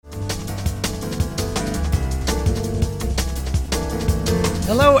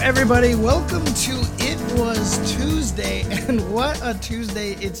Hello everybody, welcome to It Was Tuesday, and what a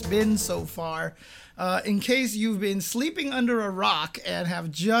Tuesday it's been so far. In case you've been sleeping under a rock and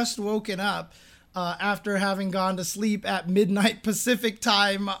have just woken up after having gone to sleep at midnight Pacific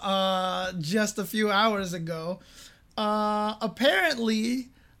time just a few hours ago, apparently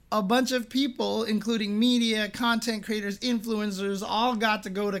a bunch of people, including media, content creators, influencers, all got to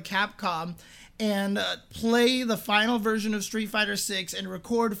go to Capcom and play the final version of Street Fighter 6 and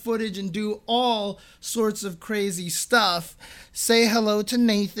record footage and do all sorts of crazy stuff. Say hello to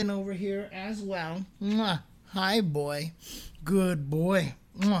Nathan over here as well. Mwah. Hi, boy. Good boy.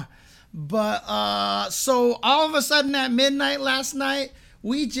 Mwah. But, so all of a sudden at midnight last night,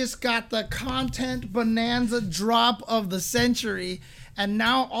 we just got the content bonanza drop of the century. And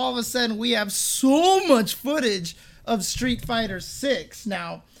now all of a sudden we have so much footage of Street Fighter 6.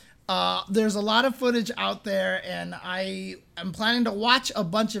 Now, there's a lot of footage out there, and I am planning to watch a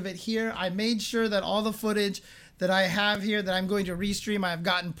bunch of it here. I made sure that all the footage that I have here that I'm going to restream, I've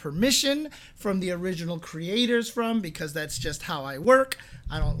gotten permission from the original creators from, because that's just how I work.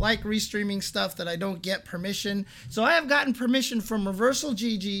 I don't like restreaming stuff that I don't get permission. So I have gotten permission from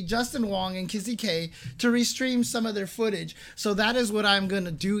ReversalGG, Justin Wong, and Kizzy K to restream some of their footage. So that is what I'm going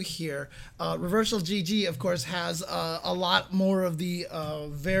to do here. ReversalGG, of course, has a lot more of the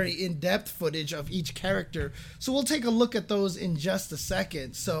very in-depth footage of each character. So we'll take a look at those in just a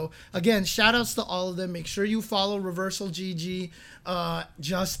second. So again, shout outs to all of them. Make sure you follow ReversalGG,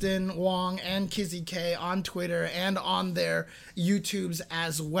 Justin Wong, and Kizzy K on Twitter and on their YouTubes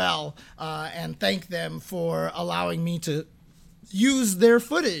as well, and thank them for allowing me to use their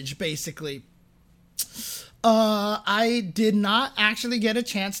footage, basically. I did not actually get a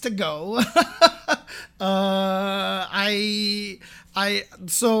chance to go.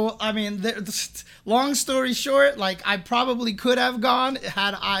 Long story short, like, I probably could have gone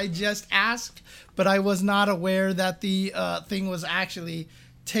had I just asked, but I was not aware that the thing was actually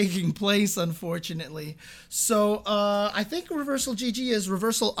taking place, unfortunately. So I think ReversalGG is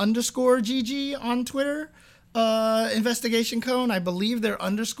Reversal_GG on Twitter. Investigation Cone, I believe they're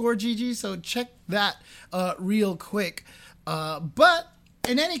 _GG, so check that real quick. But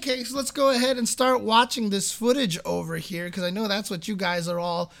in any case, let's go ahead and start watching this footage over here, because I know that's what you guys are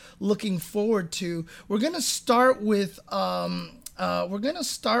all looking forward to. We're gonna start with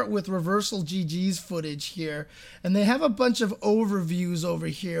ReversalGG's footage here, and they have a bunch of overviews over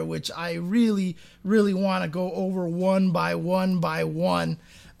here, which I really want to go over one by one.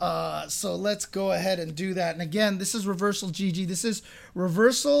 So let's go ahead and do that. And again, this is ReversalGG. This is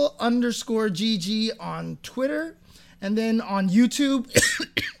Reversal_GG on Twitter, and then on YouTube,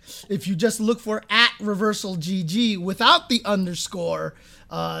 if you just look for @ReversalGG without the underscore,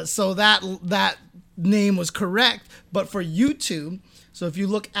 so that name was correct. But for YouTube, so if you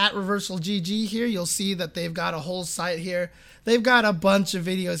look at ReversalGG here, you'll see that they've got a whole site here. They've got a bunch of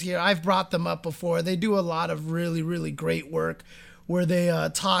videos here. I've brought them up before. They do a lot of really great work, where they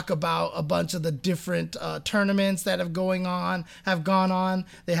talk about a bunch of the different tournaments that have gone on.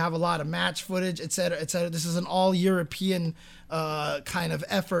 They have a lot of match footage, etc., etc. This is an all-European kind of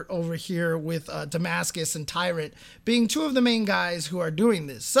effort over here, with Damascus and Tyrant being two of the main guys who are doing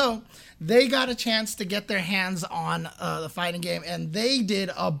this. So they got a chance to get their hands on the fighting game, and they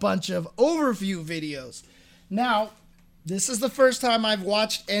did a bunch of overview videos. Now, this is the first time I've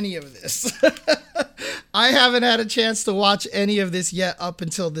watched any of this. I haven't had a chance to watch any of this yet up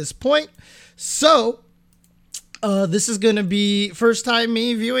until this point. So this is going to be first time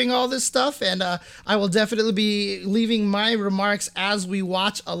me viewing all this stuff, and I will definitely be leaving my remarks as we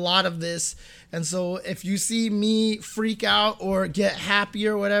watch a lot of this. And so if you see me freak out or get happy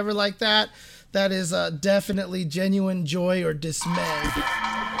or whatever like that, that is definitely genuine joy or dismay.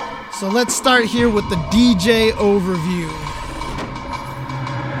 So let's start here with the DJ overview.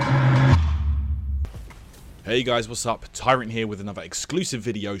 Hey guys, what's up? Tyrant here with another exclusive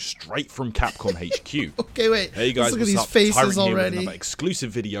video straight from Capcom HQ. Okay, wait. Hey guys, look at what's these up? faces Tyrant already. here with another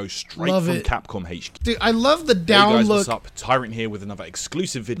exclusive video straight Love from it. Capcom HQ. Dude, I love the down hey guys, look. what's up? Tyrant here with another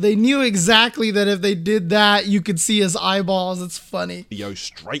exclusive video. They knew exactly that if they did that, you could see his eyeballs. It's funny. Video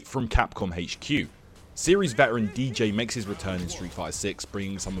straight from Capcom HQ. Series veteran DJ makes his return in Street Fighter 6,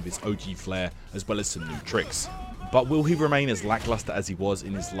 bringing some of his OG flair as well as some new tricks. But will he remain as lackluster as he was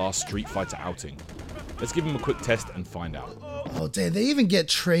in his last Street Fighter outing? Let's give him a quick test and find out. Oh, damn, they even get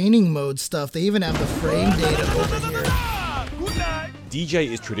training mode stuff. They even have the frame data over here.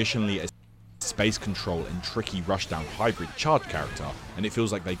 DJ is traditionally a space control and tricky rushdown hybrid charge character, and it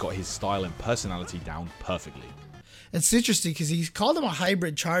feels like they got his style and personality down perfectly. It's interesting because he's called him a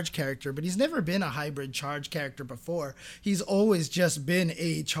hybrid charge character, but he's never been a hybrid charge character before. He's always just been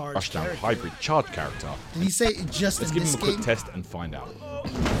a charge character. Hybrid charge character. Did he say just Let's in give this him a quick game? test and find out.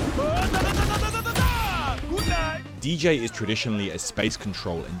 DJ is traditionally a space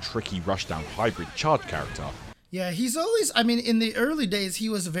control and tricky rushdown hybrid charge character. Yeah, he's always, I mean, in the early days, he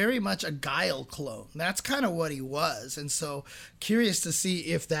was very much a Guile clone. That's kind of what he was. And so curious to see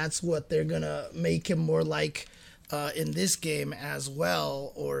if that's what they're going to make him more like in this game as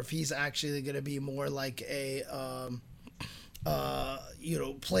well, or if he's actually going to be more like a,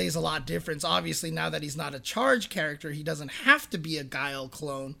 plays a lot different. Obviously, now that he's not a charge character, he doesn't have to be a Guile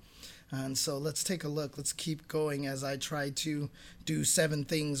clone. And so let's take a look. Let's keep going as I try to do 7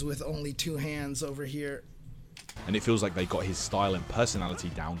 things with only 2 hands over here. And it feels like they got his style and personality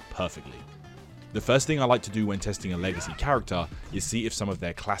down perfectly. The first thing I like to do when testing a legacy character is see if some of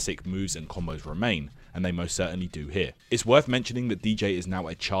their classic moves and combos remain, and they most certainly do here. It's worth mentioning that DJ is now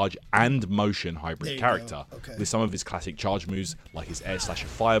a charge and motion hybrid character, with some of his classic charge moves like his air slasher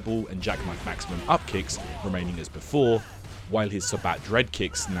fireball and jackknife maximum up kicks remaining as before, while his Sabat dread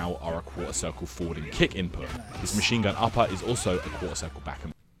kicks now are a quarter circle forward and kick input. His machine gun upper is also a quarter circle back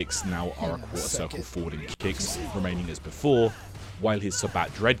and kicks now are a quarter circle forward and kicks remaining as before, while his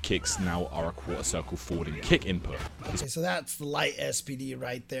Sabat dread kicks now are a quarter circle forward and kick input. Okay, so that's the light SPD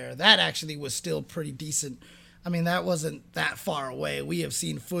right there. That actually was still pretty decent. I mean, that wasn't that far away. We have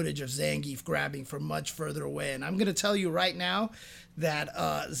seen footage of Zangief grabbing from much further away. And I'm going to tell you right now that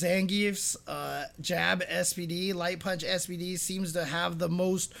Zangief's jab SPD, light punch SPD, seems to have the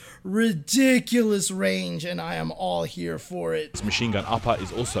most ridiculous range, and I am all here for it. His machine gun upper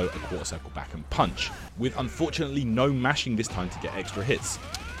is also a quarter circle back and punch, with unfortunately no mashing this time to get extra hits.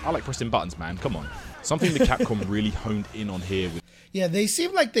 I like pressing buttons, man, come on. Something that Capcom really honed in on here with. Yeah, they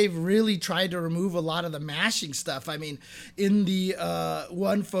seem like they've really tried to remove a lot of the mashing stuff. I mean, in the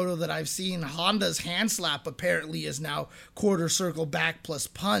one photo that I've seen, Honda's hand slap apparently is now quarter circle back plus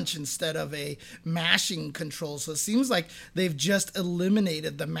punch instead of a mashing control. So it seems like they've just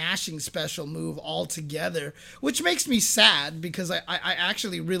eliminated the mashing special move altogether, which makes me sad because I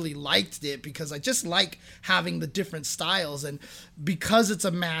actually really liked it because I just like having the different styles. And because it's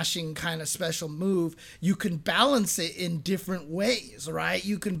a mashing kind of special move, you can balance it in different ways, right?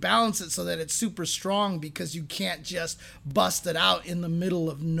 You can balance it so that it's super strong because you can't just bust it out in the middle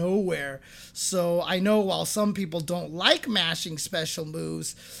of nowhere. So I know while some people don't like mashing special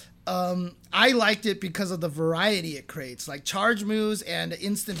moves, I liked it because of the variety it creates. Like charge moves and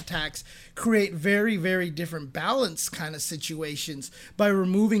instant attacks create very, very different balance kind of situations by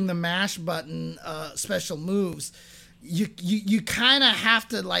removing the mash button special moves. You kind of have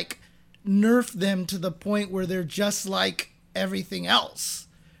to like nerf them to the point where they're just like everything else,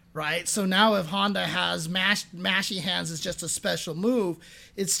 right? So now if Honda has mashy hands is just a special move,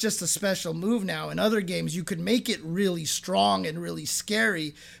 it's just a special move now. In other games, you could make it really strong and really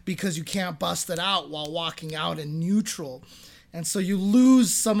scary because you can't bust it out while walking out in neutral. And so you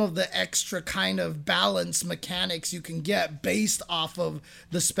lose some of the extra kind of balance mechanics you can get based off of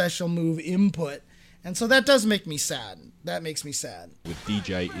the special move input. And so that does make me sad. That makes me sad. With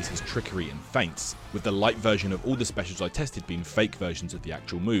DJ is his trickery and feints, with the light version of all the specials I tested being fake versions of the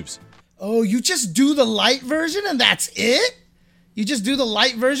actual moves. Oh, you just do the light version and that's it? You just do the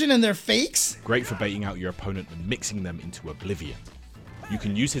light version and they're fakes? Great for baiting out your opponent and mixing them into oblivion. You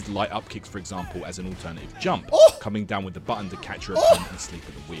can use his light up kicks, for example, as an alternative jump, coming down with the button to catch your opponent and sleep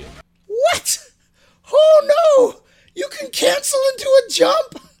at the wheel. What? Oh no! You can cancel into a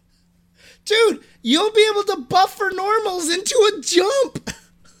jump? Dude, you'll be able to buffer normals into a jump.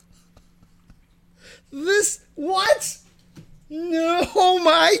 What? No, oh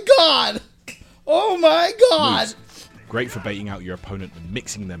my god. Oh my god. Moves. Great for baiting out your opponent and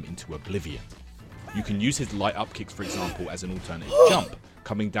mixing them into oblivion. You can use his light up kicks, for example, as an alternative jump,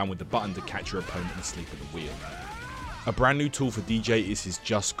 coming down with the button to catch your opponent and sleep at the wheel. A brand new tool for DJ is his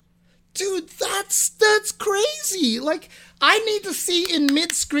just... Dude, that's crazy. Like, I need to see in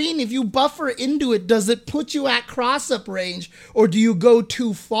mid-screen if you buffer into it, does it put you at cross-up range or do you go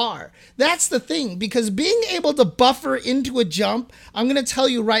too far? That's the thing, because being able to buffer into a jump, I'm going to tell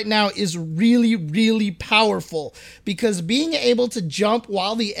you right now, is really, really powerful. Because being able to jump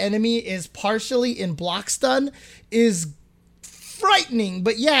while the enemy is partially in block stun is frightening.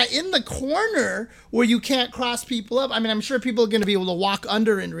 But yeah, in the corner where you can't cross people up, I mean, I'm sure people are going to be able to walk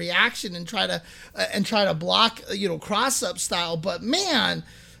under in reaction and try to block, cross up style. But man,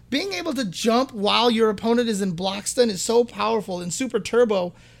 being able to jump while your opponent is in block stun is so powerful. In Super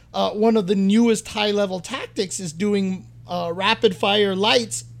Turbo, one of the newest high level tactics is doing rapid fire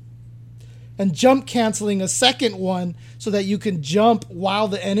lights and jump canceling a second one so that you can jump while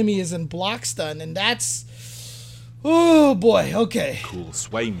the enemy is in block stun. And that's, oh boy, okay. Cool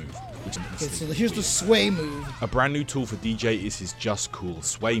sway move. Okay, so here's the sway move. A brand new tool for DJ is his Just Cool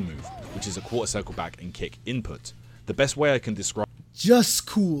sway move, which is a quarter circle back and kick input. The best way I can describe Just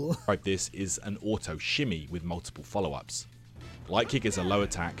Cool this is an auto shimmy with multiple follow-ups. Light kick is a low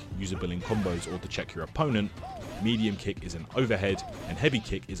attack, usable in combos or to check your opponent. Medium kick is an overhead, and heavy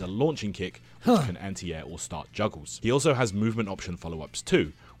kick is a launching kick which can anti-air or start juggles. He also has movement option follow-ups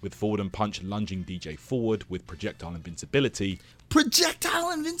too, with forward and punch lunging DJ forward with projectile invincibility.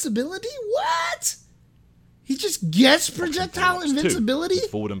 Projectile invincibility? What? He just gets projectile invincibility?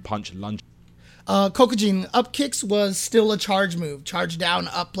 With forward and punch lunging Kokujin, up kicks was still a charge move. Charge down,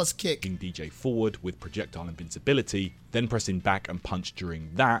 up plus kick. DJ forward with projectile invincibility, then pressing back and punch during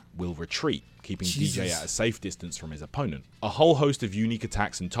that will retreat, keeping DJ at a safe distance from his opponent. A whole host of unique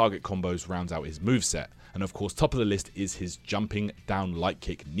attacks and target combos rounds out his moveset, and of course top of the list is his jumping down light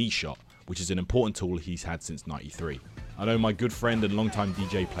kick knee shot, which is an important tool he's had since '93. I know my good friend and longtime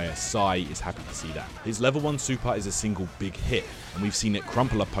DJ player Sai is happy to see that. His level 1 super is a single big hit, and we've seen it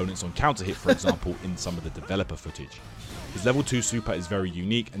crumple opponents on counter hit, for example, in some of the developer footage. His level 2 super is very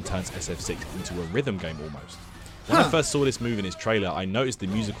unique and turns SF6 into a rhythm game almost. When I first saw this move in his trailer, I noticed the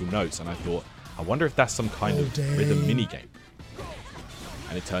musical notes and I thought, I wonder if that's some kind of rhythm minigame.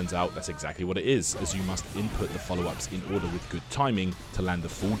 And it turns out that's exactly what it is, as you must input the follow-ups in order with good timing to land the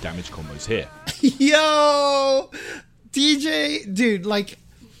full damage combos here. Yo! DJ, dude, like,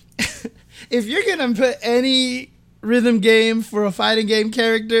 if you're gonna put any rhythm game for a fighting game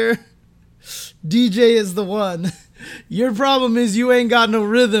character, DJ is the one. Your problem is you ain't got no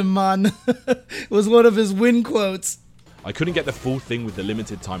rhythm, man. Was one of his win quotes. I couldn't get the full thing with the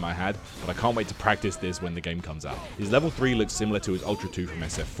limited time I had, but I can't wait to practice this when the game comes out. His level 3 looks similar to his Ultra 2 from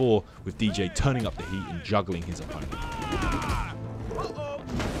SF4, with DJ turning up the heat and juggling his opponent.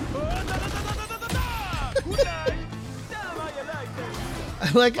 I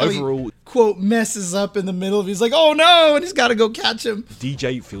like how he, quote, messes up in the middle. He's like, oh no, and he's got to go catch him.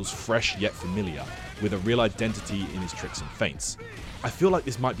 DJ feels fresh yet familiar, with a real identity in his tricks and feints. I feel like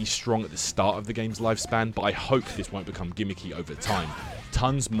this might be strong at the start of the game's lifespan, but I hope this won't become gimmicky over time.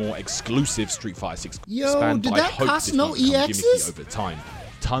 Tons more exclusive Street Fighter 6 span, did that cost no EXs? Over time.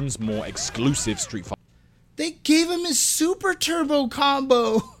 Tons more exclusive Street Fighter. They gave him his super turbo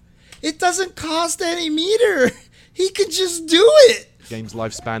combo. It doesn't cost any meter. He can just do it. Game's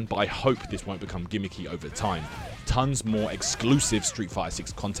lifespan, but I hope this won't become gimmicky over time. Tons more exclusive Street Fighter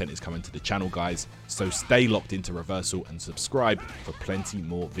 6 content is coming to the channel, guys, so stay locked into Reversal and subscribe for plenty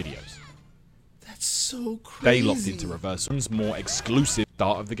more videos. That's so crazy. Stay locked into Reversal. Tons more exclusive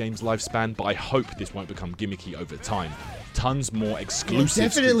start of the game's lifespan, but I hope this won't become gimmicky over time. Tons more exclusive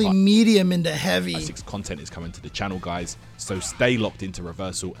definitely medium into heavy 6 content is coming to the channel, guys, so stay locked into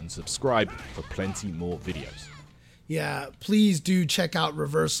Reversal and subscribe for plenty more videos. Yeah, please do check out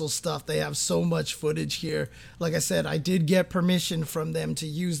Reversal stuff. They have so much footage here. Like I said, I did get permission from them to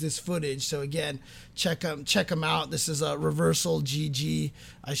use this footage. So again, check them out. This is a ReversalGG.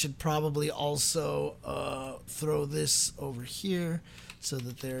 I should probably also throw this over here so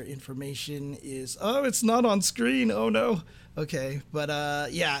that their information is... Oh, it's not on screen. Oh, no. Okay, but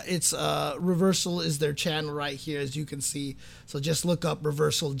yeah, it's Reversal is their channel right here, as you can see. So just look up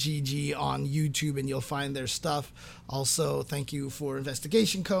ReversalGG on YouTube and you'll find their stuff. Also, thank you for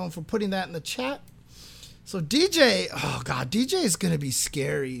Investigation Cone for putting that in the chat. So DJ, oh god, DJ is gonna be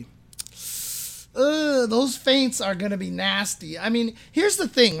scary. Those feints are gonna be nasty. I mean, here's the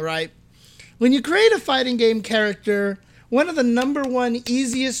thing, right? When you create a fighting game character, one of the #1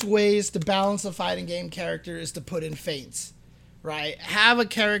 easiest ways to balance a fighting game character is to put in feints. Right? Have a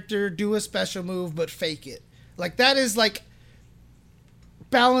character do a special move, but fake it. Like, that is like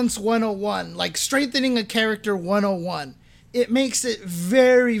balance 101. Like, strengthening a character 101. It makes it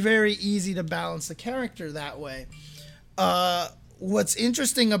very, very easy to balance the character that way. What's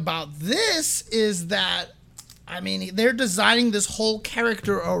interesting about this is that, I mean, they're designing this whole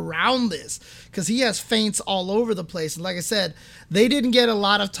character around this because he has feints all over the place. And like I said, they didn't get a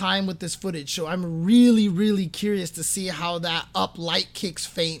lot of time with this footage. So I'm really, really curious to see how that up light kicks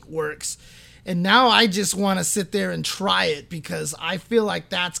feint works. And now I just want to sit there and try it because I feel like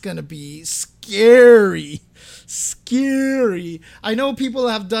that's going to be scary. Scary. I know people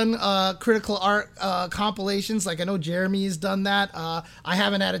have done critical art compilations. Like I know Jeremy's done that. I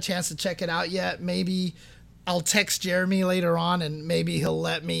haven't had a chance to check it out yet. Maybe I'll text Jeremy later on and maybe he'll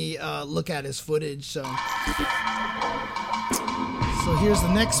let me look at his footage. So here's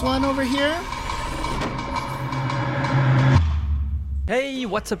the next one over here. Hey,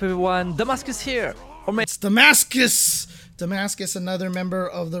 what's up everyone? Damascus here. Or may It's Damascus. Damascus, another member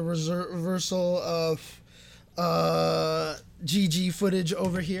of the reversal of GG footage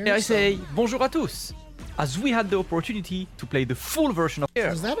over here. I say bonjour à tous. As we had the opportunity to play the full version of here.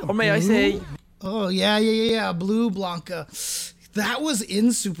 Is that a or may I blue? say Oh yeah, blue Blanca. That was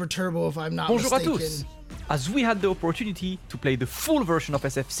in Super Turbo, if I'm not bonjour à mistaken. tous. As we had the opportunity to play the full version of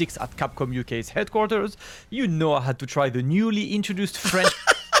SF6 at Capcom UK's headquarters, you know I had to try the newly introduced French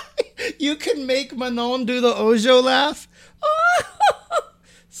You can make Manon do the Ojo laugh.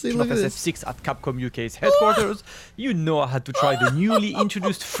 See, of look at this. SF6 at Capcom UK's headquarters, you know I had to try the newly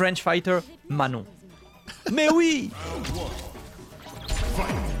introduced French fighter, Manon. Mais oui!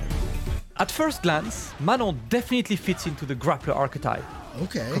 At first glance, Manon definitely fits into the grappler archetype.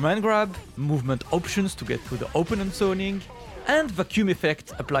 Okay. Command grab, movement options to get through the opponent zoning, and vacuum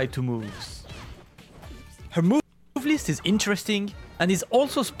effect applied to moves. Her move list is interesting and is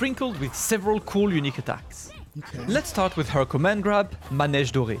also sprinkled with several cool unique attacks. Okay. Let's start with her command grab,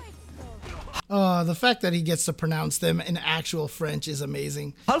 Manège Doré. The fact that he gets to pronounce them in actual French is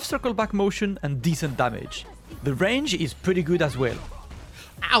amazing. Half circle back motion and decent damage. The range is pretty good as well.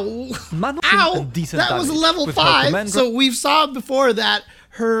 Ow! Manon Ow! and decent That was damage level with her 5. command So we've saw before that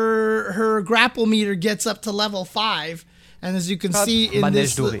her grapple meter gets up to level 5. And as you can see in Manège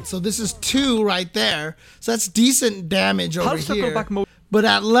this, Doré. so this is 2 right there. So that's decent damage over Half circle here. back motion But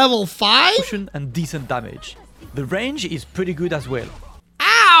at level 5? and decent damage. The range is pretty good as well.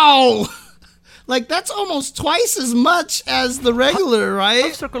 Ow! Like that's almost twice as much as the regular, right?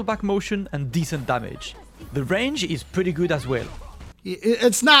 Half circle back motion and decent damage. The range is pretty good as well.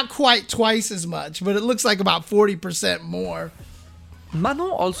 It's not quite twice as much, but it looks like about 40% more.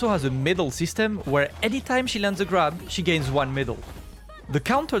 Manon also has a medal system where anytime she lands a grab, she gains 1 medal. The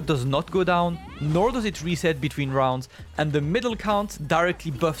counter does not go down, nor does it reset between rounds, and the medal count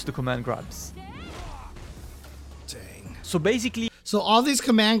directly buffs the command grabs. Dang. So basically, So all these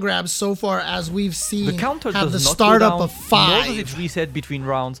command grabs so far as we've seen the counter have the does not startup go down, of nor does it 5. reset between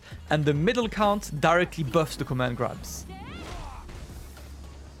rounds, and the medal count directly buffs the command grabs.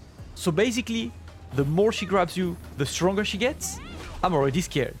 So basically, the more she grabs you, the stronger she gets. I'm already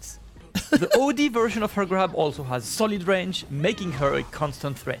scared. The OD version of her grab also has solid range, making her a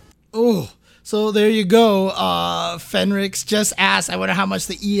constant threat. Oh, so there you go. Fenrix just asked. I wonder how much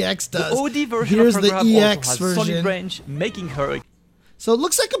the EX does. The OD version Here's of her the grab EX also has solid version. range, making her a... So it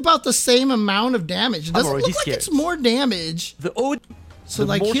looks like about the same amount of damage. It doesn't already look like scared. it's more damage. The OD... So the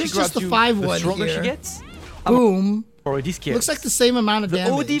like more she here's just grabs the you, 5 the one stronger here. she gets. Boom. Already scared. Looks like the same amount of The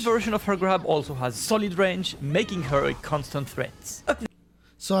damage. OD version of her grab also has solid range, making her a constant threat.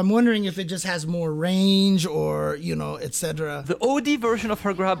 So I'm wondering if it just has more range or, you know, etc. The OD version of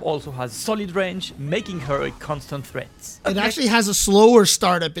her grab also has solid range, making her a constant threat. It actually has a slower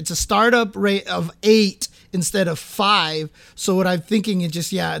startup. It's a startup rate of 8 instead of 5. So what I'm thinking is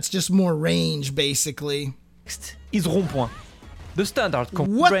just, it's just more range basically. Next is Rond-Point. The standard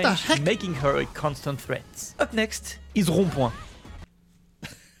combo What the range, heck? making her a constant threat. Up next is Rond-Point.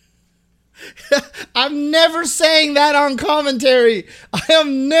 I'm never saying that on commentary. I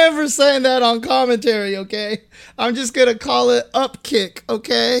am never saying that on commentary, okay? I'm just gonna call it up kick,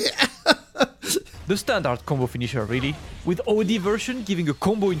 okay? The standard combo finisher really, with OD version giving a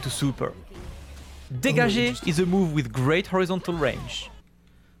combo into super. Dégagé is a move with great horizontal range.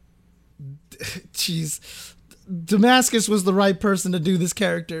 Jeez. Damascus was the right person to do this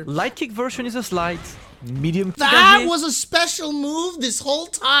character. Light kick version is a slide. Medium That dégagé was a special move this whole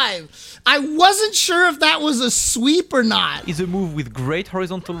time. I wasn't sure if that was a sweep or not. is a move with great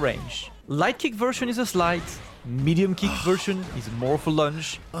horizontal range. Light kick version is a slide. Medium kick version is more of a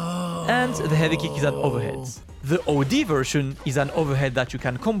lunge. And the heavy kick is an overhead. The OD version is an overhead that you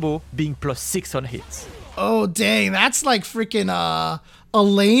can combo, being +6 on hits. Oh, dang. That's like freaking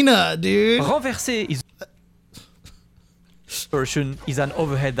Elena, dude. Renversé is version is an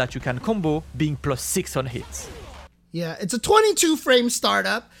overhead that you can combo, being +6 on hits. Yeah, it's a 22 frame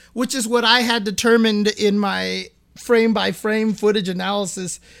startup, which is what I had determined in my frame by frame footage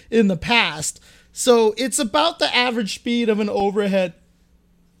analysis in the past. So it's about the average speed of an overhead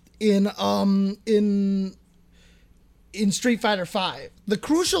in Street Fighter V. The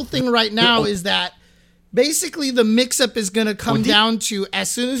crucial thing right now is that basically the mix-up is going to come down to, as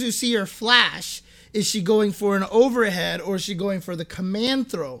soon as you see her flash, is she going for an overhead or is she going for the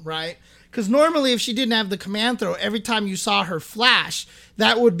command throw, right? Because normally if she didn't have the command throw, every time you saw her flash,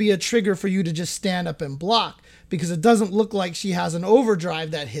 that would be a trigger for you to just stand up and block, because it doesn't look like she has an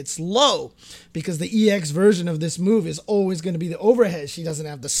overdrive that hits low, because the EX version of this move is always going to be the overhead. She doesn't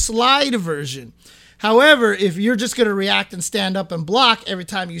have the slide version. However, if you're just going to react and stand up and block every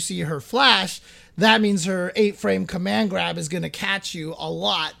time you see her flash, that means her 8-frame command grab is going to catch you a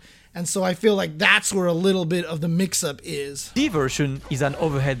lot. And so I feel like that's where a little bit of the mix-up is. D version is an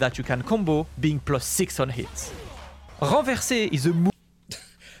overhead that you can combo, being +6 on hits. Renversé is a move.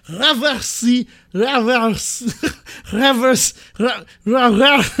 Reverse.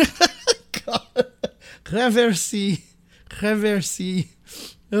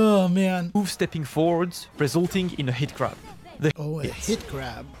 Oh man. Move stepping forwards, resulting in a hit grab. A hit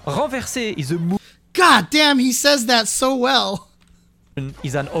grab. Renversé is a move. God damn, he says that so well.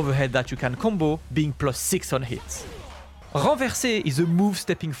 Is an overhead that you can combo, being +6 on hits. Renversé is a move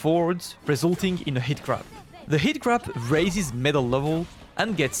stepping forwards, resulting in a hit grab. The hit grab raises medal level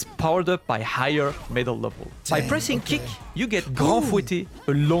and gets powered up by higher medal level. By pressing kick, you get Grand Fouetté,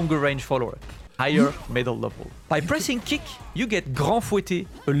 a longer range follower. Higher medal level. By pressing kick, you get Grand Fouetté,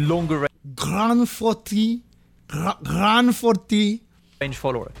 a longer range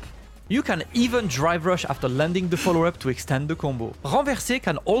follow-up. You can even drive rush after landing the follow-up to extend the combo. Renversé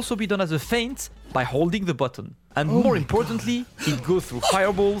can also be done as a feint by holding the button. And more importantly, it goes through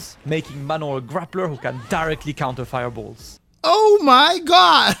fireballs, making Manon a grappler who can directly counter fireballs. Oh my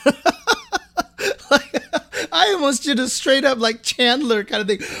god! Like, I almost did a straight up like Chandler kind of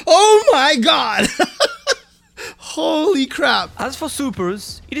thing. Oh my god! Holy crap. As for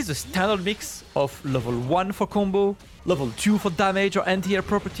supers, it is a standard mix of level 1 for combo, level 2 for damage or anti-air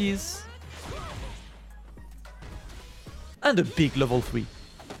properties, and a big level 3.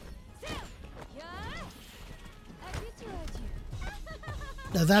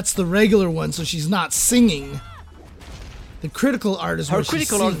 Now that's the regular one, so she's not singing. The critical art is her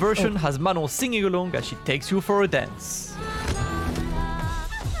critical art version has Manon singing along as she takes you for a dance.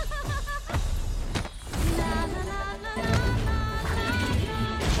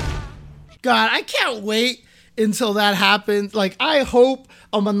 God, I can't wait until that happens. Like, I hope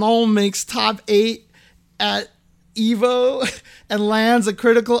a Manon makes top 8 at Evo and lands a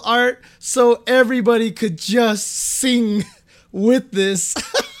critical art so everybody could just sing with this.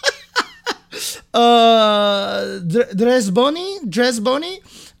 Dresboni?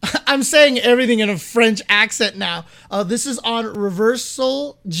 I'm saying everything in a French accent now. This is on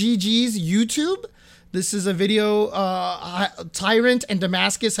ReversalGG's YouTube. This is a video, Tyrant and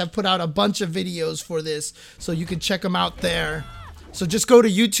Damascus have put out a bunch of videos for this, so you can check them out there. So just go to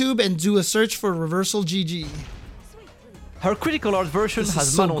YouTube and do a search for ReversalGG. Her critical art version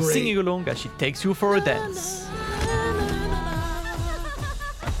has Manon singing along as she takes you for a dance.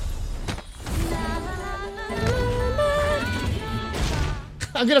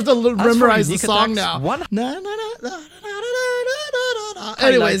 I'm gonna have to memorize the song now.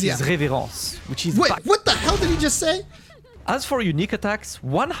 Anyways, yeah. Révérence, which is Wait, what the hell did he just say? As for unique attacks,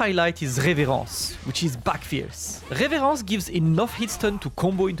 one highlight is Révérence, which is back fierce. Révérence gives enough hit stun to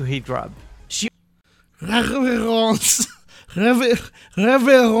combo into hit grab. She Révérence.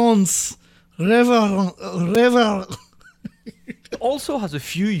 also has a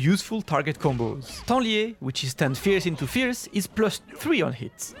few useful target combos. Tanlier, which is stand fierce into fierce, is +3 on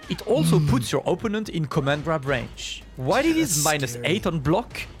hits. It also puts your opponent in command grab range. While it is -8 on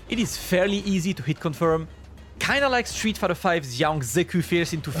block, it is fairly easy to hit confirm, kinda like Street Fighter V's Yang Zeku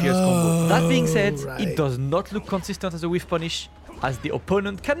fierce into fierce combo. That being said, it does not look consistent as a whiff punish, as the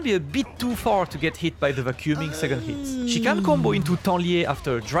opponent can be a bit too far to get hit by the vacuuming second hit. She can combo into Tanlier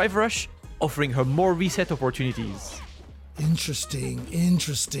after a drive rush, offering her more reset opportunities. Interesting.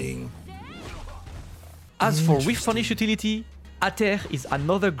 As for whiff punish utility, Ater is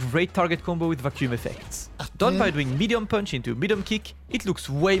another great target combo with vacuum effects. Done by doing medium punch into medium kick, it looks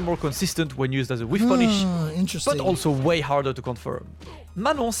way more consistent when used as a whiff punish, but also way harder to confirm.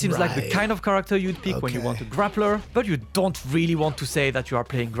 Manon seems like the kind of character you'd pick when you want a grappler, but you don't really want to say that you are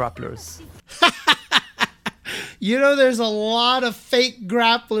playing grapplers. You know, there's a lot of fake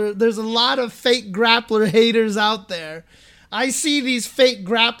grappler haters out there. I see these fake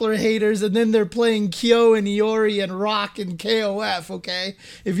grappler haters and then they're playing Kyo and Iori and Rock and KOF, okay?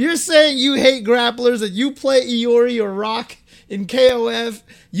 If you're saying you hate grapplers and you play Iori or Rock in KOF,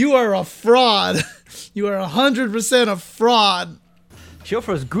 you are a fraud. You are 100% a fraud. She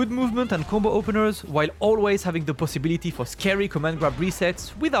offers good movement and combo openers while always having the possibility for scary command grab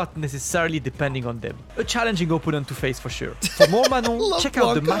resets without necessarily depending on them. A challenging opponent to face for sure. For more Manon, check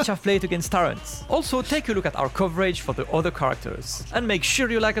out the match I've played against Tyrants. Also, take a look at our coverage for the other characters. And make sure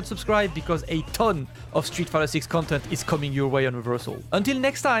you like and subscribe because a ton of Street Fighter 6 content is coming your way on Reversal. Until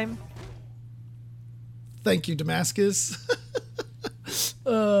next time! Thank you, Damascus.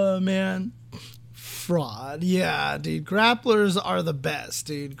 Oh, man. fraud. Yeah, dude. Grapplers are the best,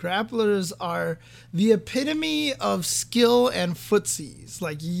 dude. Grapplers are the epitome of skill and footsies.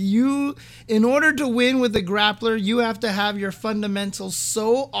 Like, you, in order to win with a grappler, you have to have your fundamentals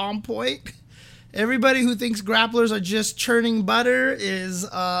so on point. Everybody who thinks grapplers are just churning butter is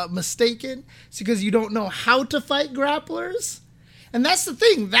mistaken. It's because you don't know how to fight grapplers. And that's the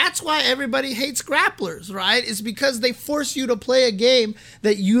thing. That's why everybody hates grapplers, right? It's because they force you to play a game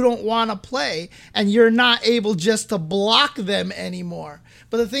that you don't want to play, and you're not able just to block them anymore.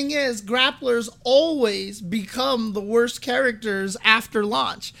 But the thing is, grapplers always become the worst characters after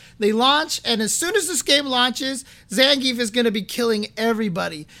launch. They launch, and as soon as this game launches, Zangief is going to be killing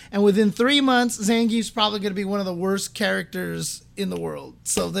everybody. And within 3 months, Zangief's probably going to be one of the worst characters in the world.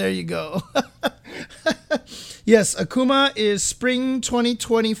 So there you go. Yes, Akuma is spring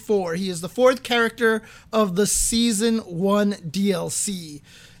 2024. He is the 4th character of the Season 1 DLC.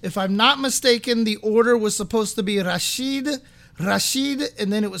 If I'm not mistaken, the order was supposed to be Rashid,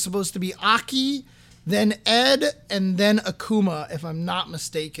 and then it was supposed to be Aki, then Ed, and then Akuma, if I'm not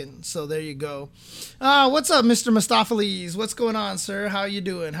mistaken. So there you go. What's up, Mr. Mustapheles? What's going on, sir? How you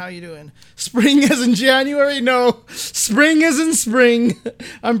doing? How you doing? Spring as in January? No, spring as in spring.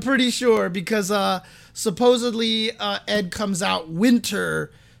 I'm pretty sure, because supposedly Ed comes out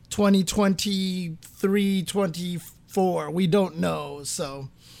winter 2023-24. We don't know. So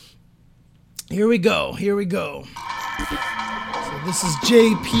here we go. Here we go. So this is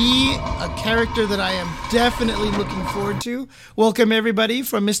JP, a character that I am definitely looking forward to. Welcome everybody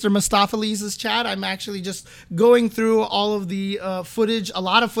from Mr. Mustapheles' chat. I'm actually just going through all of the footage, a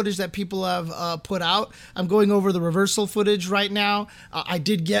lot of footage that people have put out. I'm going over the reversal footage right now. I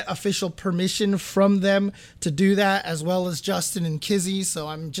did get official permission from them to do that, as well as Justin and Kizzy. So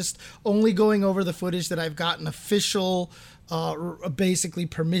I'm just only going over the footage that I've gotten official, basically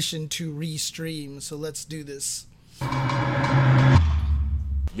permission to restream. So let's do this.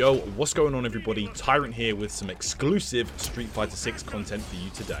 Yo, what's going on everybody? Tyrant here with some exclusive Street Fighter 6 content for you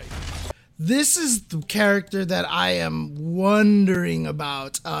today. This is the character that I am wondering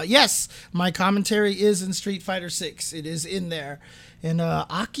about. Yes, my commentary is in Street Fighter 6. It is in there. And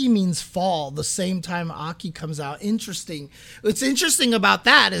Aki means fall the same time Aki comes out. Interesting. What's interesting about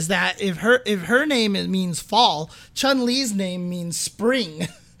that is that if her name means fall, Chun-Li's name means spring.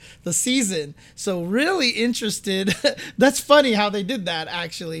 The season. So really interested. That's funny how they did that,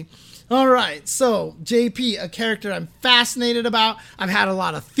 actually. All right, so JP, a character I'm fascinated about. I've had a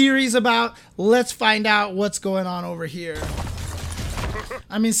lot of theories about. Let's find out what's going on over here.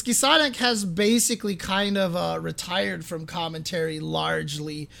 I mean, Skisonic has basically kind of retired from commentary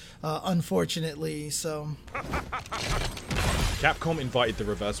largely, unfortunately, so. Capcom invited the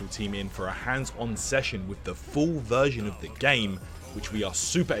Reversal team in for a hands-on session with the full version of the game, which we are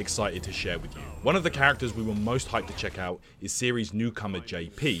super excited to share with you. One of the characters we were most hyped to check out is series newcomer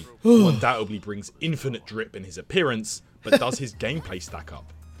JP, who undoubtedly brings infinite drip in his appearance, but does his gameplay stack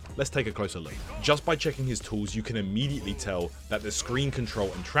up? Let's take a closer look. Just by checking his tools, you can immediately tell that the screen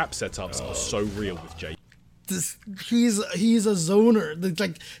control and trap setups are so real with JP. He's a zoner.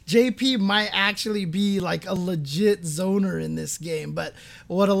 Like, JP might actually be like a legit zoner in this game, but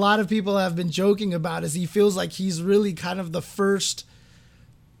what a lot of people have been joking about is he feels like he's really kind of the first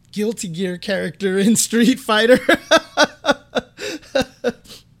Guilty Gear character in Street Fighter.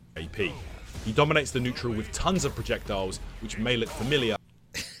 JP. He dominates the neutral with tons of projectiles, which may look familiar.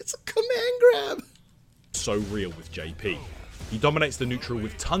 It's a command grab. So real with JP. He dominates the neutral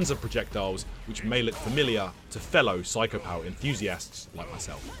with tons of projectiles, which may look familiar to fellow Psycho Power enthusiasts like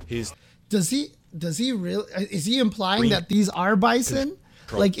myself. Does he really? Is he implying that these are Bison?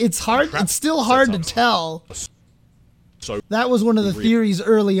 Like, it's hard. It's still hard to tell. So that was one of the theories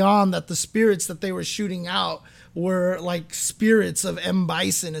early on, that the spirits that they were shooting out were like spirits of M.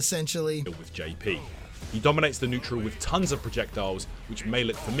 Bison, essentially. With JP. He dominates the neutral with tons of projectiles, which may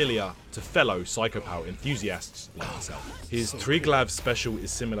look familiar to fellow Psycho Power enthusiasts like myself. His Triglav special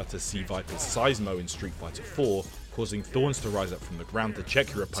is similar to C-Viper's Seismo in Street Fighter 4, causing thorns to rise up from the ground to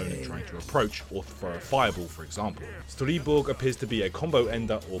check your opponent trying to approach or throw a fireball, for example. Striborg appears to be a combo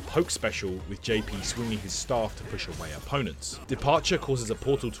ender or poke special, with JP swinging his staff to push away opponents. Departure causes a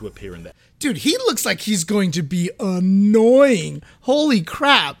portal to appear in the Dude, he looks like he's going to be annoying. Holy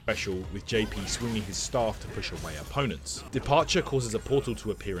crap. Special, with JP swinging his staff to push away opponents. Departure causes a portal to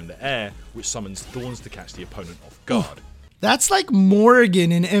appear in the air, which summons thorns to catch the opponent off guard. That's like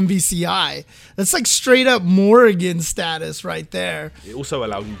Morrigan in MVCI. That's like straight up Morrigan status right there. It also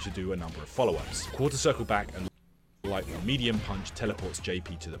allows you to do a number of follow-ups. Quarter circle back and light or medium punch teleports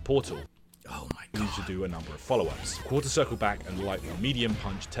JP to the portal. Oh my You god. need to do a number of follow-ups. Quarter circle back and light or medium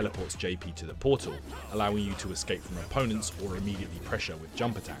punch teleports JP to the portal, allowing you to escape from opponents or immediately pressure with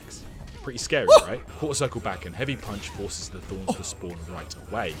jump attacks. Pretty scary, right? Quarter circle back and heavy punch forces the thorns to spawn right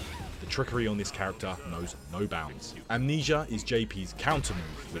away. The trickery on this character knows no bounds. Amnesia is JP's counter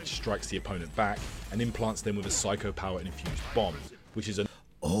move, which strikes the opponent back and implants them with a psycho power infused bomb, which is a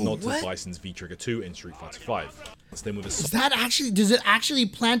nod to Bison's V-Trigger 2 in Street Fighter 5. Is that actually, does it actually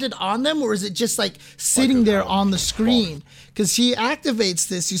plant it on them, or is it just like sitting there on the screen? Because he activates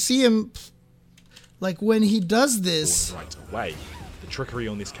this, you see him, like when he does this. Right away. The trickery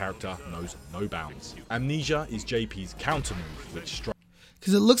on this character knows no bounds. Amnesia is JP's counter move, which strikes.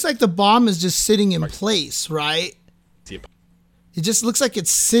 Because it looks like the bomb is just sitting in place, right? It just looks like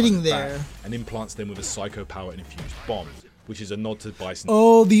it's sitting there. And implants them with a psycho power infused bomb, which is a nod to Bison.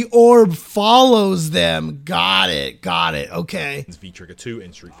 Oh, the orb follows them. Got it. Okay. V-Trigger 2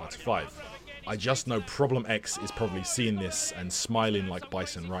 in Street Fighter 5. I just know Problem X is probably seeing this and smiling like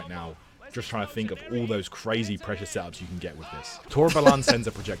Bison right now, just trying to think of all those crazy pressure setups you can get with this. Tora Balan sends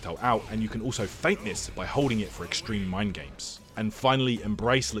a projectile out, and you can also feint this by holding it for extreme mind games. And finally,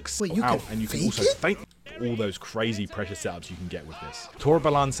 Embrace looks out, and you can also feint all those crazy pressure setups you can get with this. Tora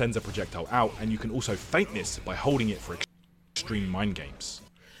Balan sends a projectile out, and you can also feint this by holding it for extreme mind games.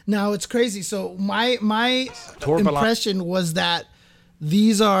 Now it's crazy. So my impression was that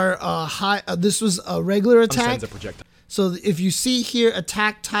these are high. This was a regular attack. So if you see here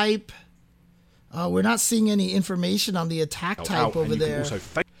attack type, we're not seeing any information on the attack type over there.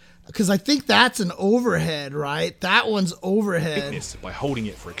 Because I think that's an overhead, right? That one's overhead. By holding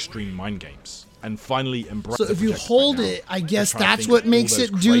it for extreme mind games. And finally, Embrace. So if you hold it, I guess that's what makes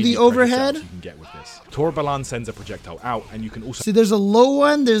it do the overhead. You can get with this. Tora Balan sends a projectile out, and you can also see. There's a low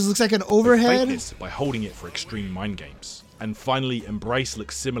one. There's looks like an overhead. This by holding it for extreme mind games. And finally, Embrace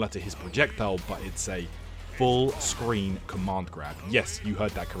looks similar to his projectile, but it's a full screen command grab. Yes, you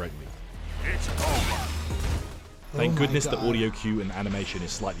heard that correctly. It's over. Thank goodness the audio cue and animation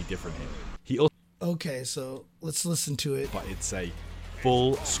is slightly different here. He also okay, so let's listen to it. But it's a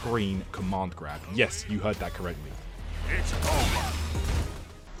full screen command grab. Yes, you heard that correctly. It's over.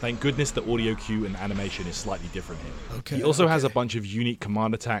 Thank goodness the audio cue and animation is slightly different here. Okay. He also has a bunch of unique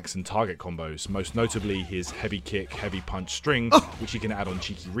command attacks and target combos, most notably his heavy kick, heavy punch string, which he can add on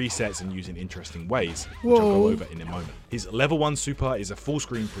cheeky resets and use in interesting ways, which I'll go over in a moment. His level 1 super is a full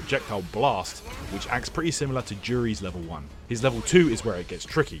screen projectile blast, which acts pretty similar to Jury's level 1. His level 2 is where it gets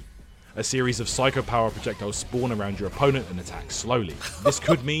tricky. A series of psycho power projectiles spawn around your opponent and attack slowly. This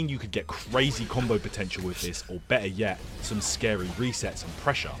could mean you could get crazy combo potential with this, or better yet, some scary resets and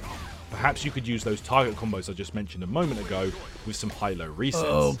pressure. Perhaps you could use those target combos I just mentioned a moment ago with some high-low resets.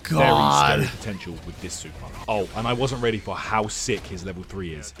 Oh god. Very scary potential with this super. Oh, and I wasn't ready for how sick his level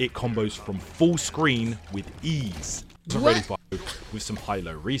 3 is. It combos from full screen with ease. Wasn't ready for with some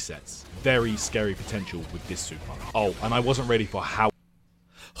high-low resets. Very scary potential with this super. Oh, and I wasn't ready for how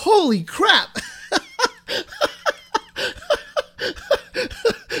holy crap!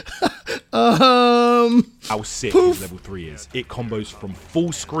 How sick his level 3 is. It combos from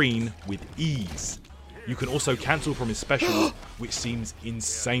full screen with ease. You can also cancel from his specials, which seems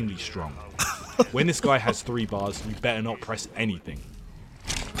insanely strong. When this guy has 3 bars, you better not press anything.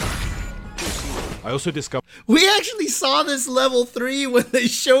 I also discovered we actually saw this level 3 when they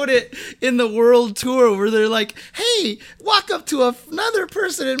showed it in the world tour, where they're like, hey, walk up to another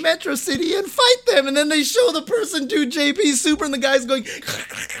person in Metro City and fight them, and then they show the person do JP's super and the guy's going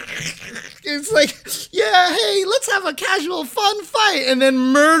it's like, yeah, hey, let's have a casual fun fight, and then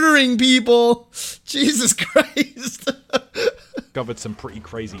murdering people. Jesus Christ. Discovered some pretty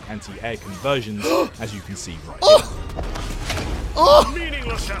crazy anti-air conversions, as you can see right here. Oh!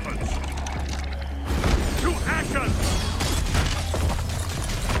 Meaningless efforts. To action!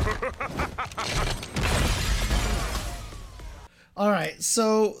 Alright,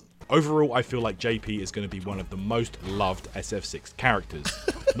 so overall, I feel like JP is going to be one of the most loved SF6 characters.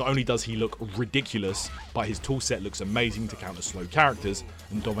 Not only does he look ridiculous, but his toolset looks amazing to counter slow characters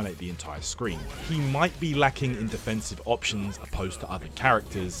and dominate the entire screen. He might be lacking in defensive options opposed to other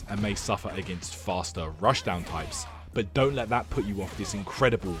characters and may suffer against faster rushdown types, but don't let that put you off this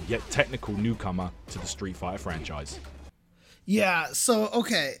incredible yet technical newcomer to the Street Fighter franchise. Yeah, so,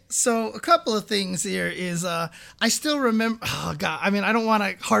 okay, so a couple of things here is, I still remember, oh god, I mean, I don't want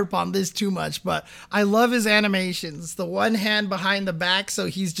to harp on this too much, but I love his animations. The one hand behind the back, so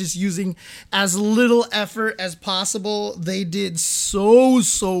he's just using as little effort as possible. They did so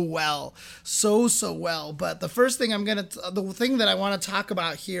well, so well. But the first thing the thing that I want to talk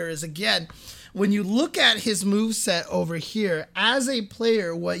about here is, again, when you look at his moveset over here, as a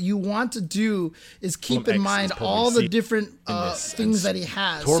player, what you want to do is keep in mind all the different things that he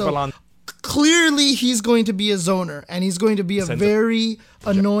has. So clearly, he's going to be a zoner, and he's going to be a very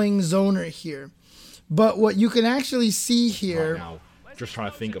annoying zoner here. But what you can actually see here... Right now, just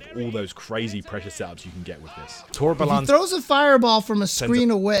trying to think of all those crazy pressure setups you can get with this. If he throws a fireball from a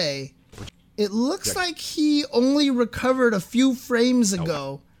screen away, it looks like he only recovered a few frames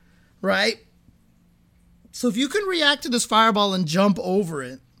ago, right? So if you can react to this fireball and jump over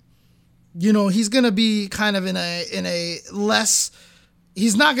it, you know, he's going to be kind of in a less...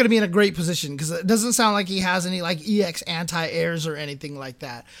 He's not going to be in a great position because it doesn't sound like he has any like EX anti-airs or anything like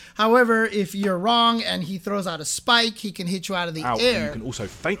that. However, if you're wrong and he throws out a spike, he can hit you out of the air. You can also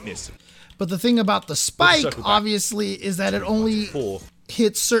feint this. But the thing about the spike, obviously, is that it only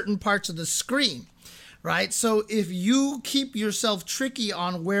hits certain parts of the screen, right? So if you keep yourself tricky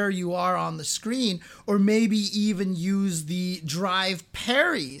on where you are on the screen, or maybe even use the drive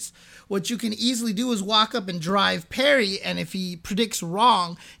parries, what you can easily do is walk up and drive parry, and if he predicts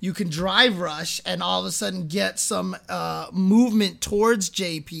wrong, you can drive rush and all of a sudden get some movement towards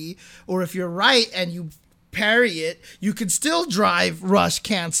JP. Or if you're right and you parry it, you can still drive rush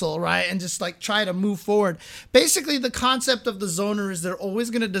cancel, right? And just like try to move forward. Basically, the concept of the zoner is they're always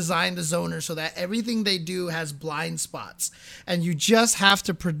going to design the zoner so that everything they do has blind spots. And you just have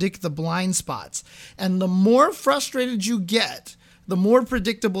to predict the blind spots. And the more frustrated you get, the more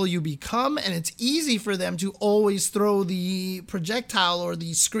predictable you become, and it's easy for them to always throw the projectile or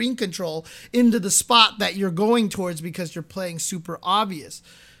the screen control into the spot that you're going towards because you're playing super obvious.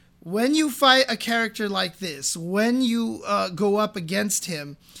 When you fight a character like this, when you go up against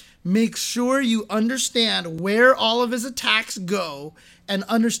him, make sure you understand where all of his attacks go and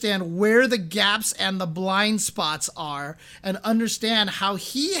understand where the gaps and the blind spots are, and understand how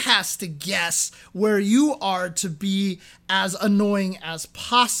he has to guess where you are to be as annoying as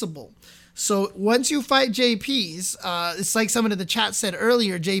possible. So once you fight JPs, it's like someone in the chat said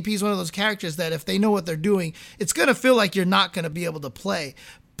earlier, JP is one of those characters that if they know what they're doing, it's going to feel like you're not going to be able to play.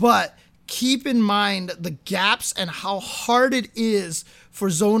 But keep in mind the gaps and how hard it is for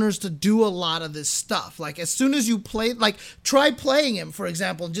zoners to do a lot of this stuff. Like as soon as you play, like try playing him, for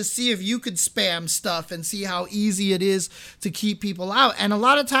example, and just see if you could spam stuff and see how easy it is to keep people out. And a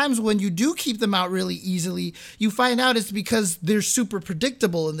lot of times when you do keep them out really easily, you find out it's because they're super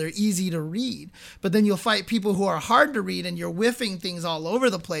predictable and they're easy to read. But then you'll fight people who are hard to read and you're whiffing things all over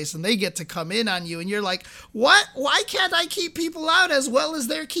the place and they get to come in on you and you're like, what? Why can't I keep people out as well as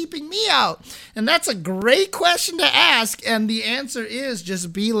they're keeping me out? And that's a great question to ask. And the answer is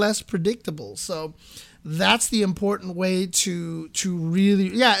just be less predictable. So that's the important way to really,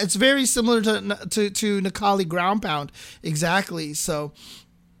 yeah, it's very similar to Nikali ground pound. Exactly. So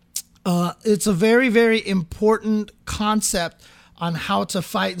it's a very, very important concept on how to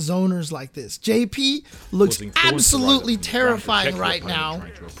fight zoners like this. JP looks absolutely terrifying right now,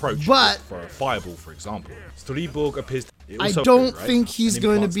 but for a fireball, for example, Striborg appears. I don't think he's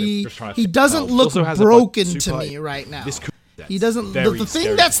going to be. He doesn't look broken to me right now. He doesn't. The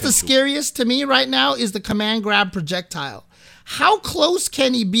thing that's the scariest to me right now is the command grab projectile. How close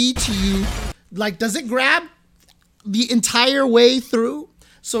can he be to you? Like, does it grab the entire way through?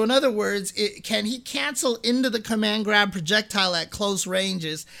 So in other words, can he cancel into the command grab projectile at close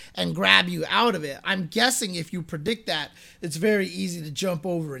ranges and grab you out of it? I'm guessing if you predict that, it's very easy to jump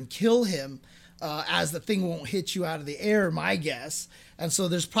over and kill him, as the thing won't hit you out of the air, my guess. And so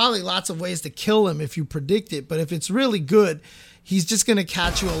there's probably lots of ways to kill him if you predict it. But if it's really good, he's just going to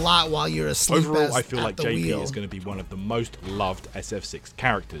catch you a lot while you're asleep. Overall, I feel like JP is going to be one of the most loved SF6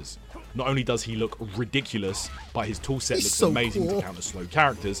 characters. Not only does he look ridiculous, but his toolset looks so amazing to counter slow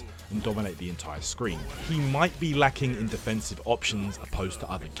characters and dominate the entire screen. He might be lacking in defensive options opposed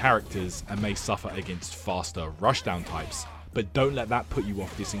to other characters and may suffer against faster rushdown types, but don't let that put you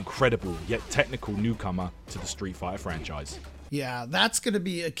off this incredible yet technical newcomer to the Street Fighter franchise. Yeah, that's going to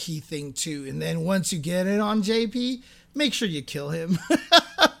be a key thing too. And then once you get it on JP, make sure you kill him.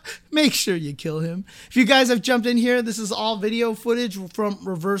 Make sure you kill him. If you guys have jumped in here, this is all video footage from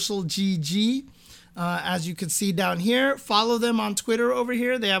ReversalGG. As you can see down here, follow them on Twitter over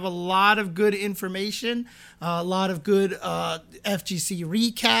here. They have a lot of good information, a lot of good FGC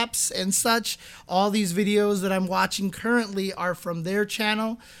recaps and such. All these videos that I'm watching currently are from their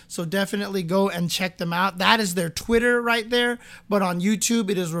channel, so definitely go and check them out. That is their Twitter right there, but on YouTube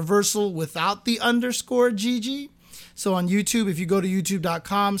it is Reversal without the _GG. So on YouTube, if you go to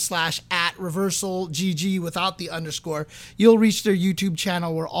youtube.com/@ at ReversalGG without the underscore, you'll reach their YouTube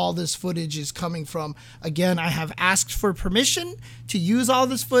channel where all this footage is coming from. Again, I have asked for permission to use all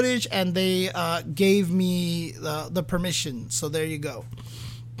this footage, and they gave me the permission. So there you go.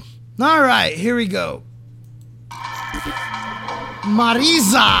 All right, here we go.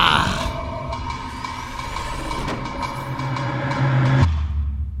 Marisa.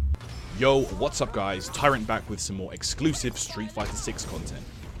 Yo, what's up guys? Tyrant back with some more exclusive Street Fighter 6 content.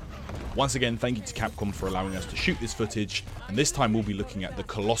 Once again, thank you to Capcom for allowing us to shoot this footage, and this time we'll be looking at the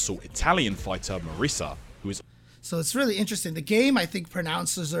colossal Italian fighter Marisa, who is... So it's really interesting. The game, I think,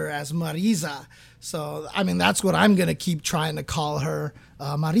 pronounces her as Marisa. So, I mean, that's what I'm going to keep trying to call her,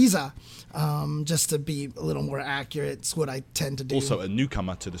 Marisa, just to be a little more accurate. It's what I tend to do. Also a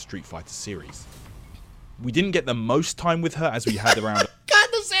newcomer to the Street Fighter series. We didn't get the most time with her as we had around... God,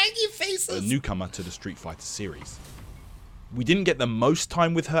 those angry faces! A newcomer to the Street Fighter series. We didn't get the most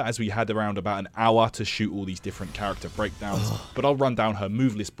time with her as we had around about an hour to shoot all these different character breakdowns, but I'll run down her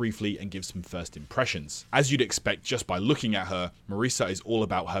move list briefly and give some first impressions. As you'd expect just by looking at her, Marisa is all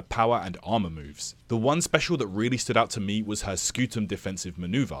about her power and armor moves. The one special that really stood out to me was her Scutum defensive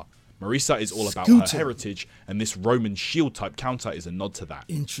maneuver. Marisa is all about her heritage, and this Roman shield type counter is a nod to that.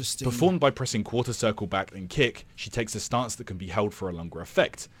 Interesting. Performed by pressing quarter circle back and kick, she takes a stance that can be held for a longer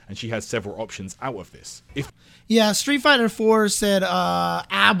effect, and she has several options out of this. Yeah, Street Fighter 4 said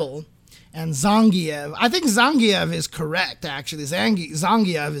Abel and Zangief. I think Zangief is correct, actually.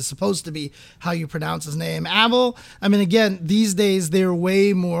 Zangief is supposed to be how you pronounce his name. Abel, I mean, again, these days they're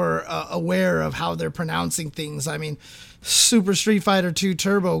way more aware of how they're pronouncing things. I mean, Super Street Fighter 2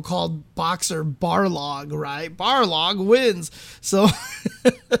 Turbo called Boxer Barlog, right? Barlog wins. So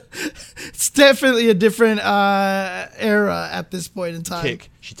it's definitely a different era at this point in time.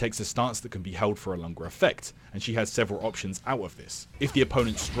 Kick, she takes a stance that can be held for a longer effect, and she has several options out of this. If the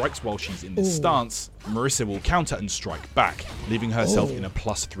opponent strikes while she's in this stance, Marisa will counter and strike back, leaving herself in a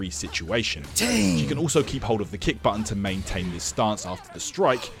 +3 situation. Dang. She can also keep hold of the kick button to maintain this stance after the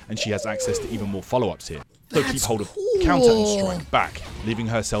strike, and she has access to even more follow-ups here. So keep hold of counter and strike back, leaving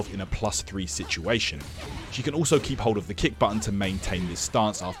herself in a +3 situation. She can also keep hold of the kick button to maintain this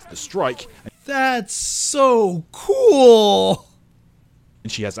stance after the strike. That's so cool!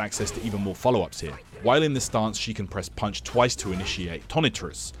 And she has access to even more follow-ups here. While in this stance, she can press punch twice to initiate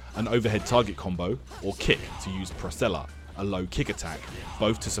Tonitrus, an overhead target combo, or kick to use Procella, a low kick attack,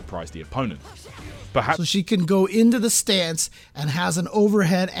 both to surprise the opponent. Perhaps so she can go into the stance and has an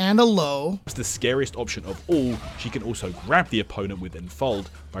overhead and a low. the scariest option of all, she can also grab the opponent with Enfold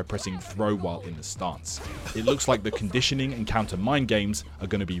by pressing throw while in the stance. It looks like the conditioning and counter mind games are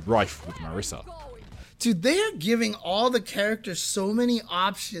going to be rife with Marisa. Dude, they are giving all the characters so many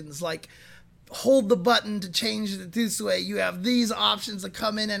options, like hold the button to change it this way. You have these options to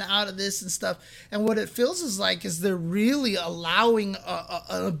come in and out of this and stuff. And what it feels is like is they're really allowing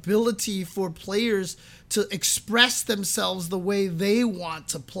an ability for players to express themselves the way they want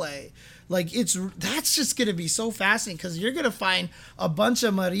to play. Like that's just going to be so fascinating because you're going to find a bunch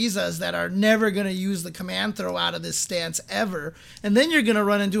of Marisas that are never going to use the command throw out of this stance ever. And then you're going to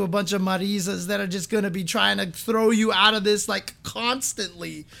run into a bunch of Marisas that are just going to be trying to throw you out of this like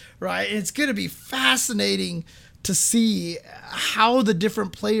constantly, right? And it's going to be fascinating to see how the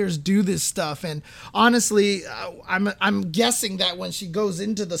different players do this stuff. And honestly, I'm guessing that when she goes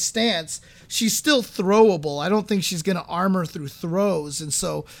into the stance, she's still throwable. I don't think she's going to armor through throws. And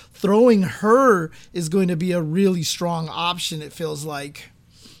so throwing her is going to be a really strong option, it feels like.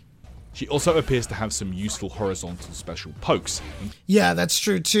 She also appears to have some useful horizontal special pokes. Yeah, that's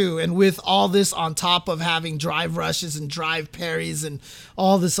true too. And with all this on top of having drive rushes and drive parries and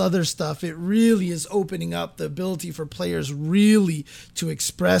all this other stuff, it really is opening up the ability for players really to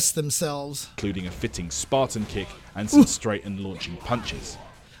express themselves. Including a fitting Spartan kick and some straight and launching punches.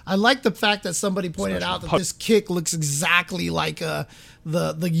 I like the fact that somebody pointed out that this kick looks exactly like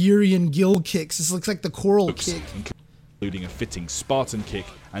the Urian Gill kicks. This looks like the Coral kick. Including a fitting Spartan kick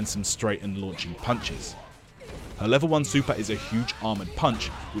and some straight and launching punches. Her level 1 super is a huge armored punch,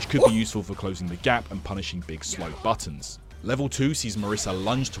 which could be useful for closing the gap and punishing big slow buttons. Level 2 sees Marisa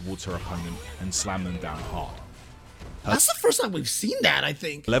lunge towards her opponent and slam them down hard. That's the first time we've seen that, I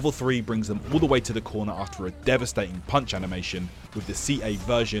think. Level 3 brings them all the way to the corner after a devastating punch animation, with the CA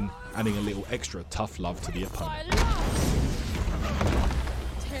version adding a little extra tough love to the opponent.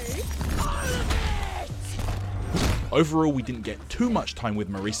 Overall, we didn't get too much time with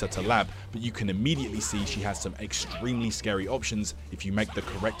Marisa to lab, but you can immediately see she has some extremely scary options if you make the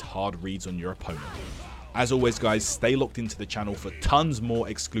correct hard reads on your opponent. As always guys, stay locked into the channel for tons more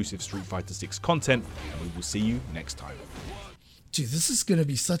exclusive Street Fighter 6 content, and we will see you next time. Dude, this is going to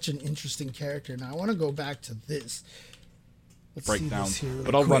be such an interesting character. Now, I want to go back to this. Let's Breakdown, see this here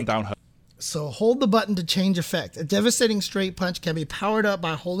but I'll run down her. So hold the button to change effect. A devastating straight punch can be powered up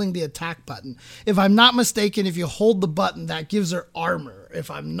by holding the attack button. If I'm not mistaken, if you hold the button, that gives her armor. If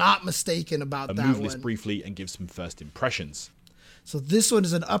I'm not mistaken about that Move one. list briefly and give some first impressions. So this one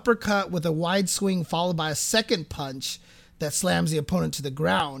is an uppercut with a wide swing followed by a second punch that slams the opponent to the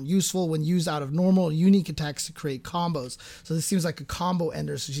ground. Useful when used out of normal unique attacks to create combos. So this seems like a combo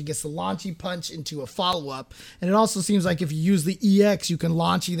ender. So she gets the launchy punch into a follow-up. And it also seems like if you use the EX, you can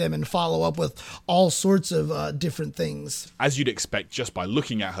launchy them and follow up with all sorts of different things. As you'd expect just by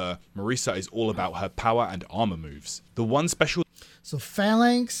looking at her, Marisa is all about her power and armor moves. The one special... So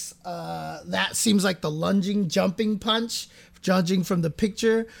Phalanx, that seems like the lunging, jumping punch, judging from the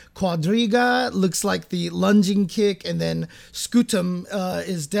picture. Quadriga looks like the lunging kick, and then Scutum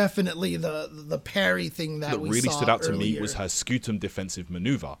is definitely the parry thing that we saw really stood out to me earlier. was her Scutum defensive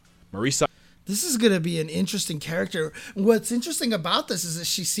maneuver. Marisa... This is going to be an interesting character. What's interesting about this is that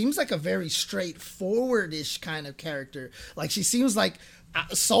she seems like a very straightforward-ish kind of character. Like, she seems like,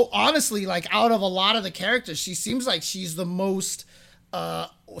 so honestly, like, out of a lot of the characters, she seems like she's the most,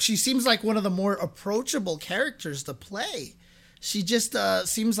 she seems like one of the more approachable characters to play. She just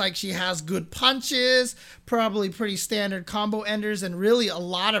seems like she has good punches, probably pretty standard combo enders, and really a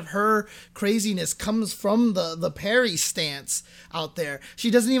lot of her craziness comes from the parry stance out there. She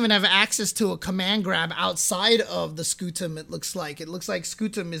doesn't even have access to a command grab outside of the Scutum, it looks like. It looks like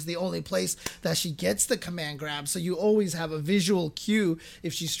Scutum is the only place that she gets the command grab, so you always have a visual cue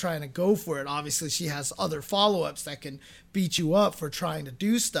if she's trying to go for it. Obviously, she has other follow-ups that can beat you up for trying to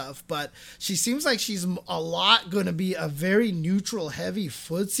do stuff, but she seems like she's a lot going to be a very neutral, heavy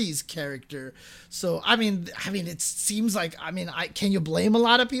footsies character. So I mean, it seems like, can you blame a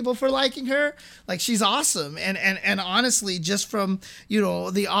lot of people for liking her? Like, she's awesome, and honestly, just from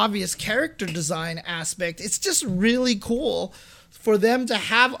the obvious character design aspect, it's just really cool for them to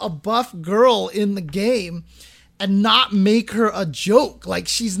have a buff girl in the game and not make her a joke. Like,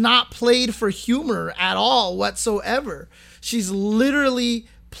 she's not played for humor at all whatsoever. She's literally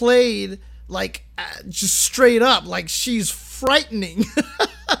played like just straight up, like she's frightening.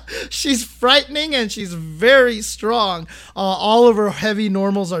 She's frightening and she's very strong. All of her heavy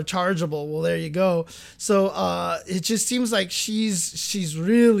normals are chargeable. Well, there you go. So it just seems like she's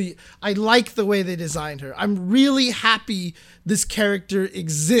really, I like the way they designed her. I'm really happy this character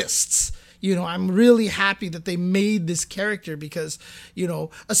exists. I'm really happy that they made this character because,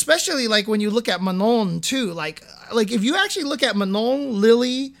 especially like when you look at Manon too, like if you actually look at Manon,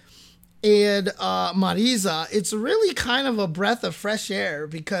 Lily, and Marisa, it's really kind of a breath of fresh air,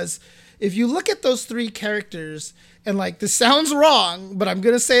 because if you look at those three characters, and like, this sounds wrong, but I'm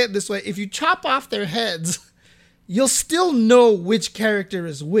going to say it this way. If you chop off their heads, you'll still know which character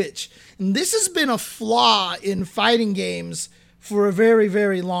is which. And this has been a flaw in fighting games for a very,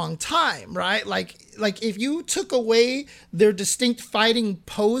 very long time, right? Like if you took away their distinct fighting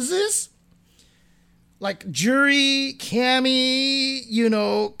poses, like Juri, Cammy,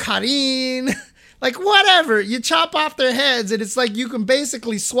 Karin, like whatever, you chop off their heads and it's like you can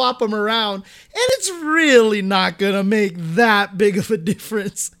basically swap them around and it's really not gonna make that big of a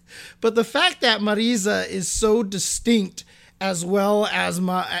difference. But the fact that Marisa is so distinct, as well as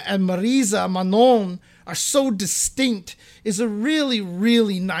Marisa, Manon are so distinct, is a really,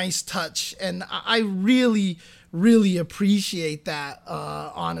 really nice touch. And I really, really appreciate that,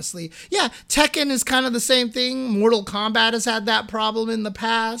 honestly. Yeah, Tekken is kind of the same thing. Mortal Kombat has had that problem in the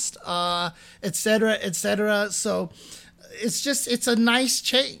past, etc., etc. So it's a nice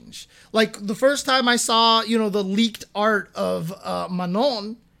change. Like, the first time I saw, the leaked art of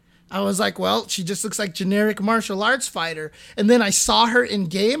Manon, I was like, well, she just looks like generic martial arts fighter. And then I saw her in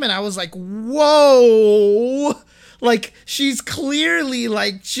game and I was like, whoa, like, she's clearly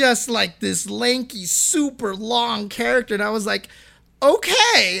like just like this lanky, super long character. And I was like,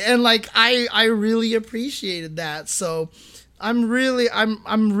 okay. And like, I really appreciated that. So I'm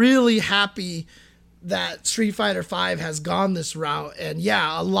really happy that Street Fighter V has gone this route. And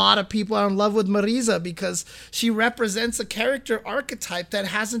yeah, a lot of people are in love with Marisa because she represents a character archetype that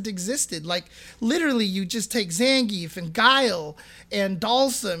hasn't existed. Like, literally, you just take Zangief and Guile and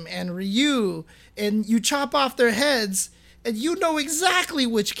Dalsum and Ryu and you chop off their heads and you know exactly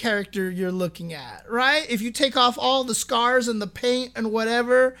which character you're looking at, right? If you take off all the scars and the paint and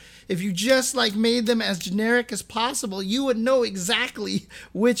whatever, if you just like made them as generic as possible, you would know exactly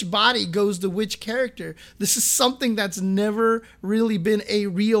which body goes to which character. This is something that's never really been a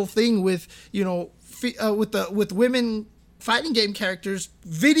real thing with, with women fighting game characters,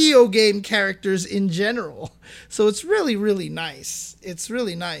 video game characters in general. So it's really, really nice. It's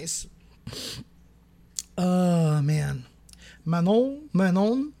really nice. Man.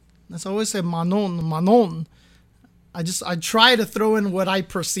 Manon. That's always say Manon. I try to throw in what I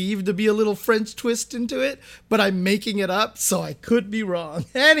perceive to be a little French twist into it, but I'm making it up, so I could be wrong.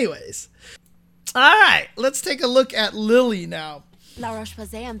 Anyways. All right, let's take a look at Lily now. La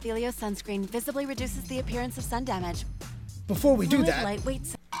Roche-Posay Amphelio sunscreen visibly reduces the appearance of sun damage. Before we do Fluid that, lightweight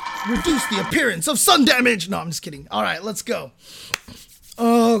reduce the appearance of sun damage. No, I'm just kidding. All right, let's go.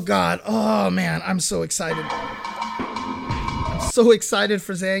 Oh, God. Oh, man. I'm so excited. I'm so excited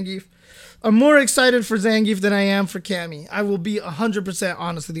for Zangief. I'm more excited for Zangief than I am for Cammy. I will be 100%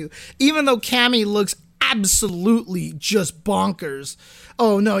 honest with you. Even though Cammy looks absolutely just bonkers.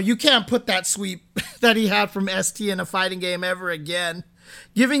 Oh, no, you can't put that sweep that he had from ST in a fighting game ever again.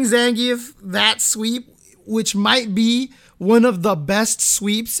 Giving Zangief that sweep, which might be one of the best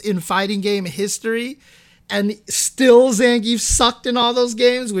sweeps in fighting game history, and still Zangief sucked in all those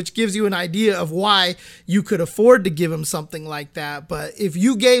games, which gives you an idea of why you could afford to give him something like that. But if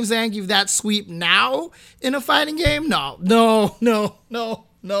you gave Zangief that sweep now in a fighting game, no.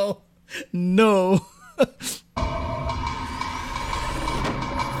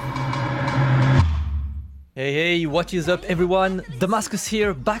 Hey, what is up everyone? Damascus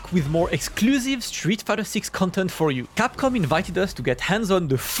here, back with more exclusive Street Fighter 6 content for you. Capcom invited us to get hands-on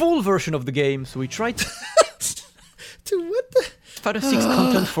the full version of the game, so we tried to... Dude, what the... Fighter 6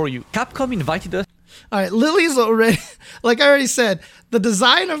 content for you. Capcom invited us... Alright, Lily's already... Like I already said, the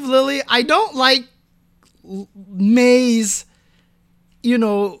design of Lily, I don't like May's, you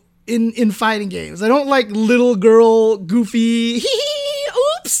know, in fighting games. I don't like little girl, goofy,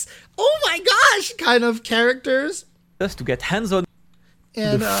 oops, oh my gosh, kind of characters. Us to get hands-on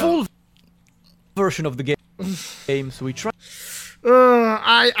and the full version of the game, so we try.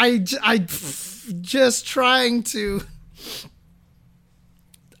 Just trying to.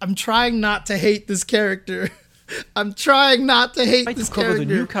 I'm trying not to hate this character. I'm trying not to hate this cover character.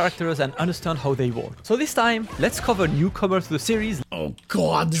 the new characters and understand how they work. So this time, let's cover newcomers to the series. Oh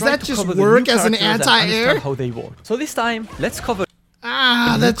God, does Try that to just cover the work new as an characters and anti-air? understand how they work. So this time, let's cover.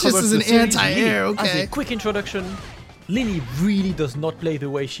 That just is an anti-air. As Okay. a quick introduction, Lily really does not play the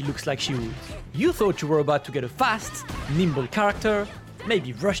way she looks like she would. You thought you were about to get a fast, nimble character,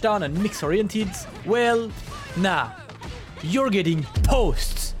 maybe rush down and mix-oriented. Well, nah. You're getting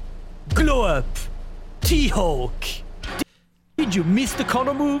posts, glow up, T-Hawk. Did you miss the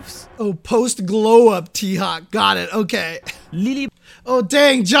counter moves? Oh, post glow up T-Hawk. Got it. Okay. Lily. Oh,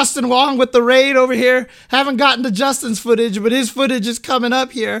 dang. Justin Wong with the raid over here. Haven't gotten to Justin's footage, but his footage is coming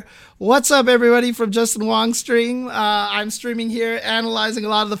up here. What's up, everybody, from Justin Wong's stream? I'm streaming here, analyzing a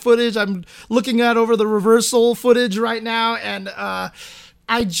lot of the footage. I'm looking at over the reversal footage right now, and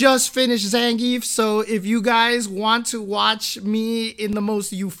I just finished Zangief, so if you guys want to watch me in the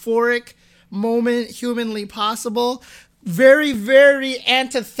most euphoric moment humanly possible, very, very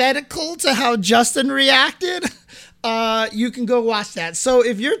antithetical to how Justin reacted, you can go watch that. So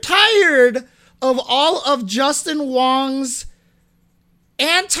if you're tired of all of Justin Wong's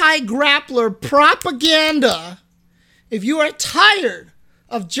anti-grappler propaganda, if you are tired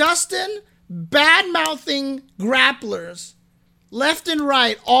of Justin bad-mouthing grapplers left and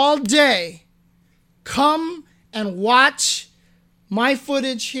right all day, come and watch my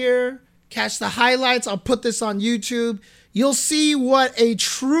footage here. Catch the highlights. I'll put this on YouTube. You'll see what a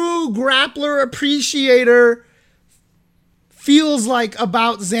true grappler appreciator feels like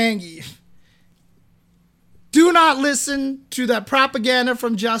about Zangief. Do not listen to that propaganda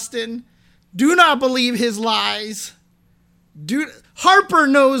from Justin. Do not believe his lies. Harper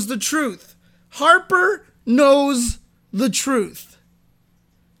knows the truth. Harper knows the truth.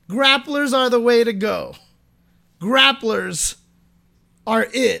 Grapplers are the way to go. Grapplers are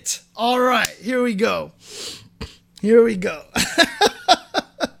it. All right, here we go. Here we go.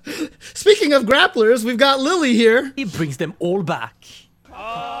 Speaking of grapplers, we've got Lily here. He brings them all back.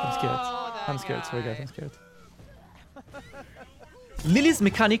 I'm scared. Sorry guys, I'm scared. Lily's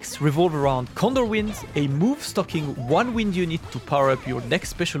mechanics revolve around Condor Wind, a move stocking one wind unit to power up your next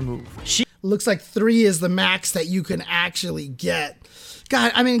special move. She looks like 3 is the max that you can actually get.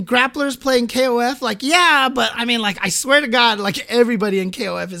 God, I mean, grapplers playing KOF, like, yeah, but I mean, like, I swear to God, like, everybody in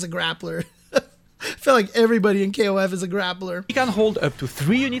KOF is a grappler. I feel like everybody in KOF is a grappler. can hold up to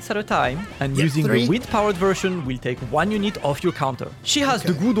 3 units at a time, and using 3? the wind-powered version will take 1 unit off your counter. She has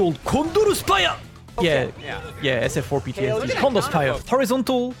the good old Condor Spire! Yeah, SF4 PTSD. Condor Spire.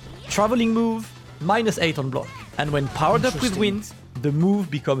 Horizontal, traveling move, -8 on block. And when powered up with wind, the move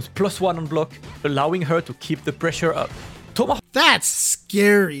becomes +1 on block, allowing her to keep the pressure up. Tomahawk That's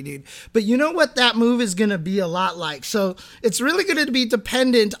scary, dude. But you know what that move is going to be a lot like? So it's really going to be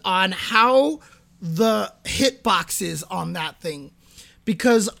dependent on how the hitbox is on that thing.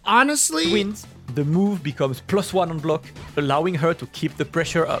 Because honestly... wins, the move becomes +1 on block, allowing her to keep the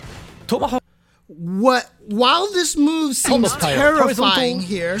pressure up. Tomahawk While this move seems terrifying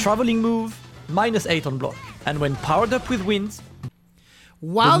here... traveling move, -8 on block. And when powered up with winds...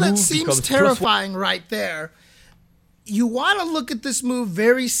 While that seems terrifying right there, you want to look at this move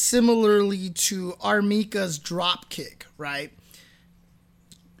very similarly to Armika's drop kick, right?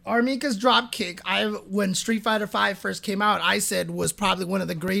 Armika's drop kick, when Street Fighter V first came out, I said was probably one of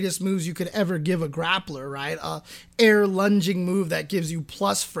the greatest moves you could ever give a grappler, right? A air lunging move that gives you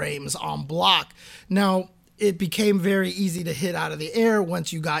plus frames on block. Now, it became very easy to hit out of the air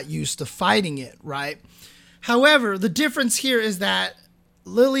once you got used to fighting it, right? However, the difference here is that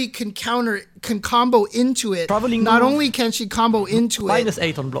Lily can combo into it. Not only can she combo into it,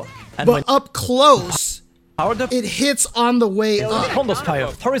 -8 on block. And but up close, powered up, it hits on the way up.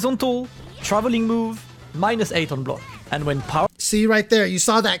 Condospire, horizontal, traveling move, -8 on block. And when powered... See right there, you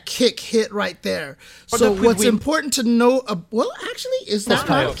saw that kick hit right there. So what's important to know, well, actually, is that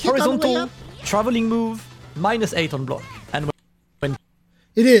not a kick horizontal, on the way up? traveling move, -8 on block. And when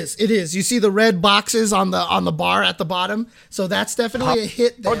It is. You see the red boxes on the bar at the bottom? So that's definitely a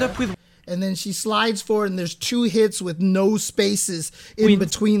hit there. And then she slides forward and there's 2 hits with no spaces in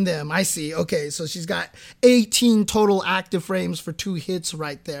between them. I see. Okay, so she's got 18 total active frames for 2 hits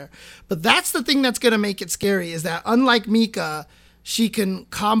right there. But that's the thing that's going to make it scary, is that unlike Mika, she can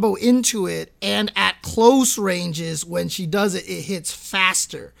combo into it, and at close ranges, when she does it, it hits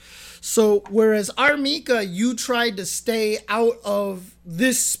faster. So whereas Armika, you tried to stay out of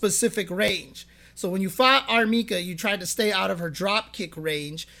this specific range. So when you fought Armika, you tried to stay out of her drop kick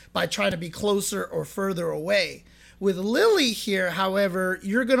range by trying to be closer or further away. With Lily here, however,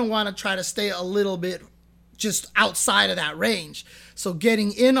 you're going to want to try to stay a little bit just outside of that range. So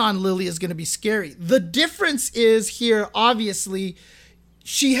getting in on Lily is going to be scary. The difference is here, obviously,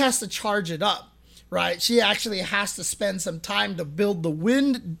 she has to charge it up. Right, she actually has to spend some time to build the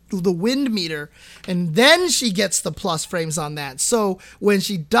wind meter, and then she gets the plus frames on that. So when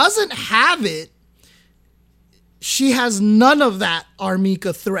she doesn't have it, she has none of that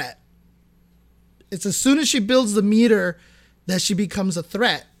Armika threat. It's as soon as she builds the meter that she becomes a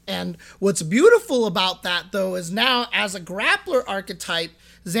threat. And what's beautiful about that, though, is now as a grappler archetype,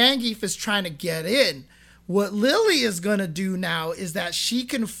 Zangief is trying to get in. What Lily is going to do now is that she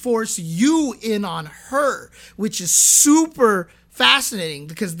can force you in on her, which is super fascinating,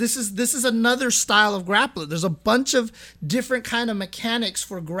 because this is another style of grappler. There's a bunch of different kind of mechanics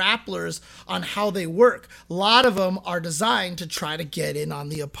for grapplers on how they work. A lot of them are designed to try to get in on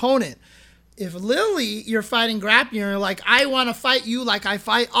the opponent. If Lily, you're fighting grappling, you're like, I want to fight you like I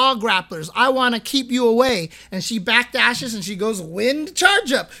fight all grapplers. I want to keep you away. And she backdashes and she goes, wind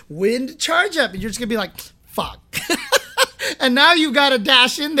charge up. And you're just going to be like, fuck. And now you got to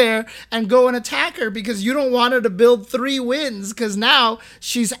dash in there and go and attack her because you don't want her to build 3 wins, because now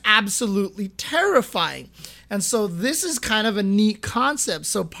she's absolutely terrifying. And so this is kind of a neat concept.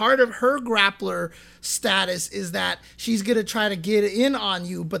 So part of her grappler status is that she's going to try to get in on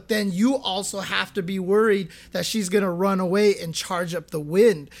you, but then you also have to be worried that she's going to run away and charge up the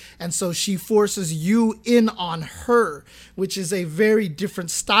wind. And so she forces you in on her, which is a very different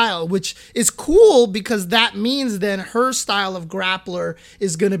style, which is cool because that means then her style of grappler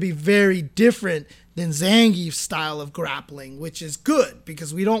is going to be very different than Zangief's style of grappling, which is good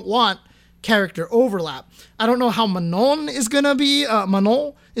because we don't want character overlap. I don't know how Manon is gonna be.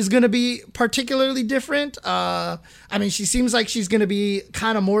 Manon is gonna be particularly different. I mean, she seems like she's gonna be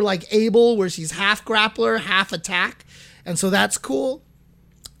kind of more like Abel, where she's half grappler, half attack, and so that's cool.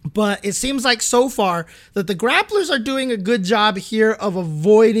 But it seems like so far that the grapplers are doing a good job here of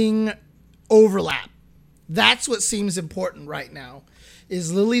avoiding overlap. That's what seems important right now.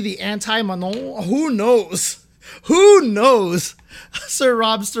 Is Lily the anti-Manon? Who knows? Who knows? Sir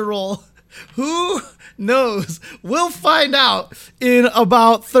Robster Roll. Who knows? We'll find out in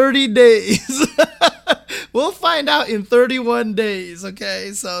about 30 days. We'll find out in 31 days,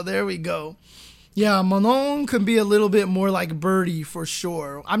 okay? So there we go. Yeah, Manon can be a little bit more like Birdie for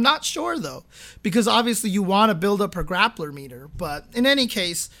sure. I'm not sure, though, because obviously you want to build up her grappler meter. But in any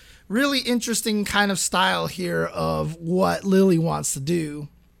case, really interesting kind of style here of what Lily wants to do.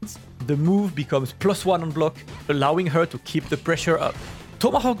 The move becomes +1 on block, allowing her to keep the pressure up.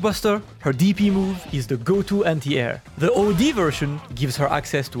 Tomahawk Buster, her DP move, is the go-to anti-air. The OD version gives her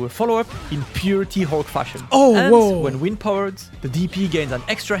access to a follow-up in pure T-Hawk fashion. Whoa. When wind-powered, the DP gains an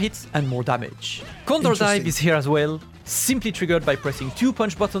extra hit and more damage. Condor Dive is here as well. simply triggered by pressing 2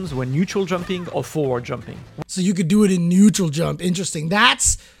 punch buttons when neutral jumping or forward jumping. So you could do it in neutral jump. Interesting.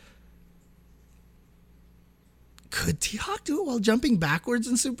 Could T-Hawk do it while jumping backwards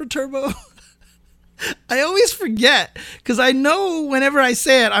in Super Turbo? I always forget, because I know whenever I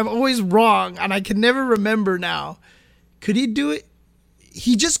say it, I'm always wrong, and I can never remember now. Could he do it?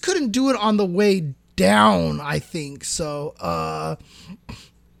 He just couldn't do it on the way down, I think. So, oh,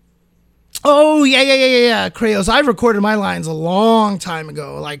 yeah. Krayos, I've recorded my lines a long time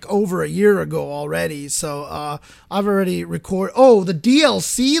ago, like over a year ago already. So I've already recorded. Oh, the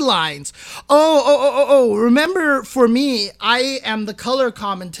DLC lines. Oh. Remember, for me, I am the color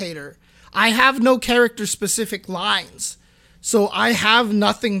commentator. I have no character-specific lines. So I have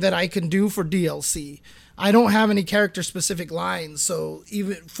nothing that I can do for DLC. I don't have any character-specific lines. So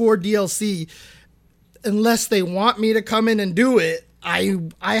even for DLC, unless they want me to come in and do it, I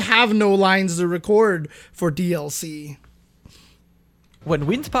have no lines to record for DLC. When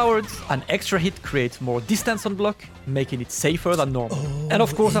wind-powered, an extra hit creates more distance on block, making it safer than normal. And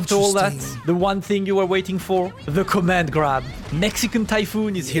of course, after all that, the one thing you were waiting for, the command grab. Mexican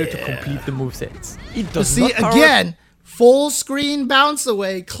Typhoon is here to complete the moveset. It does not power again, full screen bounce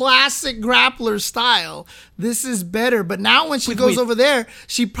away, classic grappler style. This is better, but now when she goes over there,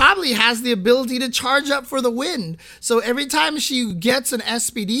 she probably has the ability to charge up for the wind. So every time she gets an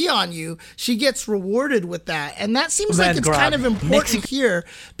SPD on you, she gets rewarded with that. And that seems like it's kind of important here,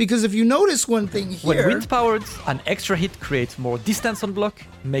 because if you notice one thing here... When wind-powered, an extra hit creates more distance on block,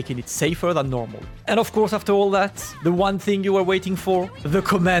 making it safer than normal. And of course, after all that, the one thing you were waiting for, the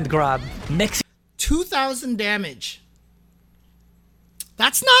command grab. 2,000 damage.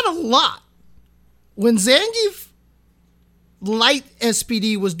 That's not a lot. When Zangief light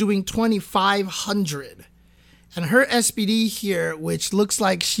SPD was doing 2,500, and her SPD here, which looks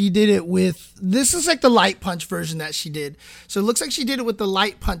like she did it with, this is like the light punch version that she did. So it looks like she did it with the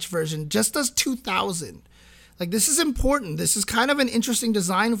light punch version, just does 2,000. Like, this is important. This is kind of an interesting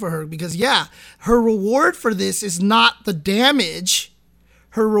design for her because, yeah, her reward for this is not the damage.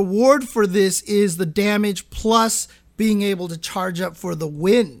 Her reward for this is the damage plus being able to charge up for the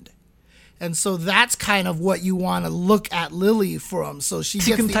wind. And so that's kind of what you want to look at Lily from. So she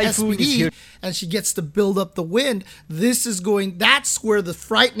gets the SPD and she gets to build up the wind. That's where the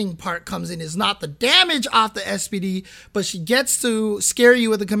frightening part comes in, is not the damage off the SPD, but she gets to scare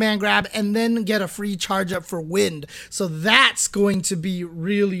you with a command grab and then get a free charge up for wind. So that's going to be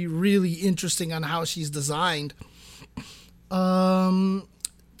really, really interesting on how she's designed. Same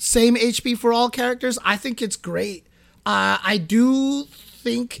HP for all characters. I think it's great. I do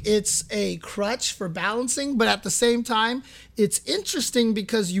think it's a crutch for balancing, but at the same time, it's interesting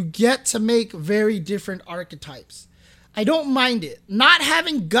because you get to make very different archetypes. I don't mind it. Not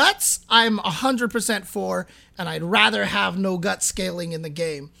having guts, I'm 100% for, and I'd rather have no gut scaling in the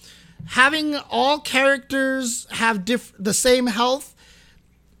game. Having all characters have the same health,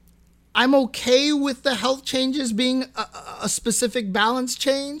 I'm okay with the health changes being a specific balance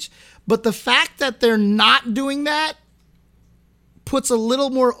change, but the fact that they're not doing that puts a little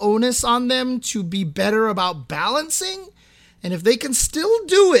more onus on them to be better about balancing. And if they can still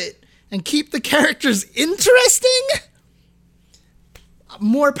do it and keep the characters interesting,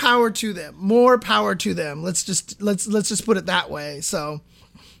 more power to them. More power to them. Let's just put it that way. So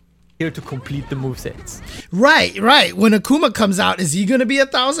here to complete the movesets. Right. When Akuma comes out, is he going to be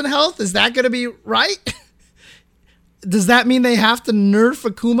 1,000 health? Is that going to be right? Does that mean they have to nerf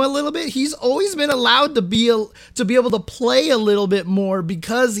Akuma a little bit? He's always been allowed to be able to play a little bit more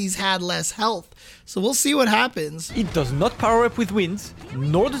because he's had less health. So we'll see what happens. It does not power up with wind,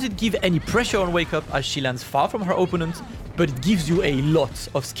 nor does it give any pressure on Wake Up as she lands far from her opponent, but it gives you a lot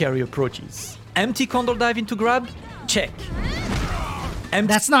of scary approaches. Empty Condor Dive into grab? Check.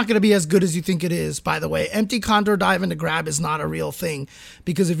 That's not going to be as good as you think it is, by the way. Empty Condor Dive into grab is not a real thing,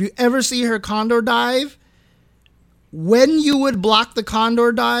 because if you ever see her Condor Dive, when you would block the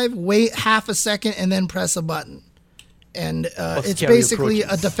Condor Dive, wait half a second and then press a button. And it's basically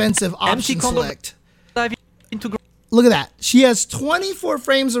a defensive option select. Look at that. She has 24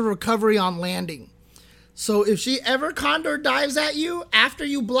 frames of recovery on landing. So if she ever Condor Dives at you, after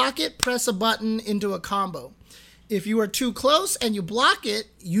you block it, press a button into a combo. If you are too close and you block it,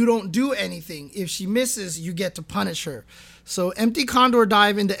 you don't do anything. If she misses, you get to punish her. So empty Condor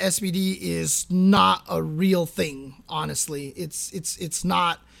Dive into SPD is not a real thing, honestly. It's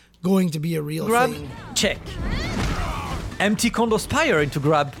not going to be a real thing. Check. Empty Condor Spire into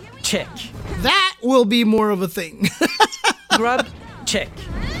grab? Check. That will be more of a thing. Grab? Check.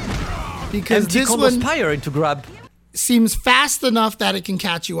 Because empty this Condor one Spire into grab seems fast enough that it can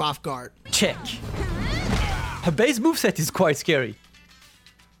catch you off guard. Check. Her base moveset is quite scary.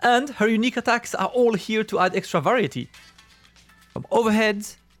 And her unique attacks are all here to add extra variety. From overhead,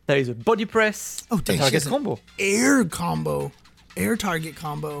 there is a body press, Oh, a dang, she target has an combo. air combo. Air target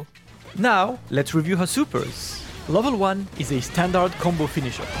combo. Now, let's review her supers. Level 1 is a standard combo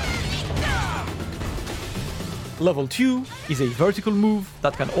finisher. Level 2 is a vertical move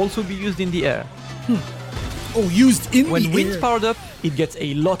that can also be used in the air. Oh, used in When the wind's air. powered up, it gets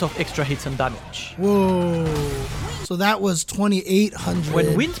a lot of extra hits and damage. Whoa. So that was 2,800.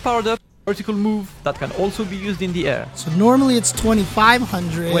 When wind's powered up, vertical move that can also be used in the air. So normally it's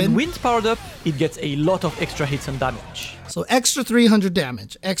 2,500. When wind's powered up, it gets a lot of extra hits and damage. So extra 300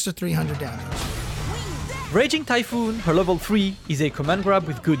 damage. Extra 300 damage. Raging Typhoon, her level 3, is a command grab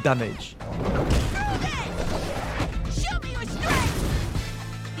with good damage.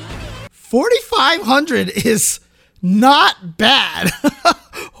 4,500 is not bad.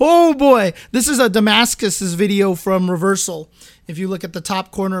 Oh boy. This is a Damascus's video from Reversal. If you look at the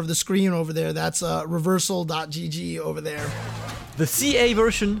top corner of the screen over there, that's ReversalGG's over there. The CA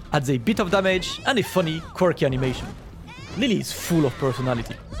version adds a bit of damage and a funny, quirky animation. Lily is full of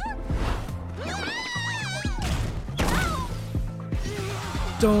personality.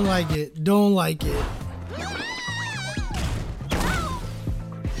 Don't like it. Don't like it.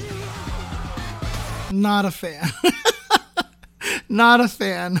 Not a fan. Not a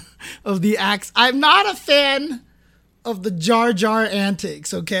fan of the axe. I'm not a fan of the Jar Jar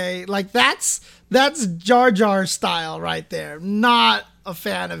antics, okay? Like that's Jar Jar style right there. Not a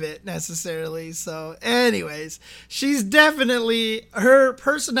fan of it necessarily. So anyways, she's definitely, her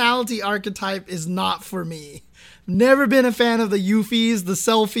personality archetype is not for me. Never been a fan of the Yufis, the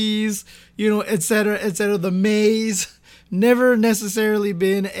selfies, you know, etc., etc., the maze. Never necessarily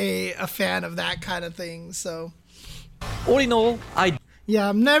been a fan of that kind of thing. So All in all, yeah,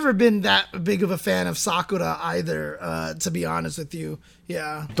 I've never been that big of a fan of Sakura either, to be honest with you.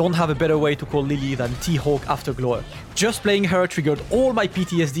 Yeah. don't have a better way to call Lily than T-Hawk Afterglow. Just playing her triggered all my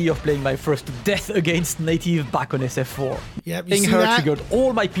PTSD of playing my first death against native back on SF4. Yep, you Playing see her that? triggered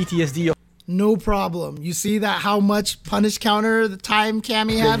all my PTSD of No problem. You see that how much punish counter the time Cammy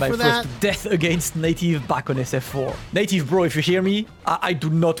playing had my for that? first death against native back on SF4. Native bro, if you hear me, I do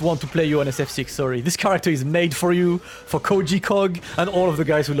not want to play you on SF6, sorry. This character is made for you, for Koji Cog, and all of the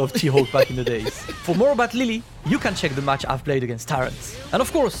guys who loved T-Hawk back in the days. For more about Lily, you can check the match I've played against Tyrants. And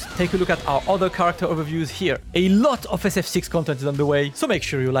of course, take a look at our other character overviews here. A lot of SF6 content is on the way, so make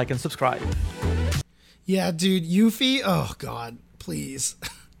sure you like and subscribe. Yeah, dude, Yuffie. Oh god, please.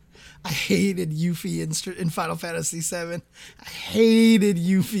 I hated Yuffie in Final Fantasy VII. I hated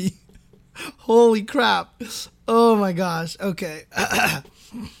Yuffie. Holy crap. Oh my gosh. Okay.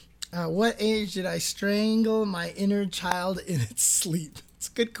 What age did I strangle my inner child in its sleep? It's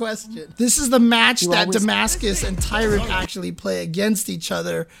a good question. This is the match that Damascus and Tyrant actually play against each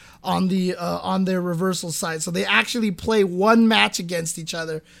other on the on their reversal side. So they actually play one match against each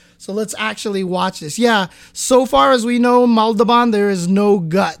other. So let's actually watch this. Yeah, so far as we know, Maldaban, there is no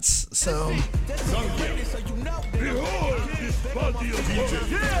guts. So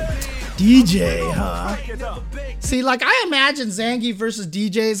DJ, huh? See, like I imagine Zangief versus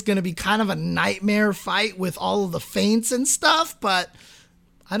DJ is gonna be kind of a nightmare fight with all of the feints and stuff, but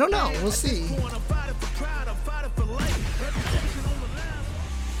I don't know. We'll see.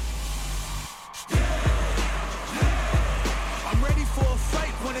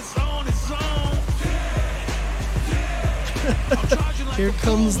 Here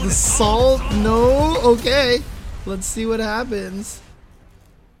comes the salt. No, okay. Let's see what happens.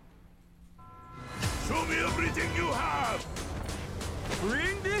 Show me everything you have.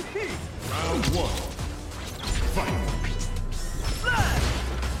 Bring the heat. Round one.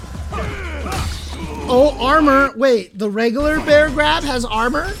 Oh, armor. Wait, the regular bear grab has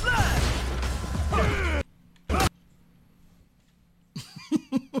armor?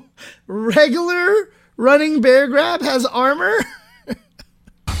 Regular running bear grab has armor?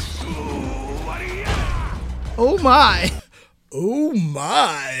 Oh my. Oh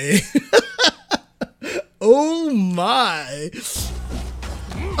my. Oh my.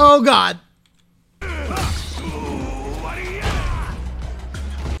 Oh god.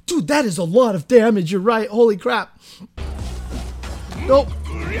 Dude, that is a lot of damage. You're right. Holy crap. Nope.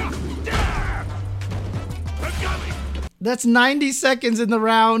 That's 90 seconds in the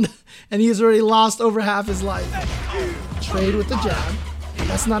round, and he has already lost over half his life. Trade with the jab.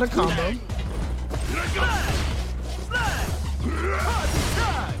 That's not a combo.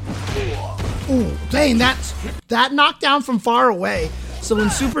 Ooh, dang, that knockdown from far away. So in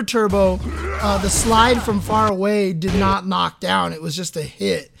Super Turbo, the slide from far away did not knock down. It was just a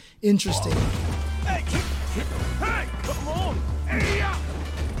hit. Interesting.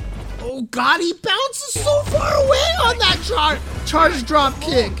 Oh God, he bounces so far away on that charge drop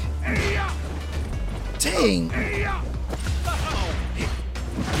kick. Dang.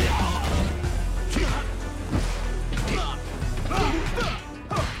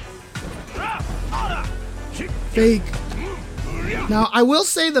 Fake. Now, I will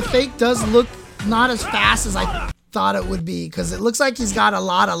say the fake does look not as fast as I thought it would be, because it looks like he's got a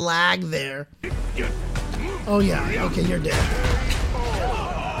lot of lag there. Oh yeah, okay, you're dead.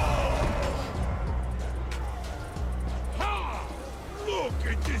 Look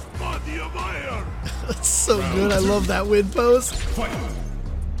at this body of iron. That's so good, I love that wind pose.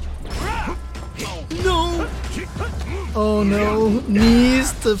 No! Oh no,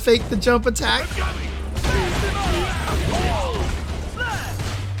 knees to fake the jump attack.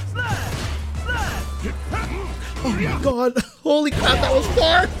 Oh my God, holy crap, that was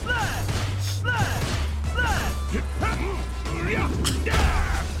far!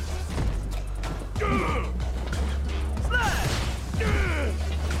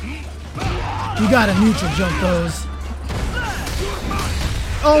 You gotta neutral jump those.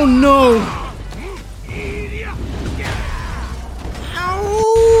 Oh no!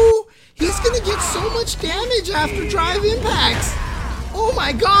 Ow! He's gonna get so much damage after drive impacts! Oh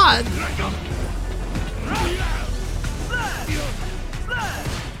my God!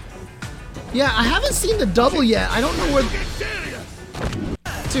 Yeah, I haven't seen the double yet. I don't know where...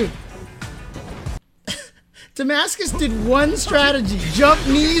 Dude. Damascus did one strategy. Jump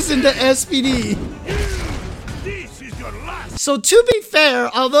knees into SPD. So to be fair,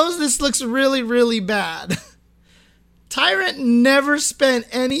 although this looks really, really bad, Tyrant never spent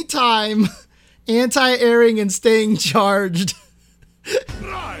any time anti-airing and staying charged.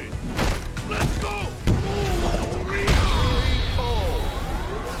 Right. Let's go.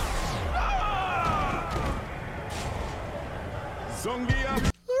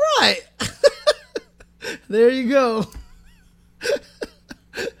 Right. There you go.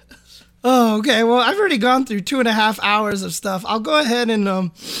 Oh, okay. Well, I've already gone through 2.5 hours of stuff. I'll go ahead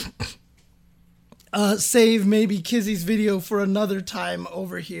and save maybe Kizzy's video for another time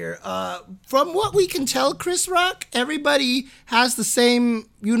over here. From what we can tell, Chris Rock, everybody has the same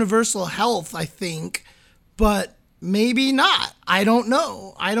universal health, I think, but maybe not. I don't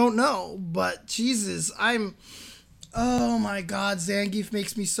know. But Jesus, oh my God, Zangief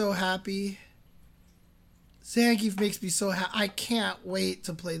makes me so happy. Zangief makes me so happy. I can't wait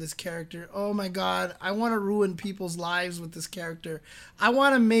to play this character. Oh my God, I want to ruin people's lives with this character. I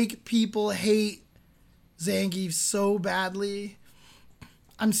want to make people hate Zangief so badly.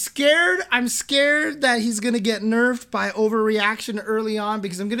 I'm scared that he's going to get nerfed by overreaction early on,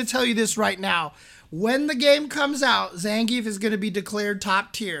 because I'm going to tell you this right now. When the game comes out, Zangief is going to be declared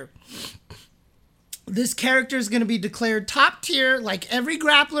top tier. This character is going to be declared top tier like every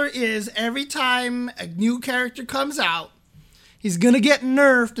grappler is every time a new character comes out. He's going to get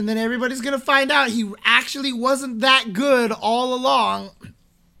nerfed, and then everybody's going to find out he actually wasn't that good all along.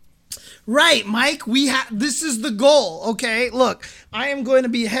 Right, Mike, this is the goal, okay? Look, I am going to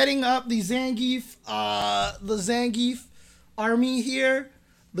be heading up the Zangief army here.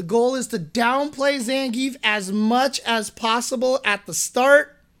 The goal is to downplay Zangief as much as possible at the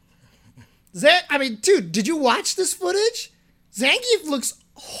start. I mean, dude, did you watch this footage? Zangief looks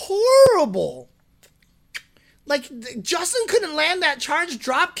horrible. Like, Justin couldn't land that charge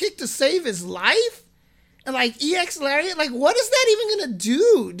drop kick to save his life? And, like, EX Lariat, like, what is that even gonna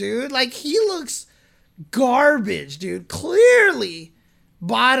do, dude? Like, he looks garbage, dude. Clearly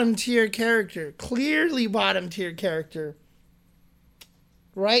bottom tier character.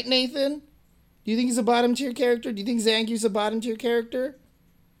 Right, Nathan? Do you think he's a bottom tier character? Do you think Zangief's a bottom tier character?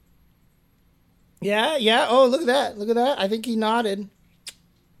 Yeah. Oh, look at that. I think he nodded.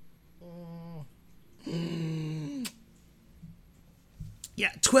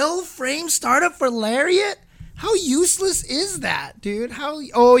 Yeah, 12 frame startup for Lariat? How useless is that, dude?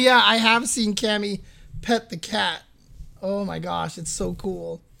 Oh, yeah, I have seen Cammy pet the cat. Oh, my gosh, it's so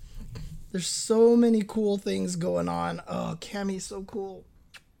cool. There's so many cool things going on. Oh, Cammy's so cool.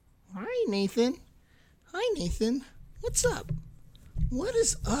 Hi, Nathan. What's up? What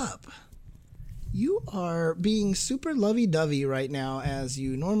is up? You are being super lovey-dovey right now, as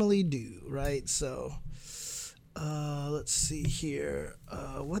you normally do, right? So, let's see here.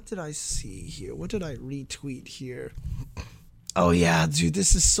 What did I see here? What did I retweet here? Oh, yeah, dude,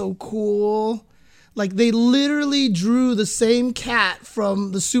 this is so cool. Like, they literally drew the same cat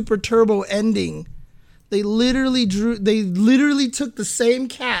from the Super Turbo ending. They literally took the same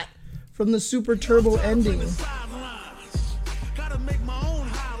cat from the Super Turbo ending.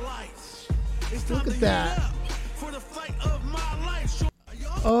 Look at that.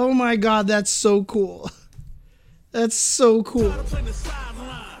 Oh my god, that's so cool. That's so cool. Play the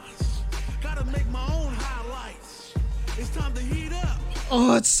sidelines. Gotta make my own highlights. It's time to heat up.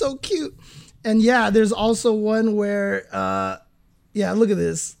 Oh, it's so cute. And yeah, there's also one where, yeah, look at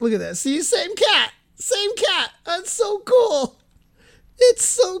this. Look at that. See, same cat. Same cat. That's so cool. It's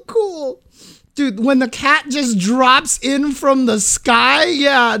so cool. Dude, when the cat just drops in from the sky,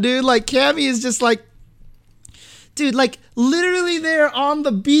 yeah, dude, like Cammy is just like, dude, like literally they're on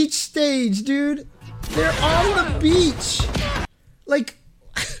the beach stage, dude. They're on the beach. Like,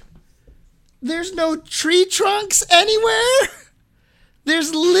 there's no tree trunks anywhere.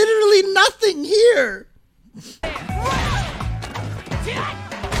 There's literally nothing here.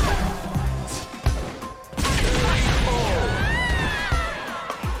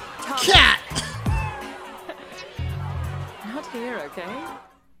 Cat. Not here, okay?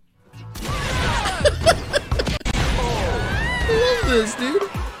 I love this, dude.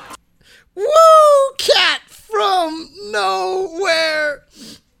 Woo! Cat from nowhere.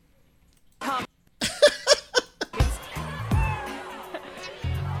 Not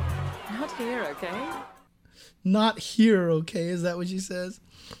here, okay? Not here, okay? Is that what she says?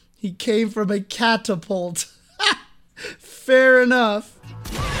 He came from a catapult. Fair enough.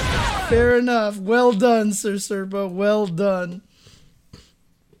 Fair enough. Well done, Sir Serpo. Well done.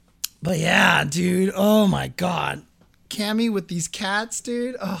 But yeah, dude. Oh my god. Cammy with these cats,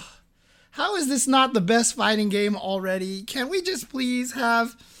 dude. Oh, how is this not the best fighting game already? Can we just please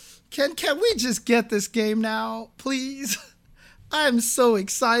have... Can we just get this game now, please? I'm so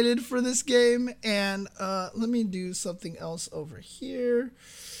excited for this game. And let me do something else over here.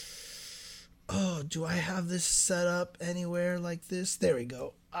 Oh, do I have this set up anywhere like this? There we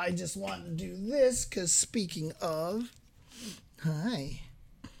go. I just want to do this because speaking of... Hi.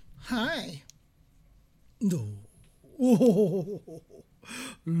 Hi. No. Oh,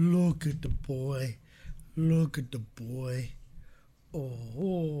 look at the boy. Look at the boy.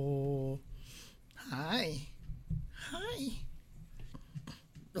 Oh. Hi. Hi.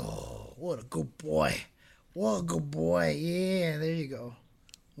 Oh, what a good boy. What a good boy. Yeah, there you go.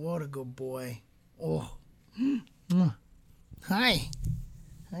 What a good boy. Oh. Hi.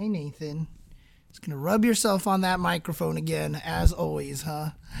 Hi, Nathan. Just gonna rub yourself on that microphone again, as always,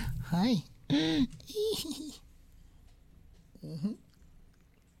 huh? Hi. Mm-hmm.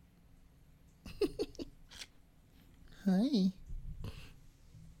 Hi.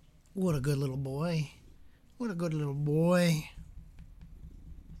 What a good little boy. What a good little boy.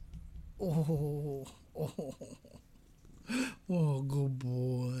 Oh. Oh. Oh, good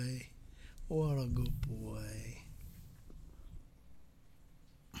boy. What a good boy.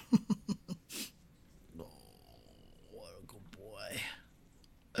 Oh, what a good boy.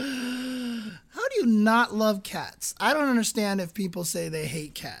 How do you not love cats? I don't understand if people say they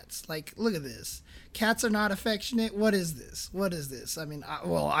hate cats. Like, look at this. Cats are not affectionate. What is this? What is this? I mean,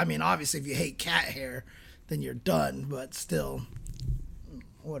 obviously, if you hate cat hair, then you're done. But still,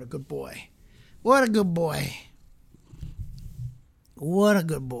 what a good boy. What a good boy. What a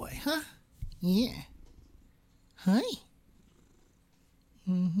good boy, huh? Yeah. Hi.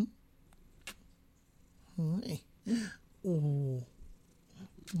 Mm-hmm. Hi. Oh.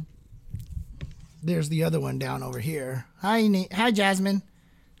 There's the other one down over here. Hi, hi, Jasmine.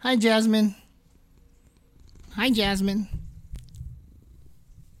 Hi, Jasmine. Hi, Jasmine.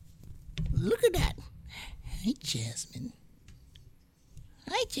 Look at that. Hi, Jasmine.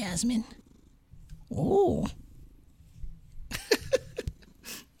 Hi, Jasmine. Oh.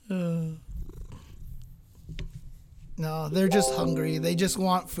 No, they're just hungry. They just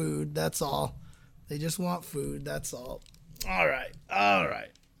want food. That's all. They just want food. That's all. All right. All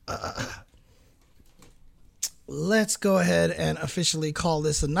right. Let's go ahead and officially call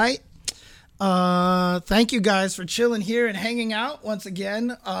this a night. Thank you guys for chilling here and hanging out once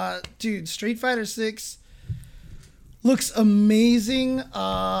again. Dude, Street Fighter 6 looks amazing.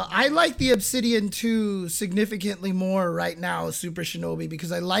 I like the Obsidian 2 significantly more right now, Super Shinobi,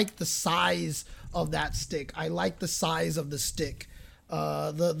 because I like the size of that stick. I like the size of the stick.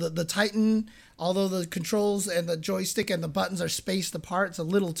 The Titan, although the controls and the joystick and the buttons are spaced apart, it's a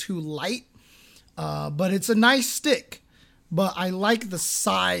little too light. But it's a nice stick. But I like the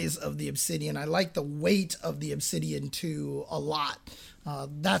size of the Obsidian. I like the weight of the Obsidian 2 a lot.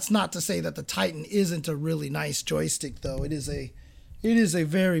 That's not to say that the Titan isn't a really nice joystick, though. It is a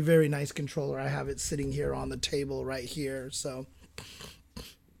very, very nice controller. I have it sitting here on the table right here. So,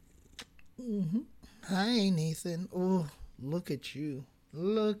 Hi, Nathan. Oh, look at you.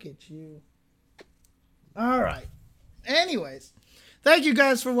 Look at you. All right. Anyways, Thank you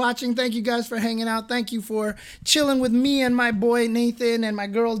guys for watching. Thank you guys for hanging out. Thank you for chilling with me and my boy Nathan and my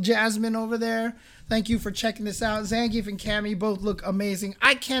girl Jasmine over there. Thank you for checking this out. Zangief and Cammy both look amazing.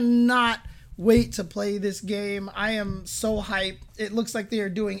 I cannot wait to play this game. I am so hyped. It looks like they are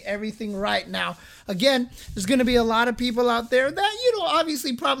doing everything right now. Again, there's going to be a lot of people out there that,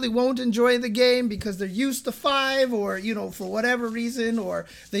 obviously probably won't enjoy the game because they're used to 5 or, for whatever reason, or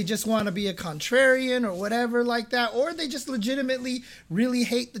they just want to be a contrarian or whatever like that, or they just legitimately really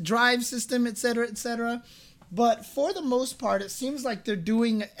hate the drive system, etc., etc. But for the most part, it seems like they're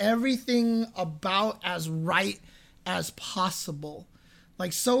doing everything about as right as possible.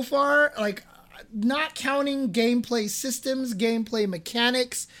 Like so far, like not counting gameplay systems, gameplay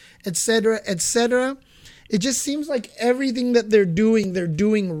mechanics, etc., etc. It just seems like everything that they're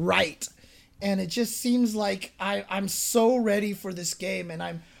doing right. And it just seems like I'm so ready for this game, and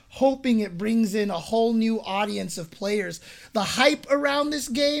I'm hoping it brings in a whole new audience of players. The hype around this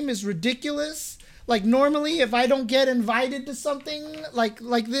game is ridiculous. Like normally, if I don't get invited to something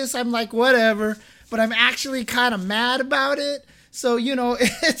like this, I'm like, whatever. But I'm actually kind of mad about it. So,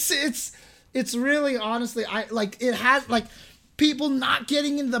 it's really, honestly, people not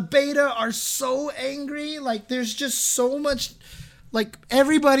getting in the beta are so angry. Like, there's just so much, like,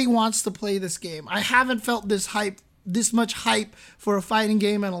 everybody wants to play this game. I haven't felt this much hype for a fighting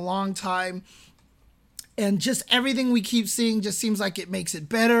game in a long time. And just everything we keep seeing just seems like it makes it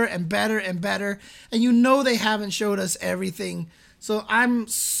better and better and better. And they haven't showed us everything. So I'm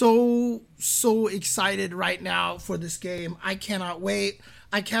so excited right now for this game. I cannot wait.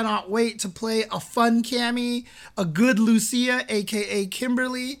 I cannot wait to play a fun Cammy, a good Lucia, aka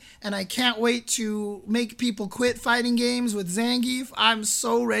Kimberly, and I can't wait to make people quit fighting games with Zangief. I'm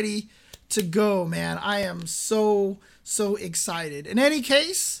so ready to go, man. I am so excited. In any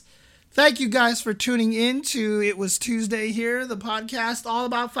case, thank you guys for tuning in to It Was Tuesday here, the podcast all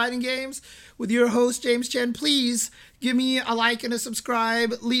about fighting games with your host, James Chen. Please give me a like and a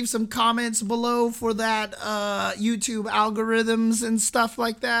subscribe. Leave some comments below for that YouTube algorithms and stuff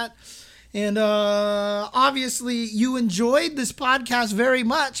like that. And obviously you enjoyed this podcast very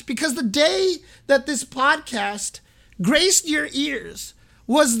much, because the day that this podcast graced your ears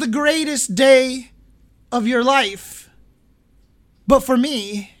was the greatest day of your life. But for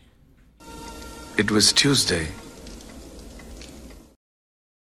me, it was Tuesday.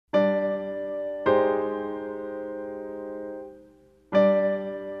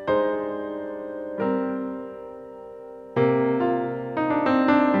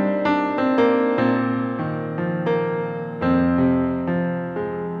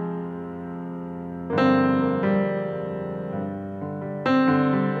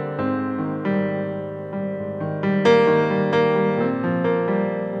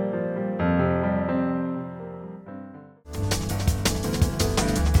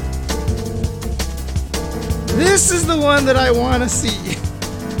 this is the one that I want to see.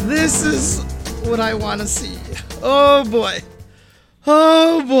 This is what I want to see. Oh boy.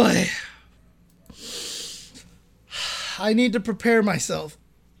 Oh boy. I need to prepare myself.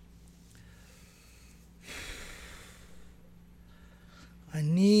 I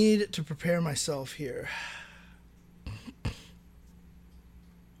need to prepare myself here.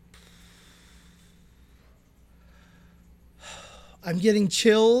 I'm getting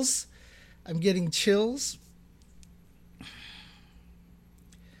chills. I'm getting chills.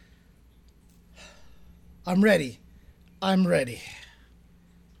 I'm ready. I'm ready.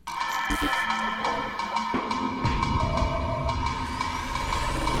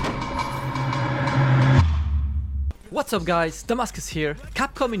 What's up guys, Damascus here.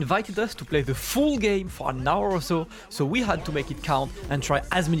 Capcom invited us to play the full game for an hour or so we had to make it count and try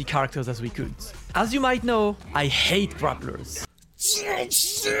as many characters as we could. As you might know, I hate grapplers.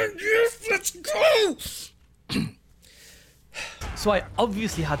 Let's go! So I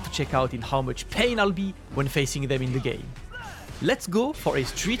obviously had to check out in how much pain I'll be when facing them in the game. Let's go for a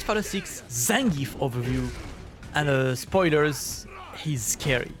Street Fighter 6 Zangief overview, and spoilers, he's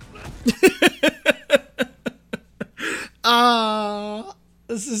scary.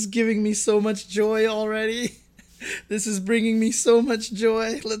 This is giving me so much joy already. This is bringing me so much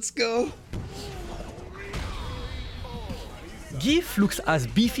joy. Let's go. Gief looks as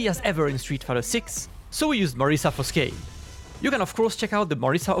beefy as ever in Street Fighter 6, so we used Marisa for scale. You can of course check out the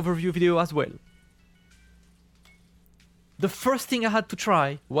Marisa overview video as well. The first thing I had to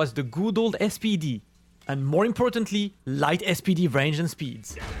try was the good old SPD, and more importantly, light SPD range and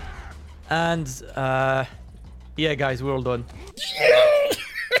speeds. And yeah guys, we're all done.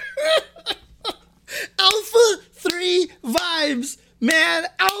 Alpha 3 vibes, man.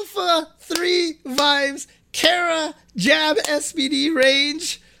 Alpha 3 vibes. Kara jab SPD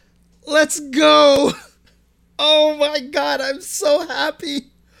range. Let's go. Oh my god, I'm so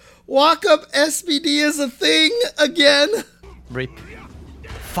happy. Walk up SPD is a thing again. Rip.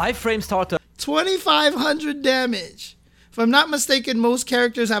 5 frame startup. 2,500 damage. If I'm not mistaken, most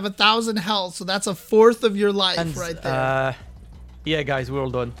characters have 1,000 health, so that's a fourth of your life And, right there. Yeah, guys, we're all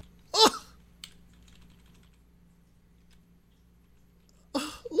done. Oh,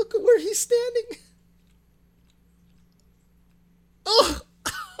 look at where he's standing. Oh.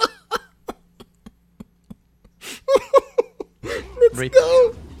 Let's Rip.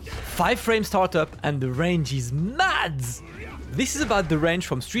 go. 5 frame startup and the range is mad! This is about the range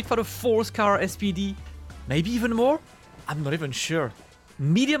from Street Fighter 4's Kara SPD, maybe even more? I'm not even sure.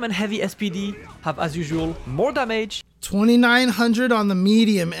 Medium and heavy SPD have, as usual, more damage, 2,900 on the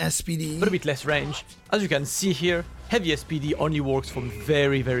medium SPD. but a bit less range. As you can see here, heavy SPD only works from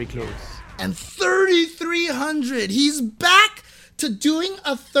very, very close. And 3,300. He's back to doing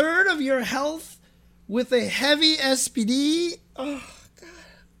a third of your health with a heavy SPD. Oh, God.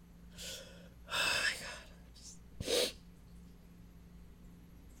 Oh, my God.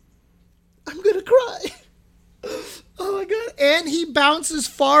 I'm going to cry. Oh, my God. And he bounces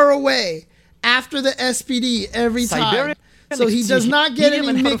far away after the SPD every time. Siberian So he does not get medium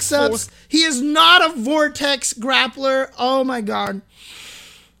any and mix-ups. He is not a Vortex grappler. Oh, my God.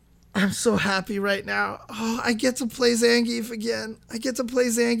 I'm so happy right now. Oh, I get to play Zangief again. I get to play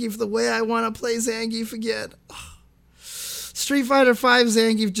Zangief the way I want to play Zangief again. Oh. Street Fighter V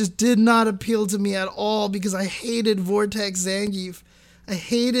Zangief just did not appeal to me at all because I hated Vortex Zangief. I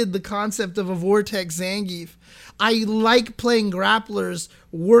hated the concept of a Vortex Zangief. I like playing grapplers,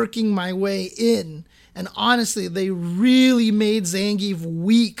 working my way in. And honestly, they really made Zangief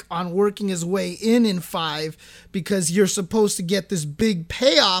weak on working his way in 5 because you're supposed to get this big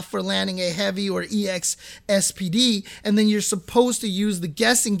payoff for landing a heavy or EX SPD, and then you're supposed to use the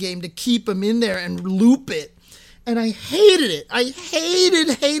guessing game to keep him in there and loop it. And I hated it. I hated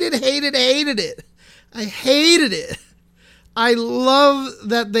it. I hated it. I love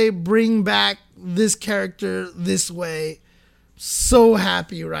that they bring back this character this way. So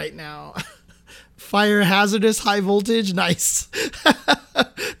happy right now. Fire hazardous, high voltage, nice.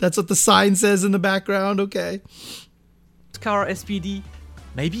 That's what the sign says in the background, okay. Kara SPD,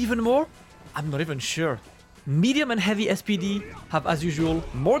 maybe even more? I'm not even sure. Medium and heavy SPD have, as usual,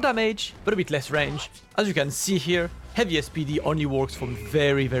 more damage, but a bit less range. As you can see here, heavy SPD only works from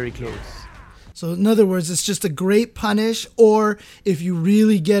very, very close. So in other words, it's just a great punish, or if you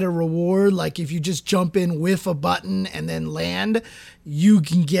really get a reward, like if you just jump in, whiff a button, and then land, you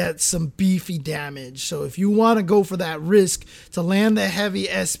can get some beefy damage. So if you want to go for that risk to land the heavy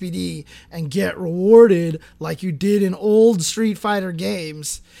SPD and get rewarded like you did in old Street Fighter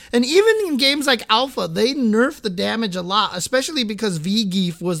games, and even in games like Alpha, they nerfed the damage a lot, especially because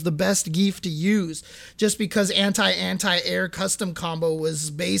V-Geef was the best Geef to use, just because anti-air custom combo was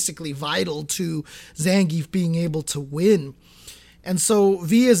basically vital to Zangief being able to win. And so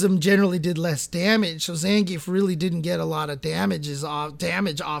Vism generally did less damage, so Zangief really didn't get a lot of damage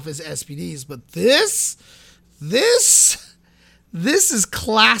off his SPDs. But this is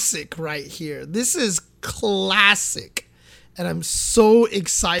classic right here. This is classic. And I'm so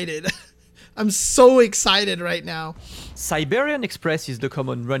excited. I'm so excited right now. Siberian Express is the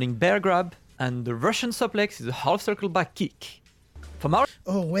common running bear grab, and the Russian suplex is a half circle back kick. From our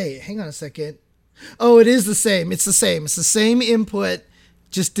Oh, wait, hang on a second. Oh, it is the same. It's the same. It's the same input,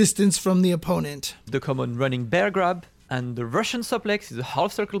 just distance from the opponent. the common running bear grab, and the Russian suplex is a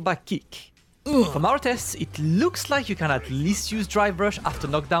half circle back kick. From our tests, it looks like you can at least use drive rush after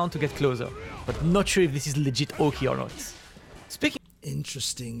knockdown to get closer, but not sure if this is legit Oki or not. Speaking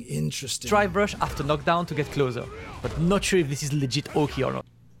Interesting. drive rush after knockdown to get closer, but not sure if this is legit Oki or not.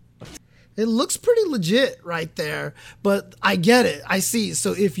 It looks pretty legit right there, but I get it. I see.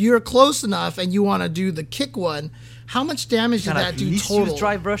 So if you're close enough and you want to do the kick one, how much damage did Can that at do least total? use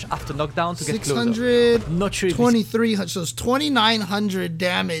drive rush after knockdown to get 600, closer. But not sure if this 2,300. So it's 2,900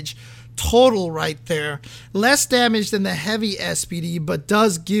 damage total right there. Less damage than the heavy SPD, but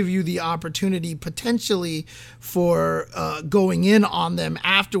does give you the opportunity potentially for going in on them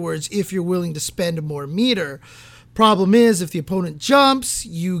afterwards if you're willing to spend more meter. Problem is, if the opponent jumps,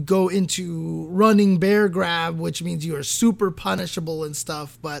 you go into running bear grab, which means you are super punishable and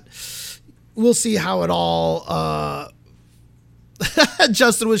stuff, but we'll see how it all...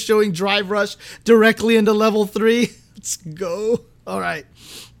 Justin was showing drive rush directly into level 3. Let's go. All right.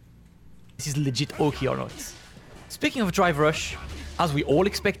 this is legit Oki or not. Speaking of drive rush, as we all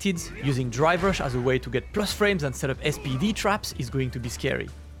expected, using drive rush as a way to get plus frames and set up SPD traps is going to be scary.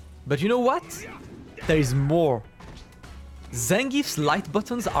 But you know what? There is more. Zangief's light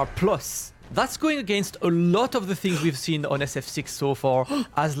buttons are plus. That's going against a lot of the things we've seen on SF6 so far,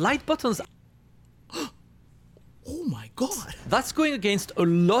 as light buttons... Oh my god. That's going against a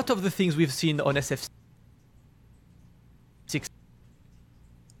lot of the things we've seen on SF6.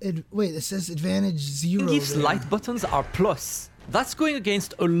 Wait, it says advantage 0. Zangief's there. light buttons are plus. That's going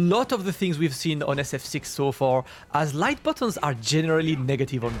against a lot of the things we've seen on SF6 so far, as light buttons are generally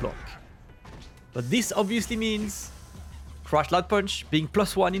negative on block. But this obviously means Crash Light Punch being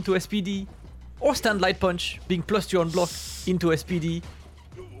 +1 into SPD, or Stand Light Punch being +2 on block into SPD.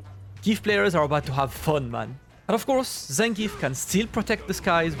 Gief players are about to have fun, man. And of course, Zangief can still protect the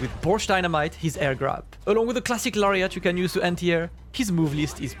skies with Borch Dynamite, his air grab. Along with the classic lariat you can use to anti-air, his move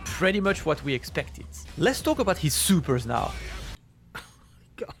list is pretty much what we expected. Let's talk about his supers now.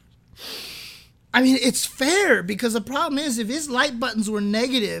 I mean, it's fair, because the problem is, if his light buttons were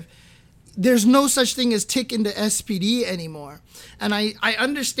negative, there's no such thing as tick into SPD anymore. And I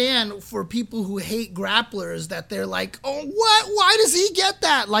understand for people who hate grapplers that they're like, oh, what? Why does he get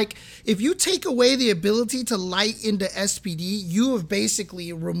that? Like, if you take away the ability to light into SPD, you have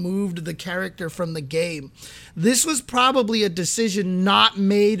basically removed the character from the game. This was probably a decision not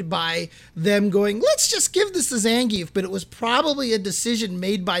made by them going, let's just give this to Zangief, but it was probably a decision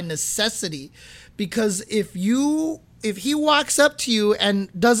made by necessity. Because if he walks up to you and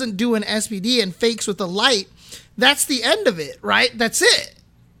doesn't do an SPD and fakes with a light, that's the end of it, right? That's it.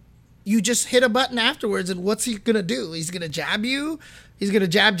 You just hit a button afterwards, and what's he gonna do? He's gonna jab you, he's gonna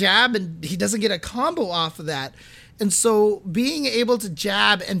jab, and he doesn't get a combo off of that. And so being able to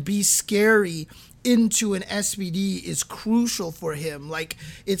jab and be scary into an SPD is crucial for him. Like,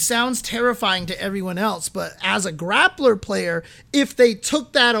 it sounds terrifying to everyone else, but as a grappler player, if they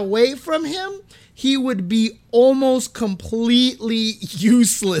took that away from him, he would be almost completely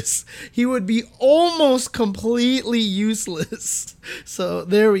useless. He would be almost completely useless. So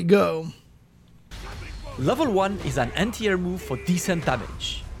there we go. Level 1 is an anti-air move for decent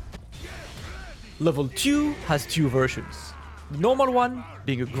damage. Level 2 has two versions. The normal one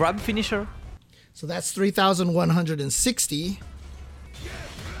being a grab finisher, So that's 3,160.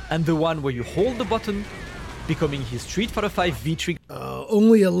 and the one where you hold the button, becoming his Street Fighter V V-Trigger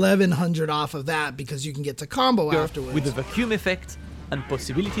Only 1,100 off of that because you can get to combo afterwards. with the vacuum effect and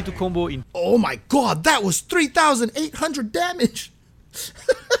possibility to combo in. Oh my god, that was 3,800 damage.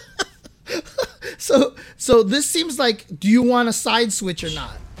 So this seems like, do you want a side switch or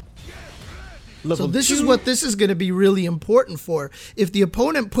not? Level So this 2 is what this is going to be really important for. If the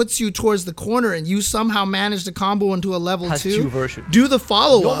opponent puts you towards the corner and you somehow manage to combo into a level has 2, two versions. do the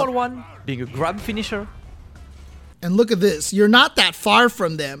follow-up. Normal one being a grab finisher, And look at this. You're not that far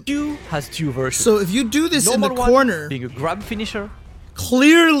from them. 2 has two versions. So if you do this in the Normal one corner, being a grab finisher,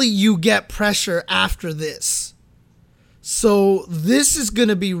 clearly you get pressure after this. So this is going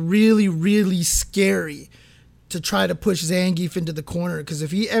to be really, really scary to try to push Zangief into the corner, because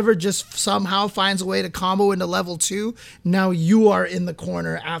if he ever just somehow finds a way to combo into level 2, now you are in the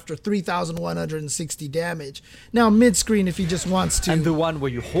corner after 3,160 damage. Now mid-screen, if he just wants to and the one where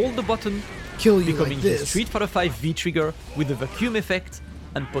you hold the button, kill you becoming like his this. Street Fighter V V-Trigger with the vacuum effect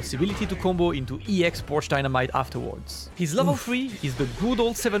and possibility to combo into EX Borch Dynamite afterwards. His level 3 is the good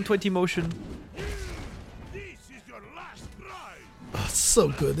old 720 motion, This is your last ride. Oh, it's so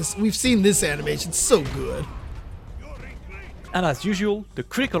good. We've seen this animation. So good. You're in great. and as usual, the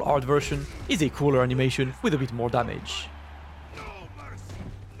critical art version is a cooler animation with a bit more damage. No mercy,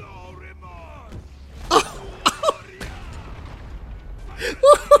 no remorse.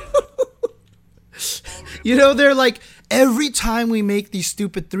 You know, they're like, every time we make these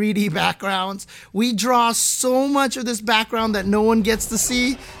stupid 3D backgrounds, we draw so much of this background that no one gets to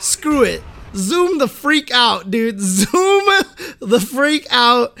see. Screw it. Zoom the freak out, dude. Zoom the freak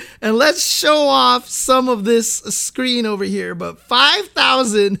out, and let's show off some of this screen over here. But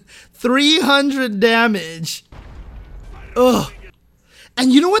 5,300 damage. Ugh.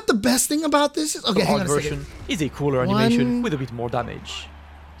 And you know what the best thing about this is? Okay, The hang art on a second. version is a cooler animation with a bit more damage.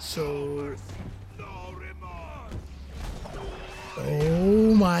 So, No remorse.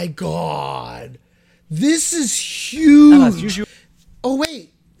 oh my god. This is And as huge. usual, Oh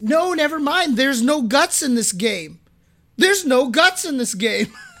wait, no, never mind. There's no guts in this game. There's no guts in this game.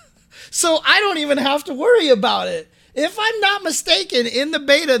 So I don't even have to worry about it. If I'm not mistaken, in the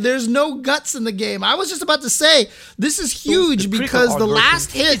beta, there's no guts in the game. I was just about to say, this is huge the critical because art the version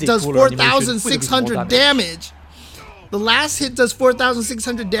last hit is a does cooler animation with a bit more 4,600 damage. The last hit does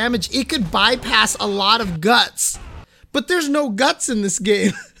 4,600 damage. It could bypass a lot of guts. But there's no guts in this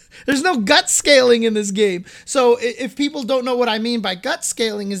game. There's no gut scaling in this game. So if people don't know what I mean by gut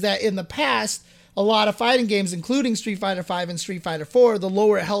scaling, is that in the past, a lot of fighting games, including Street Fighter V and Street Fighter IV, the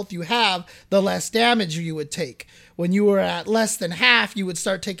lower health you have, the less damage you would take. When you were at less than half, you would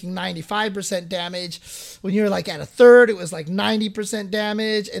start taking 95% damage. When you were like at a third, it was like 90%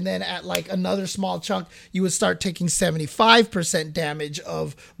 damage. And then at like another small chunk, you would start taking 75% damage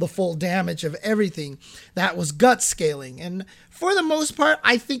of the full damage of everything. That was gut scaling. And for the most part,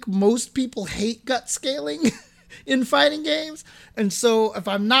 I think most people hate gut scaling in fighting games. And so if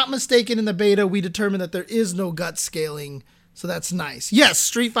I'm not mistaken, in the beta, we determined that there is no gut scaling. So that's nice. Yes,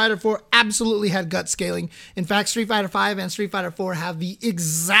 Street Fighter 4 absolutely had gut scaling. In fact, Street Fighter 5 and Street Fighter 4 have the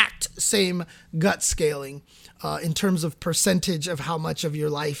exact same gut scaling in terms of percentage of how much of your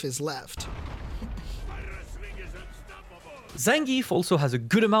life is left. Zangief also has a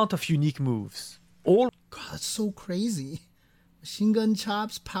good amount of unique moves. All God, that's so crazy. Machine gun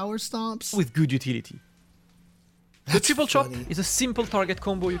chops, power stomps. with good utility. The That's triple chop funny. is a simple target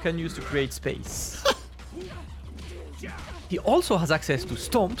combo you can use to create space. He also has access to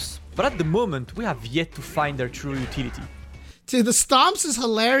stomps, but at the moment we have yet to find their true utility. Dude, the stomps is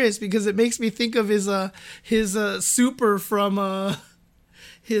hilarious because it makes me think of his super from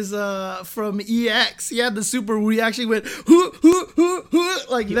EX. He had the super where he actually went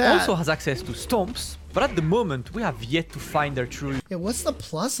like He that. also has access to stomps, but at the moment we have yet to find their true. Yeah, what's the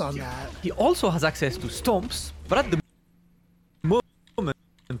plus on that? He also has access to stomps, but at the moment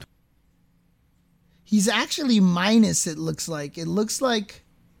He's actually minus, it looks like. It looks like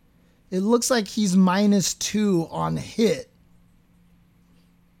he's -2 on hit.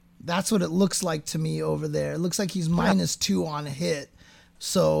 That's what it looks like to me over there. It looks like he's -2 on hit.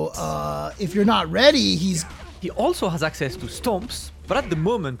 So if you're not ready, he also has access to stomps, but at the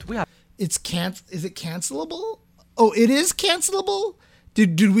moment we have. is it cancelable? Oh, it is cancelable?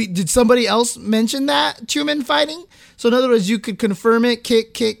 Did somebody else mention that? Two-man fighting? So in other words, you could confirm it,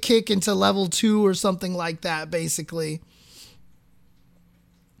 kick into level 2 or something like that, basically.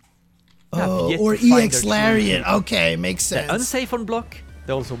 Oh, yet or to find EX their Lariat. true- Okay, makes They're sense. unsafe on block,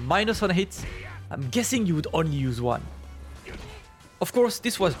 they're also minus on hits. I'm guessing you would only use one. Of course,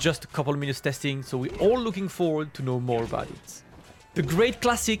 this was just a couple minutes testing, so we're all looking forward to know more about it. The great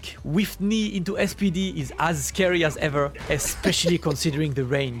classic whiffed knee into SPD is as scary as ever, especially considering the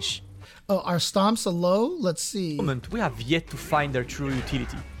range. Oh, are stomps a low? Let's see. Moment, we have yet to find their true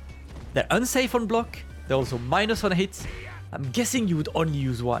utility. They're unsafe on block, they're also minus on hits. I'm guessing you would only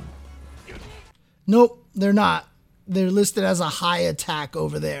use one. Nope, they're not. They're listed as a high attack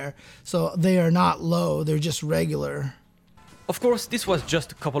over there. So they are not low, they're just regular. Of course, this was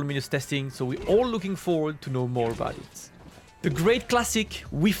just a couple minutes testing, so we're all looking forward to know more about it. The great classic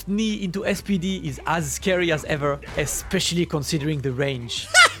whiffed knee into SPD is as scary as ever, especially considering the range.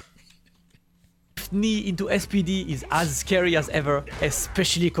 Whiffed knee into SPD is as scary as ever,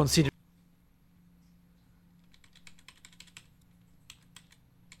 especially considering.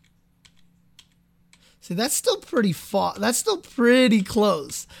 See, that's still pretty far. That's still pretty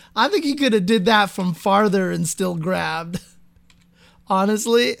close. I think he could have did that from farther and still grabbed.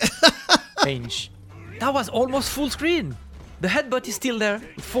 Honestly. Range. That was almost full screen. The headbutt is still there,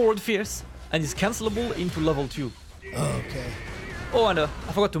 with forward fierce, and is cancelable into level 2. Okay. Oh, and I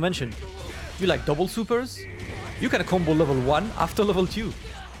forgot to mention, you like double supers? You can combo level 1 after level 2.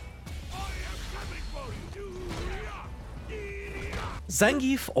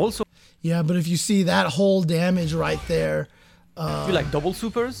 Zangief also. Yeah, but if you see that whole damage right there. You like double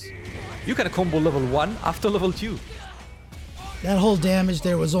supers? You can combo level 1 after level 2. That whole damage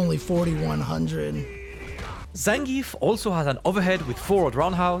there was only 4,100. Zangief also has an overhead with forward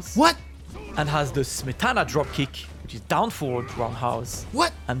roundhouse. What? And has the Smetana dropkick, which is down forward roundhouse.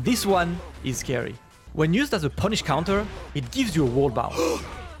 What? And this one is scary. When used as a punish counter, it gives you a wall bounce.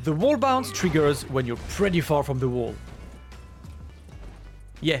 The wall bounce triggers when you're pretty far from the wall.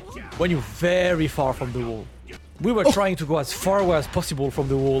 Yeah, when you're very far from the wall. We were trying to go as far away as possible from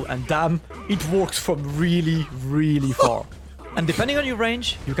the wall, and damn, it works from really, really far. And depending on your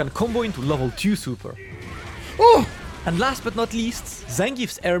range, you can combo into level 2 super. Oh! And last but not least,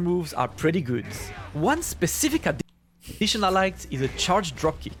 Zangief's air moves are pretty good. One specific addition I liked is a charged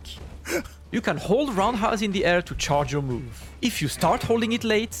dropkick. You can hold roundhouse in the air to charge your move. If you start holding it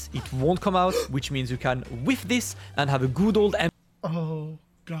late, it won't come out, which means you can whiff this and have a good old Oh,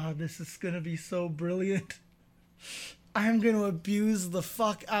 God, this is gonna be so brilliant. I'm gonna abuse the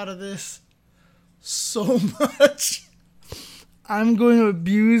fuck out of this so much. I'm going to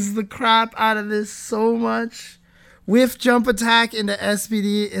abuse the crap out of this so much. Whiff jump attack into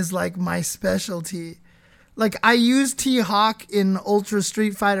SPD is like my specialty. Like I used T-Hawk in Ultra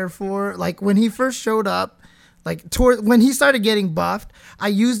Street Fighter 4. Like when he first showed up, Like when he started getting buffed, I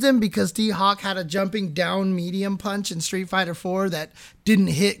used him because T-Hawk had a jumping down medium punch in Street Fighter 4 that didn't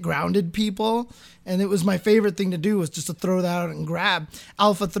hit grounded people. And it was my favorite thing to do was just to throw that out and grab.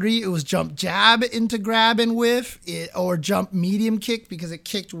 Alpha 3, it was jump jab into grab and whiff, or jump medium kick because it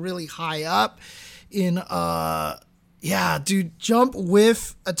kicked really high up. Yeah, dude, jump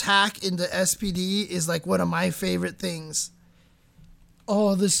whiff attack into SPD is like one of my favorite things.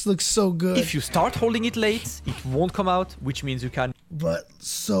 Oh, this looks so good. If you start holding it late, it won't come out, which means you can... But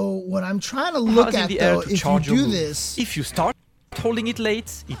so what I'm trying to look at though, if you do this... If you start holding it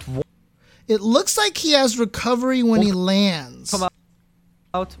late, it won't... It looks like he has recovery when he lands. Come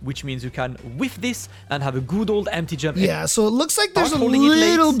out, which means you can whiff this and have a good old empty jump. Yeah, so it looks like there's a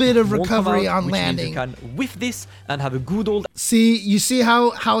little bit of recovery on landing. You can whiff this and have a good old... See, you see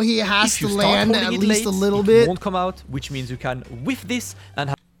how he has to land at least a little bit? It won't come out, which means you can whiff this and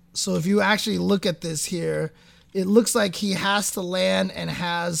have... So if you actually look at this here, it looks like he has to land and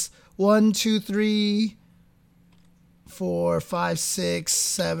has 1, 2, 3, 4, 5, 6,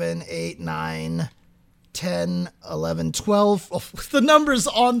 7, 8, 9... 10, 11, 12. Oh, the numbers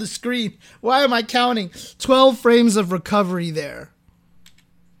on the screen. Why am I counting? 12 frames of recovery there.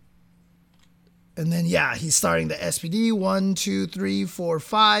 And then, yeah, he's starting the SPD. 1, 2, 3, 4,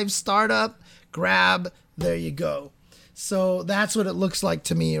 5. Startup, grab. There you go. So that's what it looks like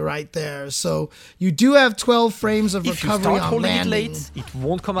to me right there. So you do have 12 frames of recovery on landing. If you start holding it late, it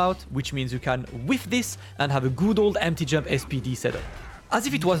won't come out, which means you can whiff this and have a good old empty jump SPD setup. As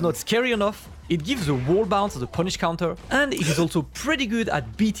if it was not scary enough, it gives a wall bounce as a punish counter, and it is also pretty good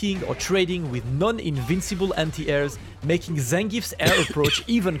at beating or trading with non-invincible anti-airs, making Zangief's air approach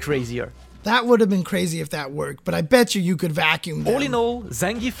even crazier. That would have been crazy if that worked, but I bet you could vacuum them. All in all,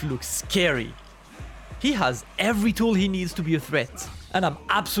 Zangief looks scary. He has every tool he needs to be a threat, and I'm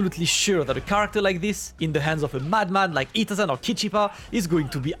absolutely sure that a character like this, in the hands of a madman like Itasan or Kichipa, is going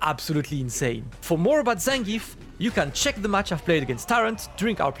to be absolutely insane. For more about Zangief, you can check the match I've played against Tyrant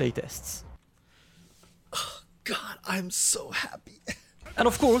during our playtests. Oh, God, I'm so happy. And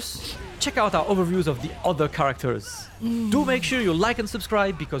of course, check out our overviews of the other characters. Do make sure you like and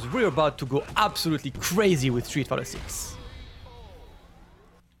subscribe because we're about to go absolutely crazy with Street Fighter 6.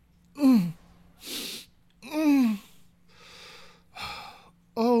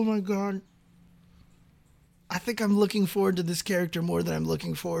 Oh my God. I think I'm looking forward to this character more than I'm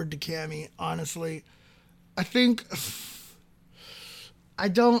looking forward to Cammy, honestly. I think... I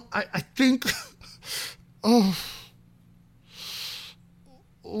think... Oh.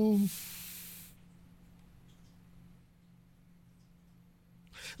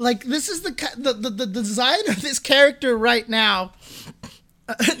 Like, this is the design of this character right now.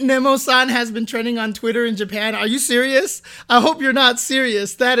 Nemo-san has been trending on Twitter in Japan. Are you serious? I hope you're not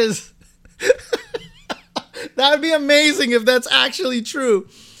serious. That is... that would be amazing if that's actually true.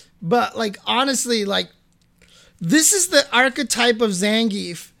 But, like, honestly, like, this is the archetype of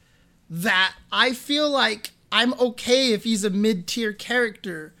Zangief that I feel like I'm okay if he's a mid-tier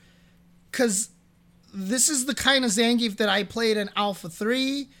character. Because this is the kind of Zangief that I played in Alpha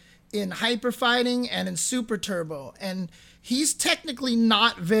 3, in Hyper Fighting, and in Super Turbo. And he's technically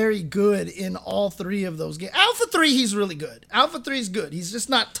not very good in all three of those games. Alpha 3, he's really good. Alpha 3 is good. He's just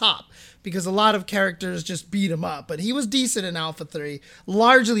not top because a lot of characters just beat him up. But he was decent in Alpha 3,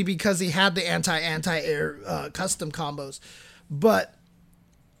 largely because he had the anti-air custom combos. But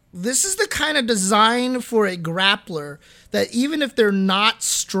this is the kind of design for a grappler that even if they're not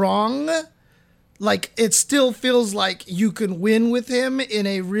strong, like, it still feels like you can win with him in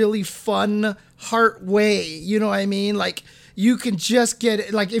a really fun, heart way. You know what I mean? Like, you can just get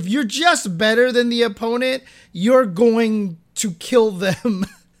it. Like, if you're just better than the opponent, you're going to kill them.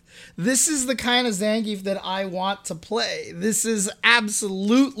 This is the kind of Zangief that I want to play. This is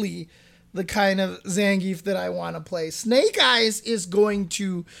absolutely the kind of Zangief that I want to play. Snake Eyes is going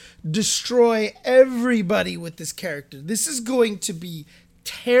to destroy everybody with this character. This is going to be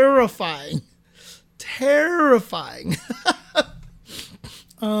terrifying. Terrifying.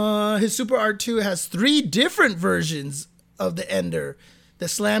 His Super Art 2 has 3 different versions of the Ender that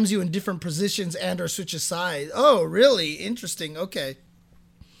slams you in different positions and or switches sides. Oh, really? Interesting. Okay.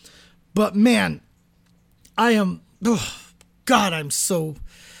 But man, I am... Oh, God, I'm so...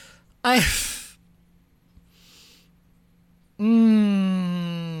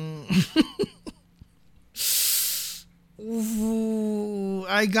 Ooh,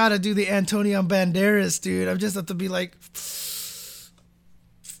 I gotta do the Antonio Banderas, dude. I just have to be like...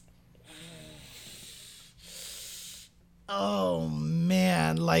 Oh,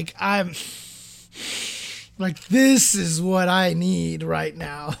 man. Like, I'm... Like, this is what I need right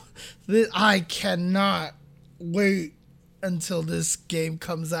now. I cannot wait until this game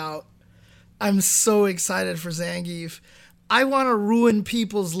comes out. I'm so excited for Zangief. I want to ruin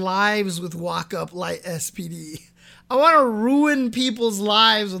people's lives with Walk Up Light SPD. I want to ruin people's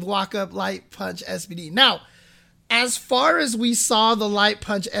lives with Walk Up Light Punch SPD. Now, as far as we saw the Light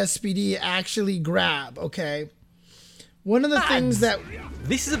Punch SPD actually grab, okay, one of the things that...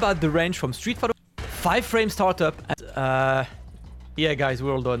 This is about the range from Street Fighter 5 frame startup. And, yeah, guys,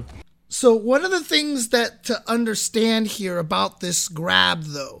 we're all done. So one of the things that to understand here about this grab,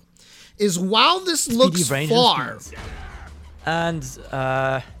 though, is while this looks far... And,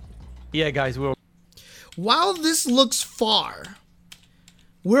 yeah, guys, we're... While this looks far,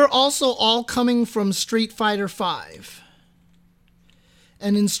 we're also all coming from Street Fighter 5.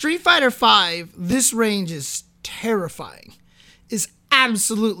 And in Street Fighter 5, this range is terrifying. Is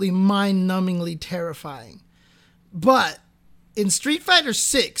absolutely mind-numbingly terrifying. But in Street Fighter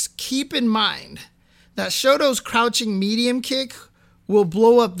 6, keep in mind that Shoto's crouching medium kick will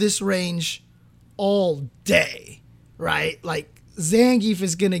blow up this range all day, right? Like, Zangief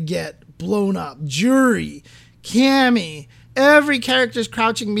is going to get blown up. Jury, Cammy, every character's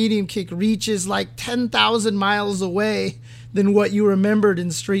crouching medium kick reaches like 10,000 miles away than what you remembered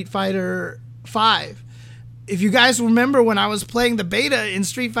in Street Fighter 5. If you guys remember when I was playing the beta in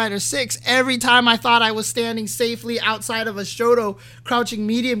Street Fighter 6, every time I thought I was standing safely outside of a Shoto crouching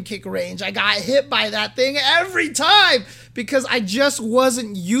medium kick range, I got hit by that thing every time because I just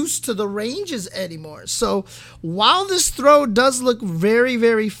wasn't used to the ranges anymore. So while this throw does look very,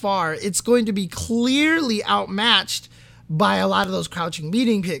 very far, it's going to be clearly outmatched by a lot of those crouching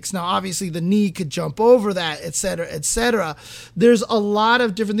medium kicks. Now, obviously, the knee could jump over that, etc., etc. There's a lot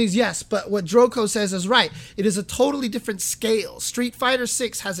of different things. Yes, but what Droko says is right. It is a totally different scale. Street Fighter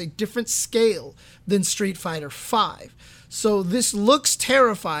 6 has a different scale than Street Fighter 5. So this looks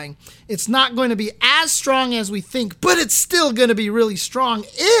terrifying. It's not going to be as strong as we think, but it's still going to be really strong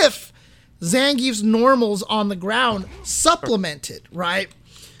if Zangief's normals on the ground supplement it, right?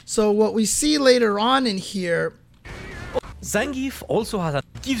 So what we see later on in here... Zangief also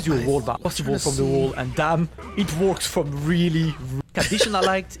gives you a wall bounce possible from the wall, and damn, it works from really. Addition I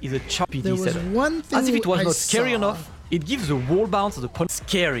liked is a choppy There was setup. one thing As if it was I not scary saw. enough, it gives the wall bounce of the punch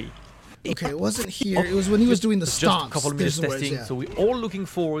scary. Okay, it wasn't here. It was when he was doing the Just stomps. a couple minutes There's the words, testing, yeah. so we're all looking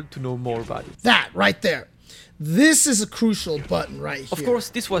forward to know more about it. That right there. This is a crucial button right here. Of course,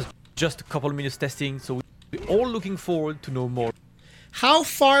 this was just a couple minutes testing, so we're all looking forward to know more. How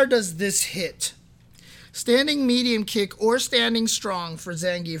far does this hit? Standing medium kick or standing strong for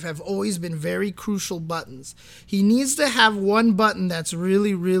Zangief have always been very crucial buttons. He needs to have one button that's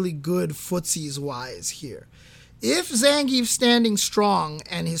really, really good footsies-wise here. If Zangief standing strong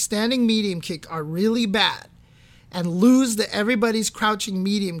and his standing medium kick are really bad and lose the everybody's crouching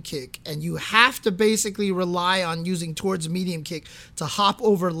medium kick, and you have to basically rely on using towards medium kick to hop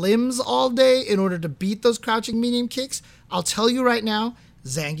over limbs all day in order to beat those crouching medium kicks, I'll tell you right now,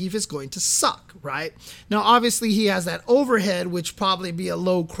 Zangief is going to suck, right? Now, obviously, he has that overhead, which probably be a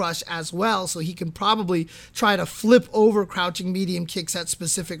low crush as well, so he can probably try to flip over crouching medium kicks at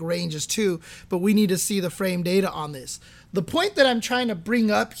specific ranges too, but we need to see the frame data on this. The point that I'm trying to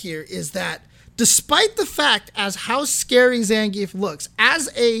bring up here is that despite the fact as how scary Zangief looks, as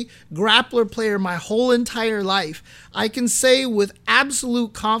a grappler player my whole entire life, I can say with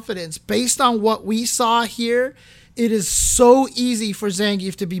absolute confidence, based on what we saw here, it is so easy for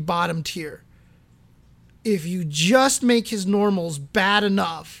Zangief to be bottom tier. If you just make his normals bad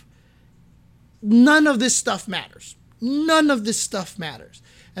enough, none of this stuff matters. None of this stuff matters.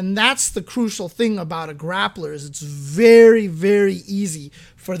 And that's the crucial thing about a grappler is it's very, very easy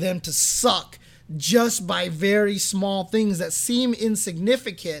for them to suck just by very small things that seem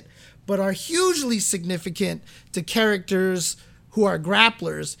insignificant but are hugely significant to characters who are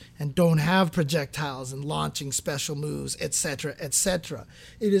grapplers and don't have projectiles and launching special moves, etc., etc.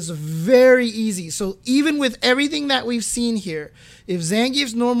 It is very easy. So even with everything that we've seen here, if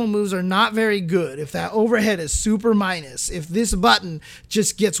Zangief's normal moves are not very good, if that overhead is super minus, if this button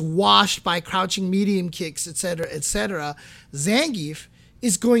just gets washed by crouching medium kicks, etc., etc., Zangief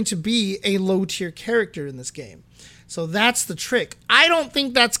is going to be a low-tier character in this game. So that's the trick. I don't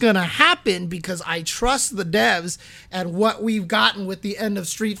think that's going to happen because I trust the devs and what we've gotten with the end of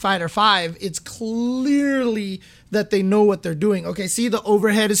Street Fighter 5. It's clearly that they know what they're doing. Okay, see, the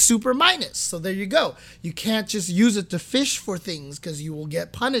overhead is super minus. So there you go. You can't just use it to fish for things because you will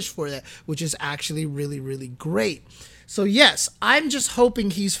get punished for that, which is actually really, really great. So yes, I'm just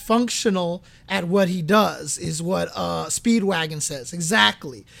hoping he's functional at what he does, is what Speedwagon says.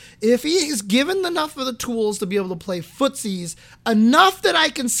 Exactly. If he is given enough of the tools to be able to play footsies, enough that I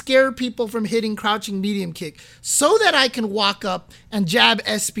can scare people from hitting crouching medium kick, so that I can walk up and jab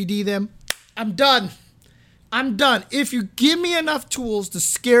SPD them, I'm done. I'm done. If you give me enough tools to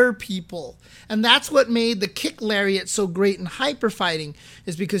scare people, and that's what made the kick lariat so great in hyper fighting,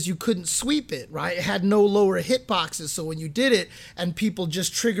 is because you couldn't sweep it, right? It had no lower hitboxes, so when you did it and people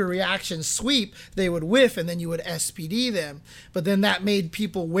just trigger reaction sweep, they would whiff and then you would SPD them. But then that made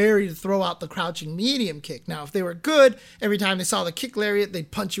people wary to throw out the crouching medium kick. Now, if they were good, every time they saw the kick lariat,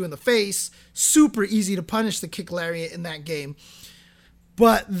 they'd punch you in the face. Super easy to punish the kick lariat in that game.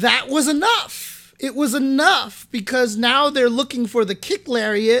 But that was enough. It was enough, because now they're looking for the kick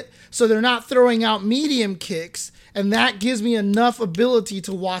lariat, so they're not throwing out medium kicks, and that gives me enough ability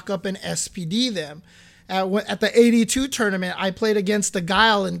to walk up and SPD them. At the 82 tournament, I played against the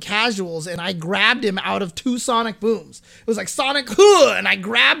Guile in casuals, and I grabbed him out of 2 sonic booms. It was like sonic, and I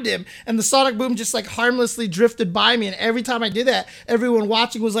grabbed him, and the sonic boom just like harmlessly drifted by me, and every time I did that, everyone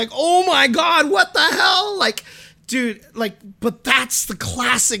watching was like, oh my god, what the hell? Like, dude, like, but that's the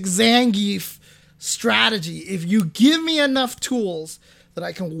classic Zangief strategy. If you give me enough tools that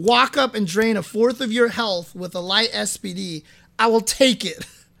I can walk up and drain 1/4 of your health with a light SPD, I will take it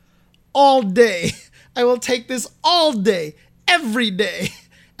all day. I will take this all day, every day,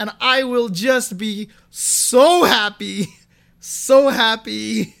 and I will just be so happy, so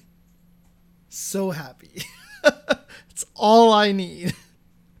happy, so happy. It's all I need.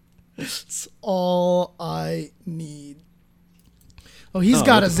 It's all I need. Oh, he's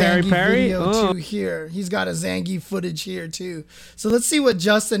got a Zangief video too here. He's got a Zangief footage here too. So let's see what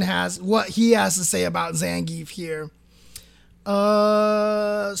Justin has, what he has to say about Zangief here.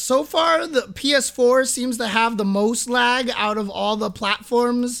 So far the PS4 seems to have the most lag out of all the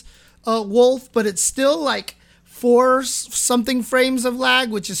platforms, Wolf, but it's still like 4 something frames of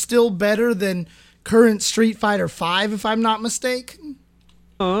lag, which is still better than current Street Fighter 5, if I'm not mistaken.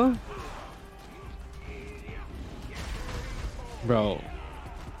 Bro,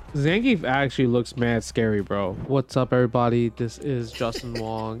 Zangief actually looks mad scary, bro. What's up, everybody? This is Justin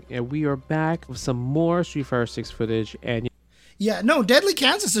Wong, and we are back with some more Street Fighter 6 footage. And yeah, no, Deadly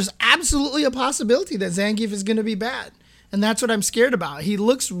Kansas, there's absolutely a possibility that Zangief is going to be bad. And that's what I'm scared about. He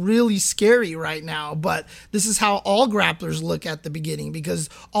looks really scary right now, but this is how all grapplers look at the beginning, because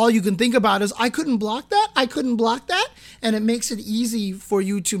all you can think about is, I couldn't block that, I couldn't block that, and it makes it easy for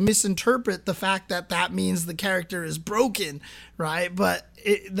you to misinterpret the fact that that means the character is broken, right? But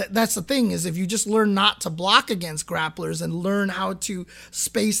that's the thing, is if you just learn not to block against grapplers and learn how to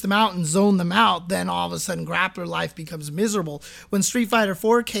space them out and zone them out, then all of a sudden grappler life becomes miserable. When Street Fighter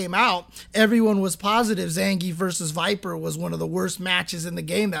 4 came out, everyone was positive Zangief versus Viper was one of the worst matches in the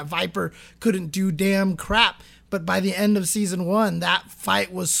game, that Viper couldn't do damn crap. But by the end of Season 1, that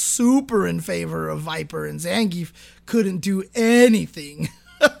fight was super in favor of Viper, and Zangief couldn't do anything.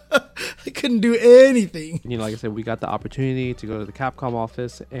 I couldn't do anything. you know, like I said, we got the opportunity to go to the Capcom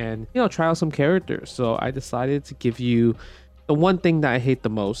office and, you know, try out some characters. So I decided to give you the one thing that I hate the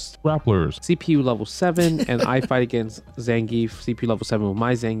most. Grapplers. CPU level 7, and I fight against Zangief, CPU level 7 with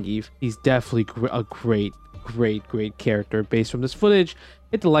my Zangief. He's definitely a great character based from this footage.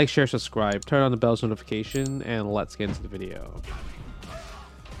 Hit the like, share, subscribe, turn on the bell's notification, and let's get into the video.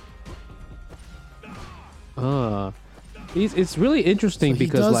 It's really interesting, so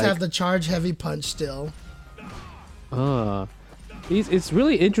because he does like, have the charge heavy punch still. It's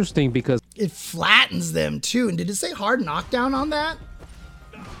really interesting because it flattens them too. And did it say hard knockdown on that?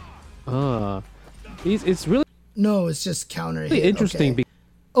 It's really it's just counter hit. Interesting. Okay.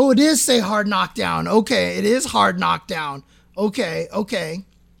 Oh, it is say hard knockdown. Okay, it is hard knockdown. Okay.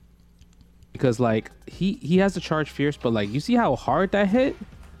 Because like he has the charge fierce, but like you see how hard that hit?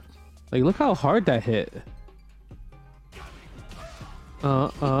 Like look how hard that hit.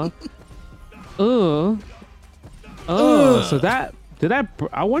 So that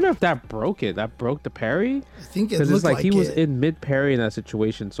I wonder if that broke it. That broke the parry. I think it looked looked like like he was in mid parry in that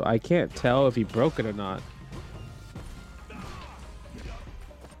situation, so I can't tell if he broke it or not.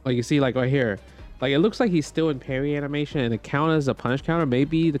 Like you see, like right here, like it looks like he's still in parry animation, and it counts as a punish counter.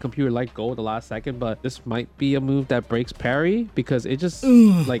 Maybe the computer let go at the last second, but this might be a move that breaks parry, because it just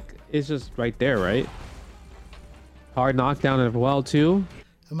like it's just right there, right? Hard knockdown as well too.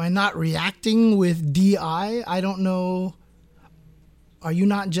 Am I not reacting with DI? I don't know. Are you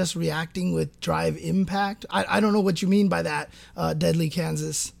not just reacting with drive impact? I don't know what you mean by that, Deadly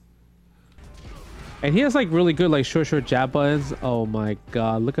Kansas. And he has like really good like short jab buttons. Oh my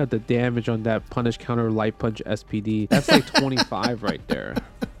god, look at the damage on that punish counter light punch SPD. That's like 25 right there.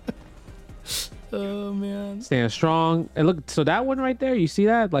 Oh man. Stand strong. And look, so that one right there, you see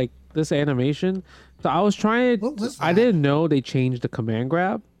that? Like this animation. So I was trying to, I didn't know they changed the command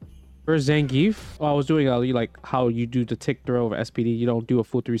grab for Zangief. I was doing like how you do the tick throw of SPD. You don't do a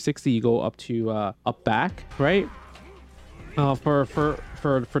full 360, you go up to up back, right? For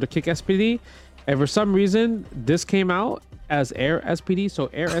the kick SPD. And for some reason, this came out as air SPD.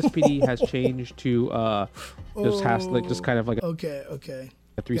 So air SPD has changed to just kind of like a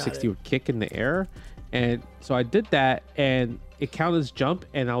 360 with kick in the air. And so I did that, and it counted as jump,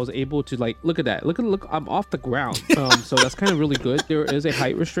 and I was able to like look at that. Look, I'm off the ground. So that's kind of really good. There is a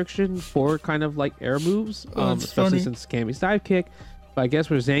height restriction for kind of like air moves, especially since Kami's dive kick. But I guess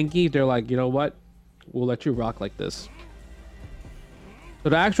for Zangief, they're like, you know what? We'll let you rock like this. So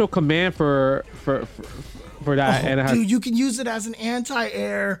the actual command for that, and it has, dude, you can use it as an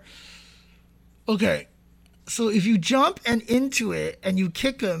anti-air. Okay, so if you jump and into it and you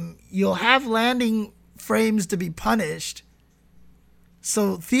kick him, you'll have landing frames to be punished.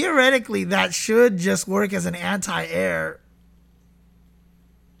 So theoretically, that should just work as an anti-air.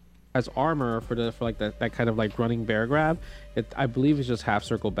 As armor for like that kind of like running bear grab. I believe it's just half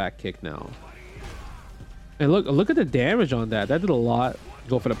circle back kick now. And look at the damage on that. That did a lot.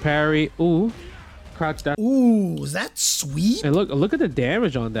 Go for the parry. Ooh, crouch down. Ooh, is that sweet? And look at the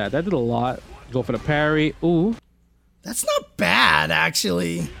damage on that. That did a lot. Go for the parry. Ooh, that's not bad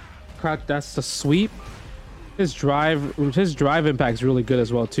actually. Crouch. That's the sweep. His drive impact is really good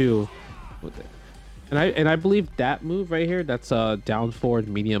as well too. And I believe that move right here, that's a down forward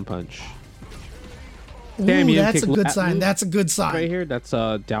medium punch. Ooh, that's a good sign. That's a good sign. Right here, that's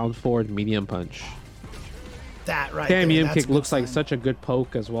a down forward medium punch. That right there. Medium kick looks like such a good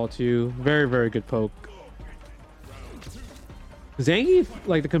poke as well too. Very, very good poke. Zangief,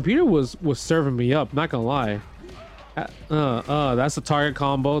 like the computer was serving me up, not gonna lie. That's the target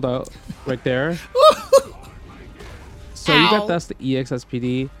combo right there. So you got that's the EX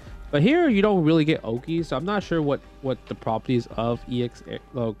SPD. But here you don't really get Oki, so I'm not sure what the properties of EX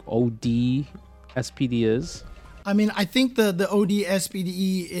OD SPD is. I mean, I think the OD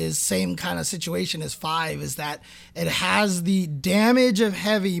SPD is same kind of situation as 5, is that it has the damage of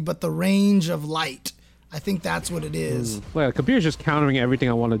heavy but the range of light. I think that's what it is. Well, the computer's just countering everything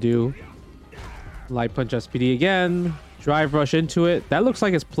I want to do. Light punch SPD again. Drive rush into it. That looks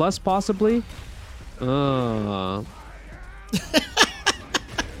like it's plus possibly. Bro,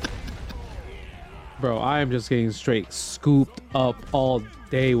 I am just getting straight scooped up all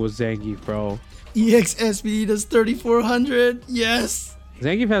day with Zangief, bro. EX SPD does 3400. Yes.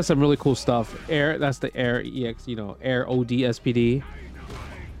 Zangief has some really cool stuff. Air, that's the Air EX, Air OD SPD.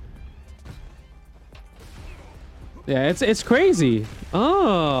 Yeah, it's crazy.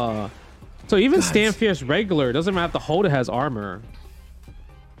 So even Stand Fierce regular doesn't have to hold it, has armor.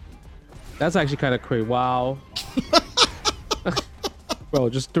 That's actually kind of crazy. Wow. Bro,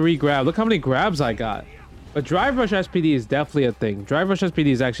 just 3 grabs. Look how many grabs I got. But Drive Rush SPD is definitely a thing. Drive Rush SPD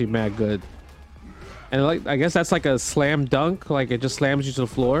is actually mad good. And like, I guess that's like a slam dunk. Like it just slams you to the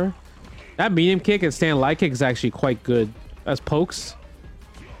floor. That medium kick and stand light kick is actually quite good as pokes.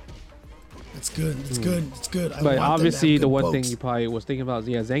 It's good. It's good. It's good. But obviously the one thing you probably was thinking about is,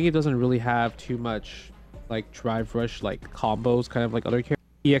 yeah, Zangief doesn't really have too much like Drive Rush like combos, kind of like other characters.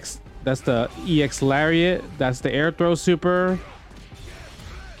 EX, that's the EX Lariat. That's the air throw super.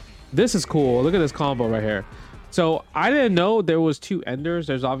 This is cool. Look at this combo right here. So I didn't know there was 2 enders.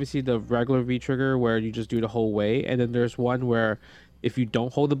 There's obviously the regular V trigger where you just do the whole way, and then there's one where if you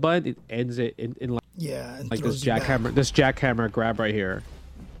don't hold the button, it ends it in like, like this jackhammer grab right here.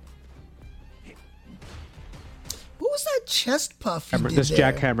 What was that chest puff? This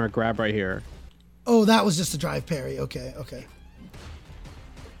jackhammer grab right here. Oh, that was just a drive parry. Okay.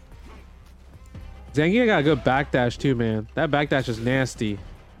 Zangief got a good backdash too, man. That backdash is nasty.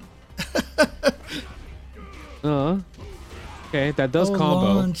 Okay, that does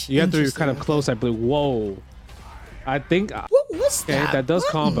combo. Launch. You have to be kind of close, I believe. Whoa. I think. What's that? Okay, that does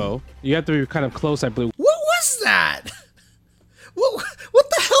combo. You have to be kind of close, I believe. What was that? What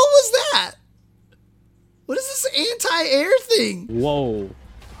the hell was that? What is this anti-air thing? Whoa.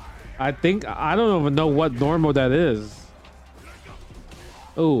 I think I don't even know what normal that is.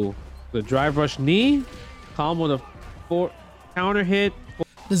 Oh, the drive rush knee, combo the 4 counter hit.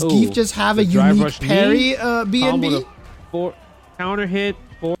 Does Geef just have a unique parry, BNB? 4 counter hit.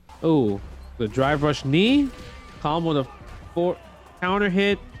 4. Oh, the drive rush knee, combo the 4 counter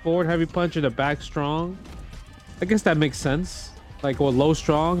hit. Forward heavy punch in the back strong. I guess that makes sense. Like, or low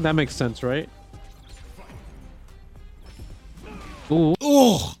strong. That makes sense, right? Ooh.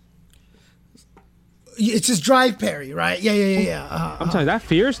 Oh, it's his drive parry, right? Yeah. I'm telling you, that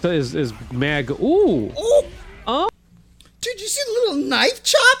fierce is mad. Ooh. Oh. Dude, you see the little knife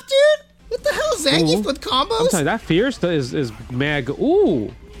chop, dude? What the hell, Zangief with combos? I'm telling you, that fierce is mad.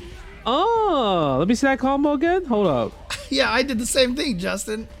 Ooh. Oh, let me see that combo again. Hold up. Yeah, I did the same thing,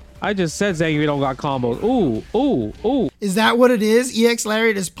 Justin. I just said Zangief don't got combos. Ooh. Is that what it is? EX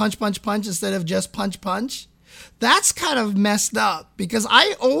Lariat is punch instead of just punch? That's kind of messed up because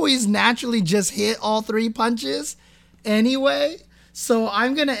I always naturally just hit all 3 punches anyway. So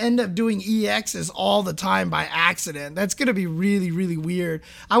I'm going to end up doing EXs all the time by accident. That's going to be really, really weird.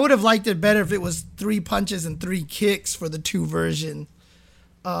 I would have liked it better if it was 3 punches and 3 kicks for the 2 version.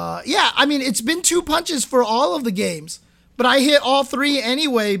 Yeah, I mean, it's been 2 punches for all of the games, but I hit all 3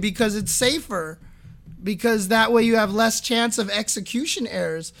 anyway because it's safer, because that way you have less chance of execution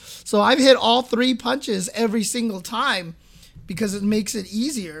errors. So I've hit all 3 punches every single time because it makes it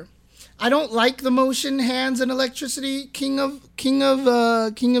easier. I don't like the motion hands and electricity King of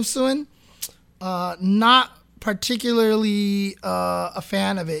Suin. Not particularly a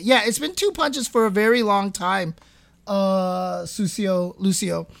fan of it. Yeah, it's been 2 punches for a very long time. Lucio.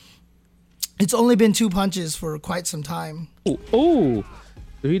 It's only been 2 punches for quite some time. Ooh.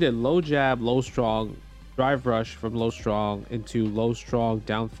 So he did low jab, low strong, drive rush from low strong into low strong,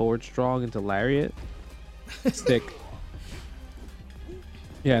 down forward strong into lariat. Stick.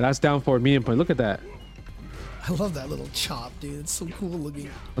 Yeah, that's down forward medium point. Look at that. I love that little chop, dude. It's so cool looking.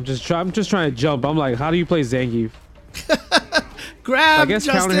 I'm just trying to jump. I'm like, how do you play Zangief? Grab, I guess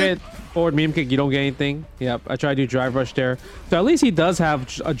Justin. counter hit, forward medium kick, you don't get anything. Yep, I try to do drive rush there. So at least he does have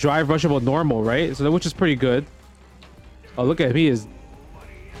a drive rushable normal, right? So which is pretty good. Oh, look at him.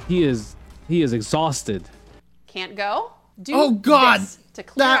 He is exhausted. Can't go? Do oh God, to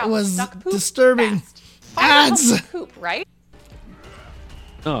clear that out was stuck poop disturbing. fast. Ads. Poop, right?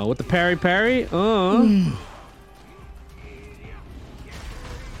 Oh, with the parry.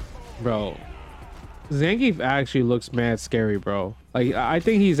 Bro, Zangief actually looks mad scary, bro. Like, I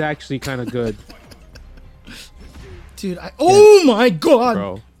think he's actually kind of good. Dude, oh my God.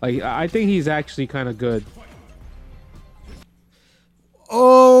 Bro, like, I think he's actually kind of good.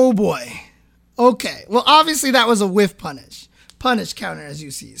 Oh boy. Okay. Well, obviously that was a whiff punish counter, as you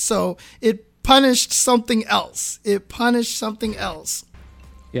see. So it punished something else.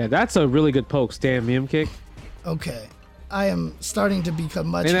 Yeah, that's a really good poke. Stand medium kick. Okay. I am starting to become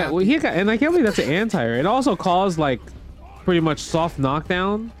much And, happy. and I can't believe that's an anti-air. It also caused, like, pretty much soft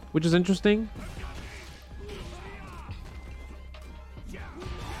knockdown, which is interesting.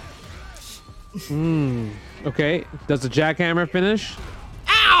 Okay. Does the jackhammer finish?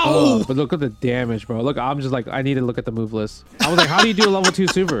 Ow! Oh, but look at the damage, bro. Look, I'm just like, I need to look at the move list. I was like, how do you do a level 2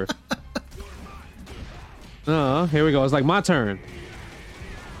 super? Here we go. It's like my turn.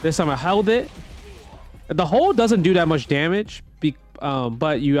 This time I held it. The hold doesn't do that much damage,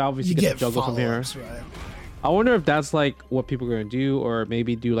 but you obviously get to juggle from here. Right? I wonder if that's like what people are gonna do, or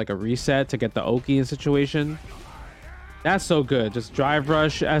maybe do like a reset to get the Oki in situation. That's so good. Just drive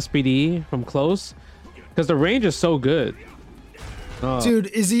rush SPD from close, because the range is so good. Dude,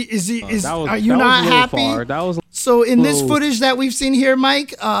 are you that not was happy? far. That was so in this footage that we've seen here,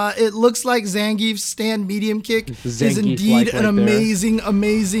 Mike, it looks like Zangief's stand medium kick is indeed an amazing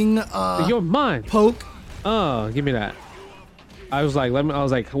you're mine. poke. Give me that. I was like, what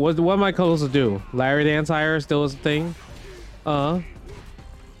am I supposed to do? Larry the anti-air still is a thing.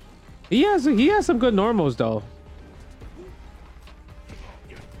 He has some good normals though.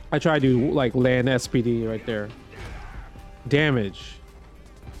 I try to do like land SPD right there. Damage.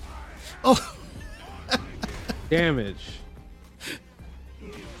 Oh. Damage.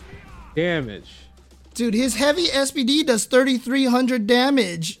 Dude, his heavy SPD does 3,300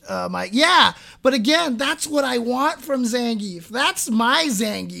 damage, Mike. Yeah, but again, that's what I want from Zangief. That's my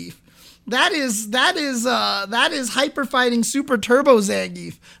Zangief. That is hyper fighting super turbo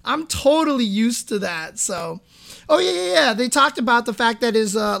Zangief. I'm totally used to that. So, oh yeah. They talked about the fact that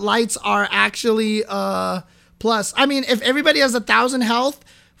his lights are actually plus. I mean, if everybody has 1,000 health,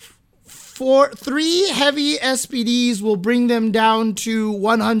 3 heavy SPDs will bring them down to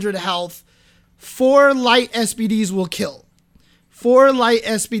 100 health. 4 light SPDs will kill. 4 light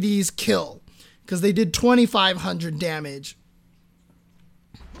SPDs kill because they did 2,500 damage.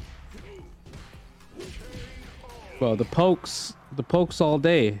 Well, the pokes all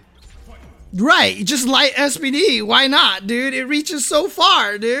day. Right, just light SPD. Why not, dude? It reaches so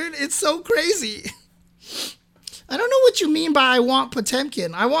far, dude. It's so crazy. I don't know what you mean by I want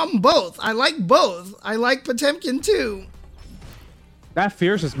Potemkin. I want 'em both. I like both. I like Potemkin too. That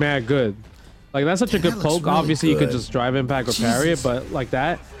fierce is mad good. Like that's such a good that poke. looks really Obviously, you could good. just drive impact or parry it, but like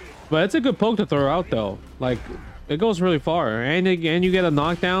that. But it's a good poke to throw out though. Like it goes really far, and you get a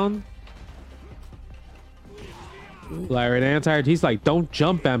knockdown. Larry anti. He's like, don't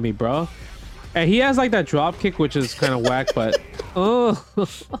jump at me, bro. And he has like that drop kick, which is kind of whack, but oh,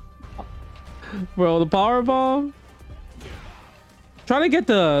 bro, the power bomb. Trying to get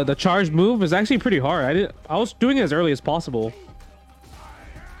the charge move is actually pretty hard. I was doing it as early as possible.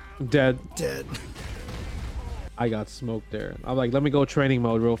 Dead. I got smoked there. I'm like, let me go training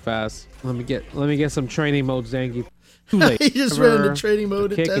mode real fast. Let me get some training mode, Zangief. Too late. He just ran into training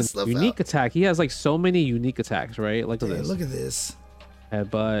mode to test stuff unique out. attack. He has like so many unique attacks, right? Like Dude, this. look at this.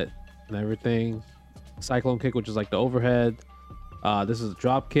 Headbutt and everything. Cyclone kick, which is like the overhead. This is a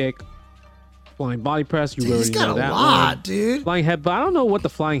drop kick. Flying body press. You Dude, already he's got know a that lot, one. dude. Flying headbutt. I don't know what the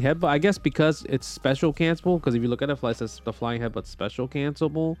flying headbutt. I guess because it's special cancelable. Because if you look at it, it says the flying headbutt special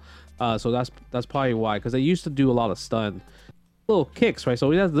cancelable. So that's probably why. Because they used to do a lot of stun, little kicks, right?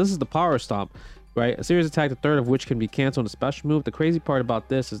 So this is the power stomp, right? A series attack, the third of which can be canceled in a special move. The crazy part about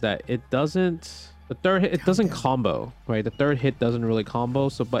this is that it doesn't. The third hit, it doesn't combo, right? The third hit doesn't really combo,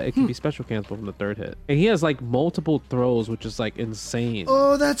 so but it can be special cancel from the third hit. And he has like multiple throws, which is like insane.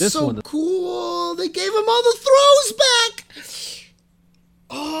 Oh, that's This so one- cool. They gave him all the throws back.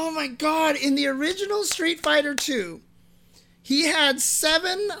 Oh my god. In the original Street Fighter 2, he had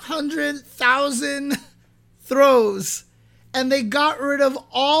 700,000 throws, and they got rid of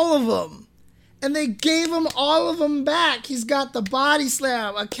all of them. And they gave him all of them back. He's got the body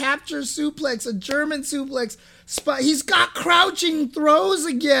slam, a capture suplex, a German suplex. He's got crouching throws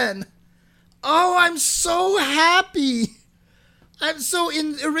again. Oh, I'm so happy.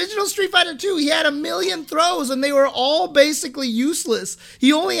 In original Street Fighter 2, he had 1 million throws, and they were all basically useless.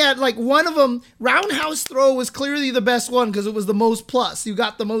 He only had like one of them. Roundhouse throw was clearly the best one because it was the most plus. You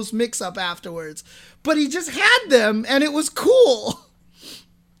got the most mix-up afterwards. But he just had them, and it was cool.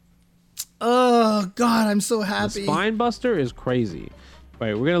 Oh, God, I'm so happy. The Spine Buster is crazy.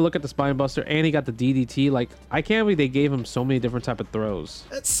 Right, we're going to look at the Spine Buster, and he got the DDT. Like, I can't believe they gave him so many different type of throws.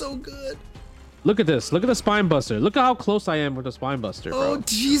 That's so good. Look at this. Look at the Spine Buster. Look at how close I am with the Spine Buster, bro. Oh,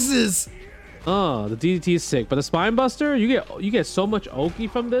 Jesus. Oh, the DDT is sick. But the Spine Buster, you get so much Oki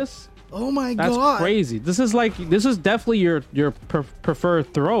from this. Oh, my That's God. crazy. This is definitely your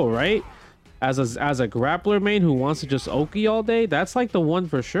preferred throw, right? As a grappler main who wants to just Oki all day, that's like the one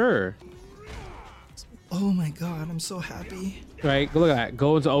for sure. Oh, my God. I'm so happy. Right, look at that.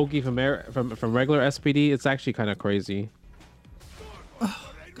 Go into Oki from regular SPD. It's actually kind of crazy.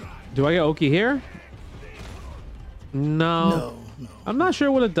 Oh, God. Do I get Oki here? No. I'm not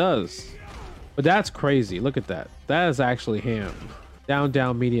sure what it does. But that's crazy. Look at that. That is actually ham.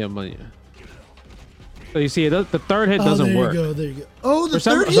 Down, medium, money. So you see, the third hit doesn't work. There you go. Oh, the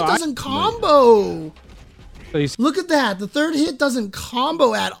third hit doesn't combo. So you see, Look at that. The third hit doesn't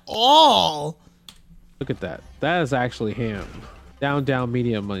combo at all. look at that. That is actually ham. Down,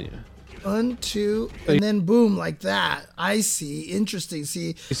 medium, money. 1, 2, and then boom, like that. I see. Interesting.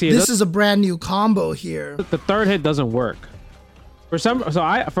 See, You see, this is a brand new combo here. The third hit doesn't work.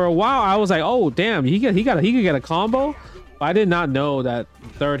 For a while I was like, oh damn, he could get a combo. But I did not know that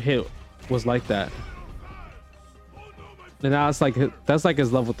third hit was like that. And now it's like that's like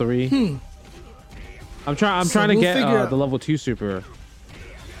his level 3. I'm trying to get the level 2 super.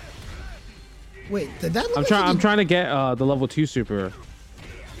 Wait, did that look I'm trying to get the level 2 super.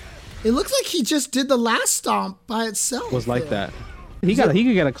 It looks like he just did the last stomp by itself. Was like there. that. He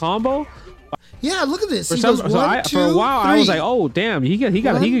could get a combo. Yeah, look at this. For He goes 1, 2, a while 3. I was like, oh damn, he could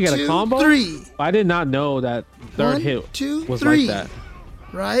get a combo. 3. But I did not know that third 1, hit 2, was 3. like that.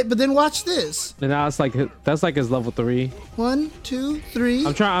 Right, but then watch this. And now it's like that's like his level 3. 1, 2, 3.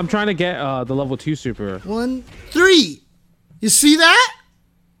 I'm trying to get the level 2 super. 1, 3. You see that?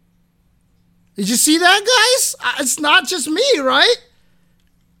 Did you see that, guys? It's not just me, right?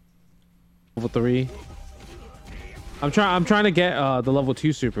 Level 3. I'm trying to get the level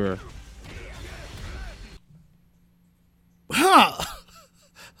 2 super. Huh.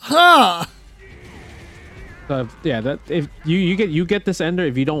 So yeah, that if you get this ender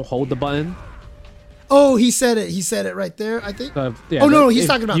if you don't hold the button. Oh, he said it. He said it right there, I think. Yeah, oh no, he's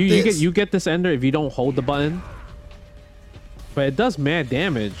talking about this. You get this ender if you don't hold the button. But it does mad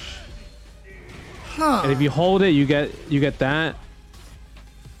damage. Huh. And if you hold it, you get that.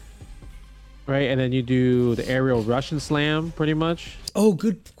 Right, and then you do the aerial Russian slam, pretty much. Oh,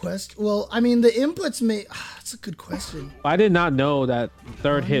 good question. Well, I mean, the inputs may. That's a good question. I did not know that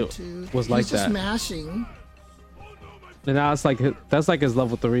third 1, hit 2. was like He's just that. mashing. And now it's like that's like his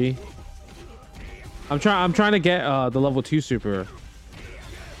level 3. I'm trying to get the level 2 super.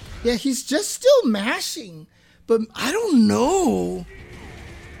 Yeah, he's just still mashing, but I don't know.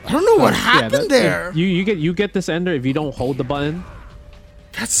 I don't know what happened there. You get this ender if you don't hold the button.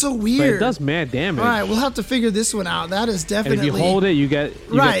 That's so But weird. it does mad damage. All right, we'll have to figure this one out. That is definitely. And if you hold it, you get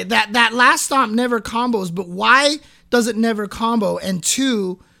right. That last stomp never combos, but why does it never combo? And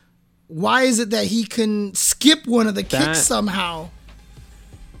two, why is it that he can skip one of the kicks somehow?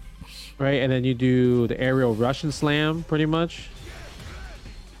 Right, and then you do the aerial Russian slam, pretty much.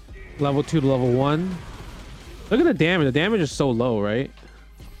 Level 2 to level 1. Look at the damage. The damage is so low, right?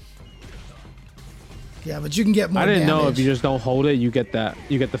 Yeah, but you can get more. I didn't know damage. if you just don't hold it, you get that.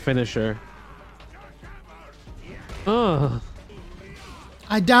 You get the finisher. Ugh.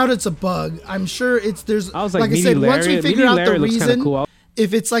 I doubt it's a bug. I'm sure there's. I was like I meaty said, once we lariat. figure Meaty out the lariat looks kinda reason, cool.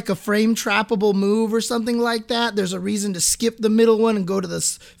 if it's like a frame trappable move or something like that, there's a reason to skip the middle one and go to the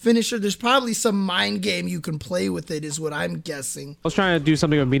finisher. There's probably some mind game you can play with it, is what I'm guessing. I was trying to do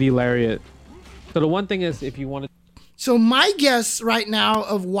something with meaty lariat. So the one thing is, if you want to. So my guess right now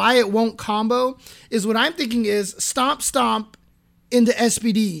of why it won't combo is what I'm thinking is stomp into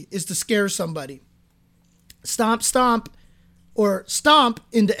SPD is to scare somebody. Stomp or stomp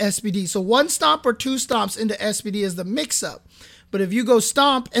into SPD. So one stomp or two stomps into SPD is the mix up. But if you go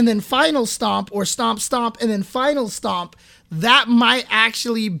stomp and then final stomp or stomp and then final stomp, that might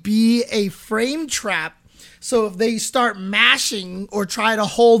actually be a frame trap. So if they start mashing or try to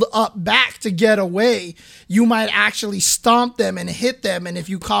hold up back to get away, you might actually stomp them and hit them. And if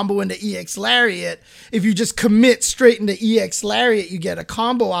you combo into EX Lariat, if you just commit straight into EX Lariat, you get a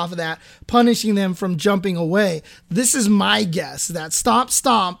combo off of that, punishing them from jumping away. This is my guess, that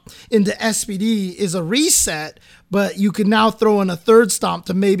stomp into SPD is a reset, but you can now throw in a third stomp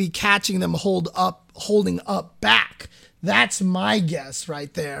to maybe catching them holding up back. That's my guess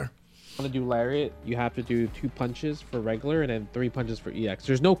right there. To do lariat, you have to do 2 punches for regular and then 3 punches for EX.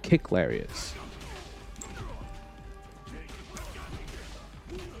 There's no kick lariats.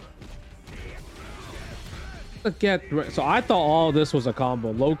 So I thought all this was a combo.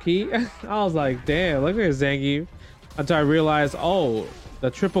 Low key, I was like, damn, look at Zangief. Until I realized, oh,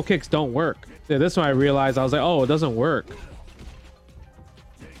 the triple kicks don't work. Yeah, this one I realized, I was like, oh, it doesn't work.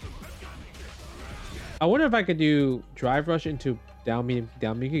 I wonder if I could do drive rush into down medium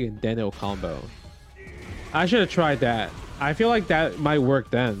kick, and then it'll combo. I should have tried that. I feel like that might work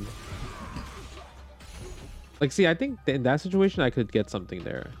then. Like, see, I think in that situation I could get something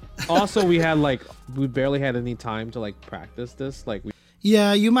there. Also, we barely had any time to like practice this.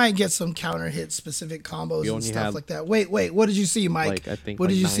 Yeah, you might get some counter hit specific combos and stuff like that. Wait, what did you see, Mike? I think what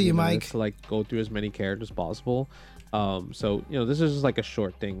did you see, Mike? To like go through as many characters as possible. So this is just like a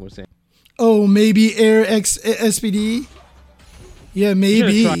short thing we're saying. Oh, maybe Air X SPD. Yeah,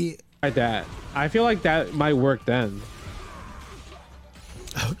 maybe. Try that. I feel like that might work then.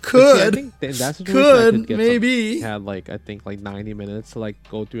 Could. See, I think in that situation, I could get maybe. Had I think 90 minutes to like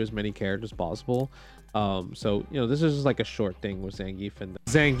go through as many characters as possible. So this is just like a short thing with Zangief and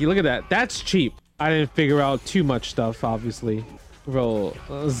Zangief. Look at that. That's cheap. I didn't figure out too much stuff, obviously. Bro,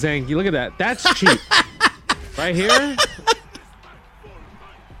 Zangief. Look at that. That's cheap. Right here.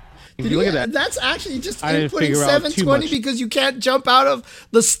 Look at that. That's actually just I didn't inputting figure out too 720 much because you can't jump out of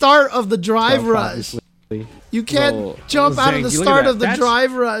the start of the drive rush. Obviously. You can't jump out of the start of the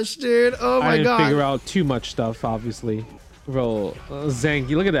drive rush, dude. Oh my god. I didn't figure out too much stuff, obviously. Bro, Zangief,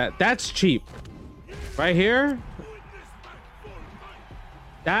 look at that. That's cheap. Right here.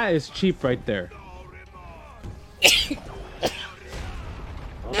 That is cheap right there.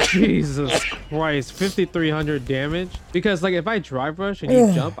 Jesus Christ, 5,300 damage. Because if I drive rush and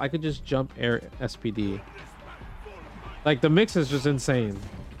you jump, I could just jump air SPD. The mix is just insane.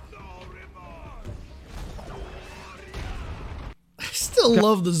 I still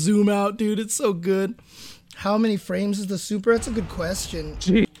love the zoom out, dude. It's so good. How many frames is the super? That's a good question.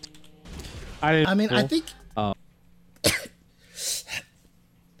 Jeez. I think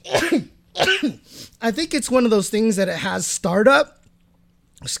I think it's one of those things that it has startup.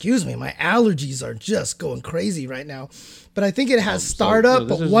 Excuse me, my allergies are just going crazy right now. But I think it has startup,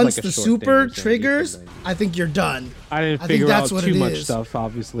 but once the super triggers, I think you're done. I didn't figure out too much stuff,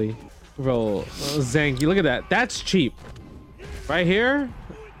 obviously. Bro, Zangief, look at that. That's cheap. Right here.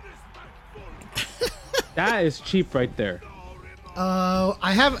 That is cheap right there.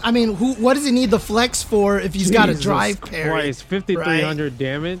 What does he need the flex for if he's got a drive parry? Christ, 5,300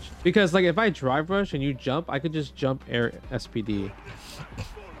 damage. Because if I drive rush and you jump, I could just jump air SPD.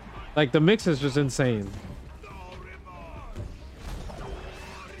 The mix is just insane.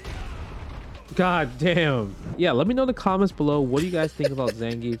 God damn. Yeah, let me know in the comments below. What do you guys think about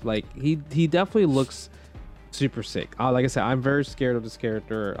Zangief? He definitely looks super sick. Like I said, I'm very scared of this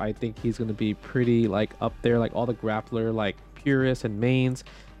character. I think he's going to be pretty like up there, like all the grappler like purists and mains.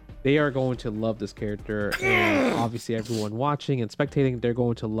 They are going to love this character, and obviously everyone watching and spectating, they're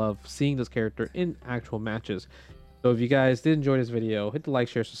going to love seeing this character in actual matches. So if you guys did enjoy this video, hit the like,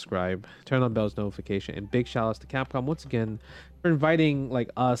 share, subscribe, turn on bell's notification, and big shout outs to Capcom once again for inviting like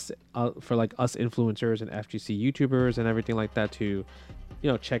us for like us influencers and FGC YouTubers and everything like that to,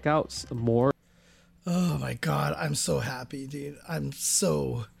 you know, check out more. Oh my god, I'm so happy, dude. I'm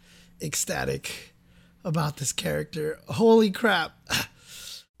so ecstatic about this character. Holy crap.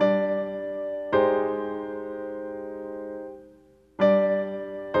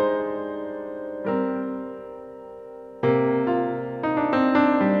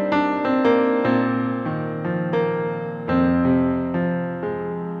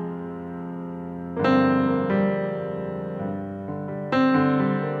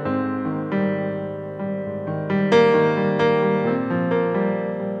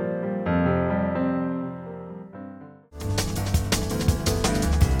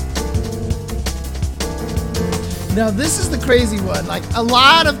 Now this is the crazy one. Like, a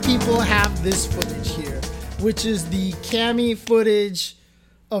lot of people have this footage here, which is the Cammy footage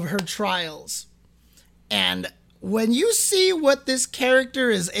of her trials. And when you see what this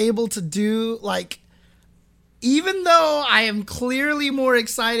character is able to do, like, even though I am clearly more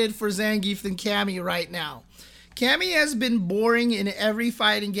excited for Zangief than Cammy right now, Cammy has been boring in every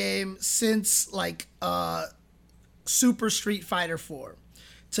fighting game since like Super Street Fighter 4.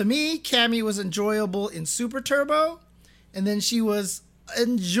 To me, Cammy was enjoyable in Super Turbo, and then she was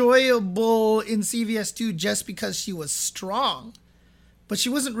enjoyable in CVS2 just because she was strong. But she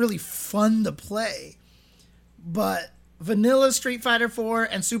wasn't really fun to play. But Vanilla Street Fighter 4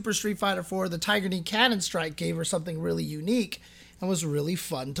 and Super Street Fighter 4, the Tiger Knee Cannon Strike gave her something really unique and was really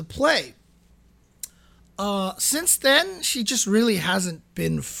fun to play. Since then, she just really hasn't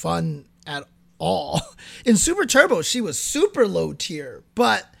been fun at all. In Super Turbo, she was super low tier,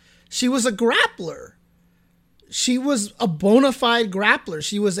 but she was a grappler. She was a bona fide grappler.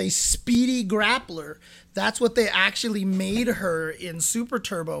 She was a speedy grappler. That's what they actually made her in Super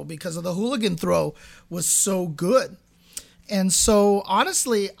Turbo because of the hooligan throw was so good. And so,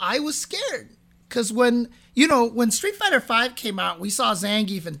 honestly, I was scared. Because when Street Fighter V came out, we saw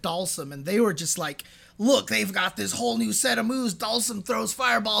Zangief and Dalsum, and they were just like, look, they've got this whole new set of moves. Dalsum throws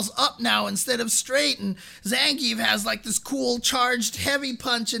fireballs up now instead of straight, and Zangief has like this cool charged heavy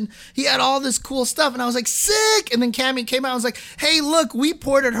punch, and he had all this cool stuff, and I was like, sick! And then Cammy came out and was like, hey, look, we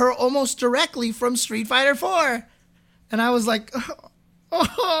ported her almost directly from Street Fighter 4. And I was like,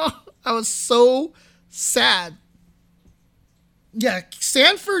 oh, I was so sad. Yeah,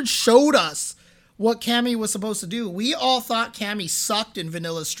 Sanford showed us what Cammy was supposed to do. We all thought Cammy sucked in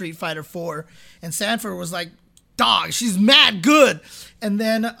Vanilla Street Fighter 4, and Sanford was like, dog, she's mad good. And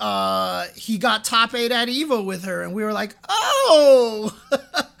then he got top 8 at EVO with her, and we were like, oh,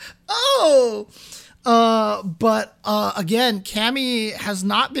 but again, Cammy has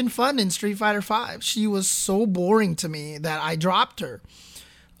not been fun in Street Fighter 5. She was so boring to me that I dropped her.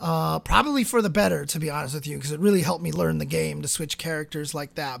 Probably for the better, to be honest with you, because it really helped me learn the game to switch characters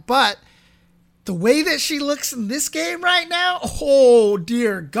like that. But the way that she looks in this game right now, oh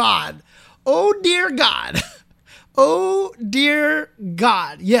dear God. Oh dear God. Oh dear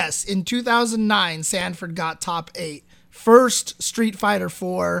God. Yes, in 2009, Sanford got top 8. First Street Fighter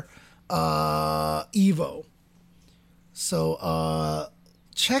 4 EVO. So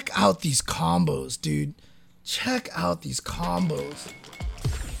check out these combos, dude. Check out these combos.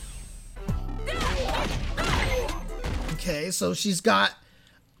 Okay, so she's got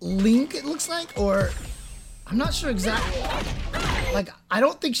Link, it looks like, or I'm not sure exactly. Like, I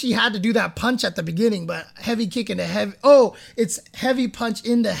don't think she had to do that punch at the beginning, but heavy kick into heavy. Oh, it's heavy punch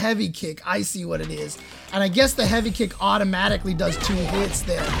into heavy kick. I see what it is. And I guess the heavy kick automatically does 2 hits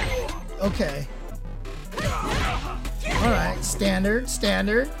there. Okay. All right, standard.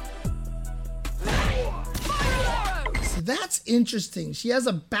 So that's interesting. She has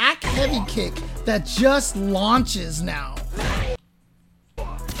a back heavy kick that just launches now.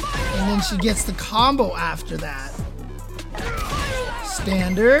 And then she gets the combo after that.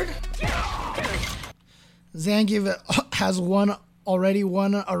 Standard. Zangief has already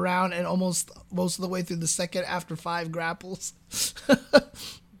won a round and almost most of the way through the second after 5 grapples.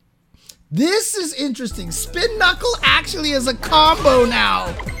 This is interesting. Spin Knuckle actually is a combo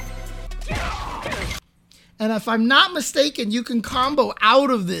now. And if I'm not mistaken, you can combo out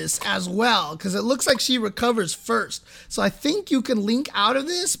of this as well, because it looks like she recovers first. So I think you can link out of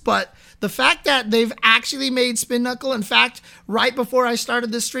this, but the fact that they've actually made Spin Knuckle, in fact, right before I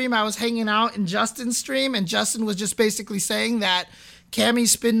started this stream, I was hanging out in Justin's stream, and Justin was just basically saying that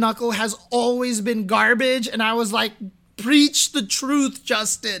Cammy's Spin Knuckle has always been garbage, and I was like, preach the truth,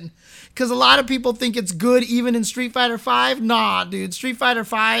 Justin. Because a lot of people think it's good even in Street Fighter V. Nah, dude. Street Fighter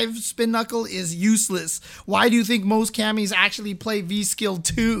V Spin Knuckle is useless. Why do you think most Cammies actually play V-Skill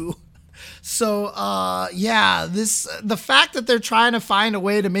 2? So, yeah, the fact that they're trying to find a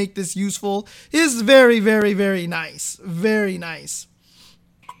way to make this useful is very, very, very nice. Very nice.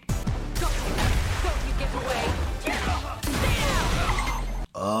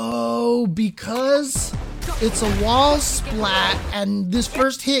 Oh, because it's a wall splat, and this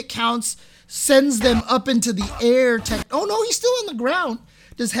first hit counts, sends them up into the air. Oh no, he's still on the ground.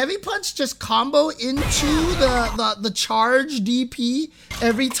 Does Heavy Punch just combo into the charge DP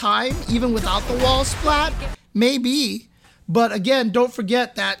every time, even without the wall splat? Maybe. But again, don't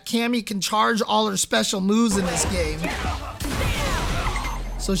forget that Cammy can charge all her special moves in this game.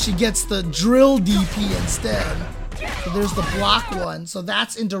 So she gets the drill DP instead. So there's the block one. So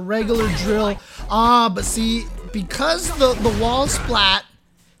that's into regular drill. But see, because the wall splat,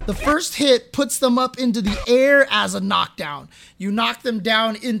 the first hit puts them up into the air as a knockdown. You knock them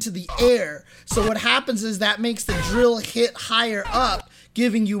down into the air. So what happens is that makes the drill hit higher up,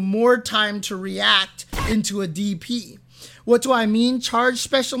 giving you more time to react into a DP. What do I mean? Charge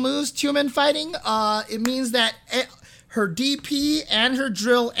special moves, two-man fighting? It means that her DP and her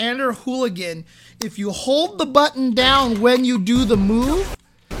drill and her hooligan, if you hold the button down when you do the move,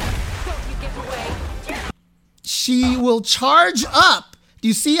 she will charge up. Do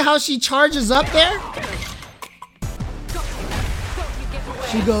you see how she charges up there?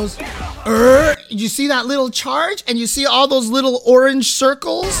 She goes, you see that little charge? And you see all those little orange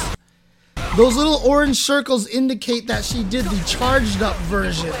circles? Those little orange circles indicate that she did the charged up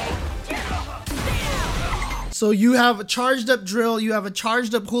version. So you have a charged up drill, you have a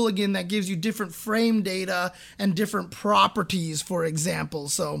charged up hooligan that gives you different frame data and different properties, for example.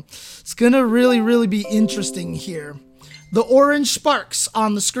 So it's gonna really, really be interesting here. The orange sparks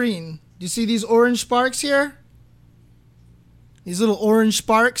on the screen. Do you see these orange sparks here? These little orange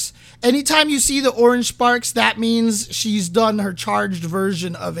sparks. Anytime you see the orange sparks, that means she's done her charged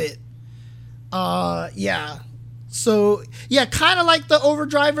version of it. Yeah. So, yeah, kind of like the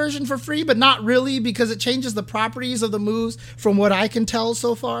overdrive version for free, but not really, because it changes the properties of the moves from what I can tell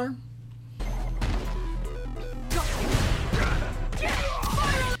so far.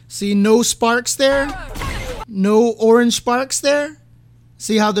 See, no sparks there? No orange sparks there?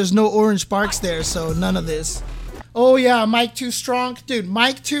 See how there's no orange sparks there, so none of this. Oh yeah, Mike too strong. Dude,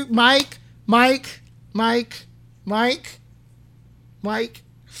 Mike.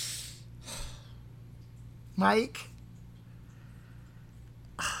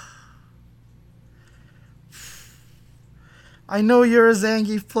 I know you're a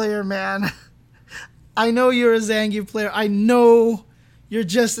Zangief player, man. I know you're a Zangief player. I know you're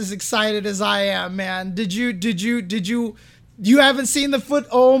just as excited as I am, man. You haven't seen the foot?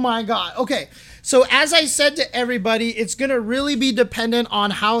 Oh my God. Okay. So as I said to everybody, it's going to really be dependent on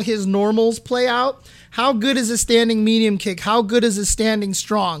how his normals play out. How good is his standing medium kick? How good is his standing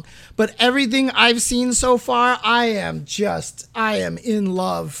strong? But everything I've seen so far, I am in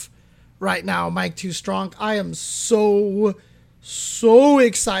love right now, Mike Too Strong. I am so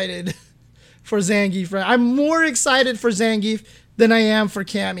excited for Zangief. I'm more excited for Zangief than I am for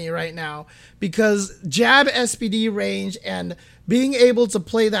Cammy right now, because jab SPD range and being able to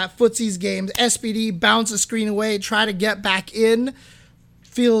play that footsies game, SPD, bounce a screen away, try to get back in,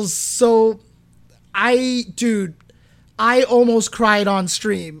 feels so... Dude, I almost cried on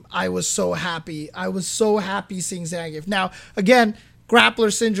stream. I was so happy. I was so happy seeing Zangief. Now, again,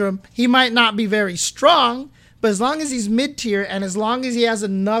 grappler syndrome, he might not be very strong, but as long as he's mid-tier and as long as he has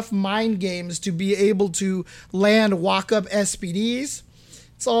enough mind games to be able to land walk-up SPDs,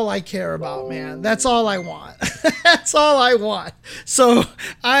 that's all I care about, man. That's all I want. That's all I want. So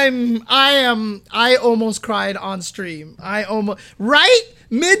I almost cried on stream. Right?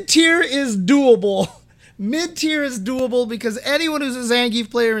 Mid-tier is doable. Mid-tier is doable because anyone who's a Zangief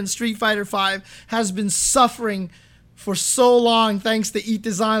player in Street Fighter V has been suffering for so long thanks to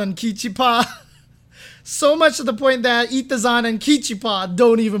Itazan and Kichipa. So much to the point that Itazan and Kichipa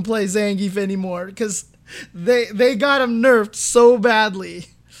don't even play Zangief anymore because they got him nerfed so badly.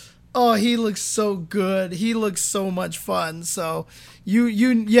 Oh, he looks so good. He looks so much fun. So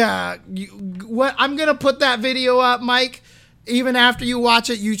I'm gonna put that video up, Mike. Even after you watch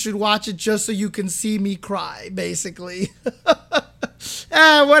it, you should watch it just so you can see me cry, basically.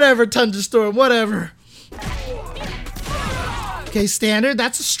 Whatever, Thunderstorm, whatever. Okay, standard.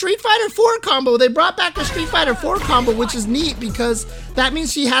 That's a Street Fighter 4 combo. They brought back a Street Fighter 4 combo, which is neat because that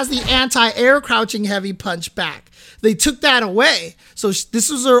means she has the anti-air crouching heavy punch back. They took that away. So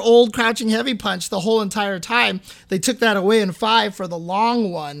this was her old crouching heavy punch the whole entire time. They took that away in 5 for the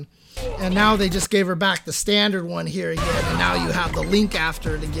long one. And now they just gave her back the standard one here again. And now you have the link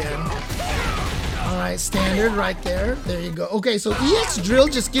after it again. All right, standard right there. There you go. Okay, so EX Drill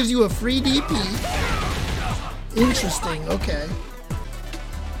just gives you a free DP. Interesting. Okay.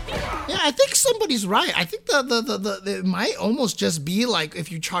 Yeah, I think somebody's right. I think it might almost just be like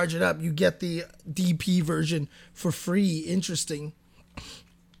if you charge it up, you get the DP version for free. Interesting.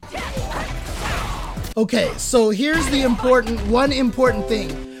 Okay, so here's the one important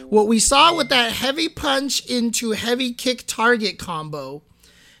thing. What we saw with that heavy punch into heavy kick target combo,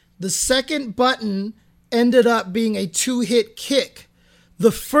 the second button ended up being a 2-hit kick.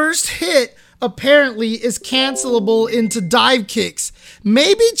 The first hit apparently is cancelable into dive kicks.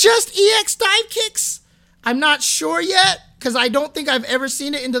 Maybe just EX dive kicks? I'm not sure yet, because I don't think I've ever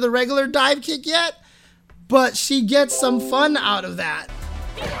seen it into the regular dive kick yet, but she gets some fun out of that.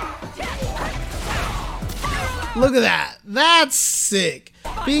 Look at that. That's sick.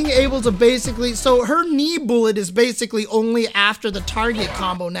 Being able to basically, so her knee bullet is basically only after the target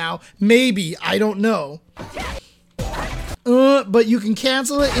combo now. Maybe, I don't know. But you can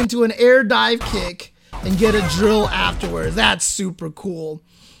cancel it into an air dive kick and get a drill afterwards. That's super cool.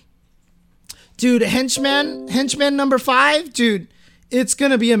 Dude, henchman number 5, dude, it's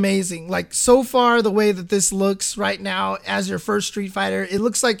gonna be amazing. Like, so far, the way that this looks right now as your first Street Fighter, it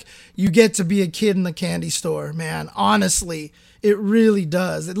looks like you get to be a kid in the candy store, man. Honestly, it really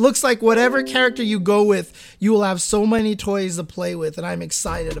does. It looks like whatever character you go with, you will have so many toys to play with, and I'm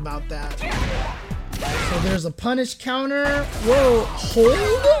excited about that. So there's a punish counter. Whoa,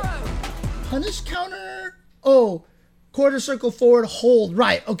 hold? Punish counter? Oh, quarter circle forward, hold.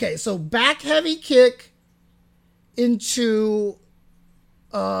 Right, okay, so back heavy kick into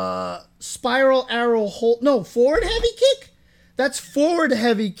spiral arrow hold. No, forward heavy kick? That's forward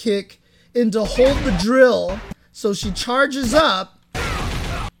heavy kick into hold the drill. So she charges up.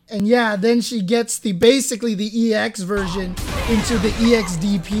 And yeah, then she gets basically the EX version into the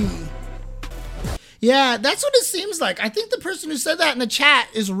EXDP. Yeah, that's what it seems like. I think the person who said that in the chat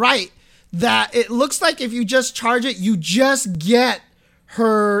is right. That it looks like if you just charge it, you just get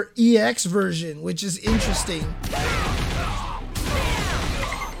her EX version, which is interesting.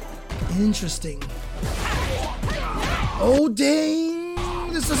 Interesting. Oh,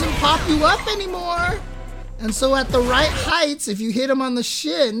 dang. This doesn't pop you up anymore. And so at the right heights, if you hit him on the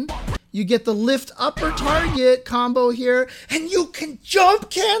shin, you get the lift upper target combo here, and you can jump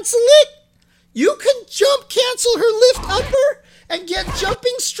cancel it. You can jump cancel her lift upper and get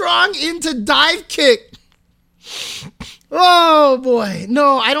jumping strong into dive kick. Oh boy.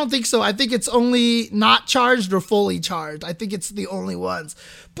 No, I don't think so. I think it's only not charged or fully charged. I think it's the only ones.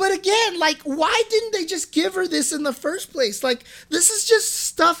 But again, like, why didn't they just give her this in the first place? Like, this is just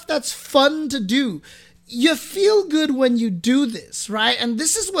stuff that's fun to do. You feel good when you do this, right? And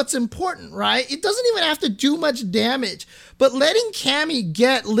this is what's important, right? It doesn't even have to do much damage, but letting Cammy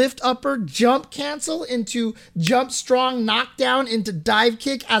get lift upper, jump cancel into jump strong, knockdown into dive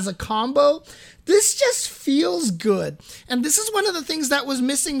kick as a combo, this just feels good. And this is one of the things that was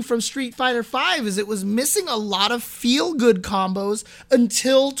missing from Street Fighter V, is it was missing a lot of feel-good combos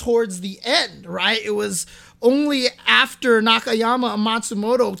until towards the end, right? It was only after Nakayama and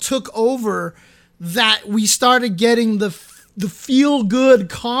Matsumoto took over that we started getting the feel-good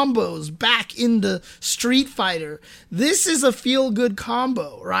combos back into Street Fighter. This is a feel-good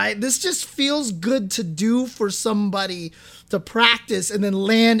combo, right? This just feels good to do for somebody to practice and then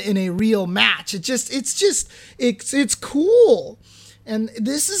land in a real match. It's cool. And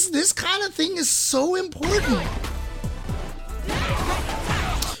this kind of thing is so important.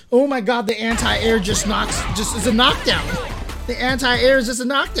 Oh my god, the anti-air just is a knockdown. The anti-air is just a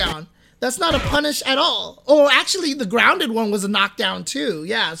knockdown. That's not a punish at all. Oh, actually, the grounded one was a knockdown too.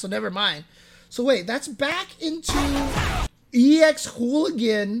 Yeah, so never mind. So wait, that's back into EX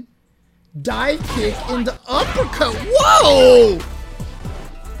Hooligan, dive kick into uppercut. Whoa!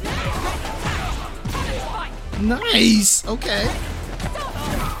 Nice. Okay.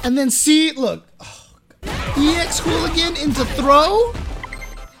 And then see, look. Oh, EX Hooligan into throw.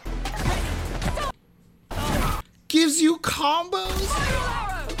 Gives you combos.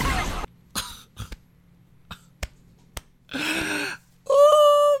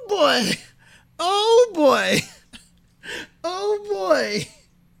 Oh boy. Oh boy. Oh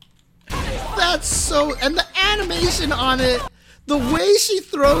animation on it, the way she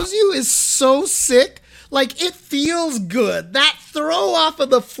throws you is so sick. Like, it feels good. That throw off of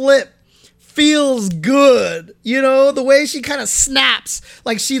the flip feels good. You know, the way she kind of snaps.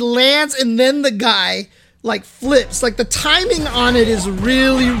 Like, she lands and then the guy, like, flips. Like, the timing on it is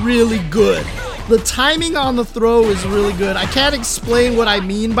really, really good. The timing on the throw is really good. I can't explain what I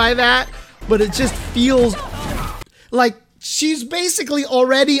mean by that, but it just feels like she's basically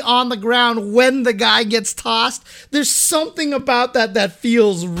already on the ground when the guy gets tossed. There's something about that that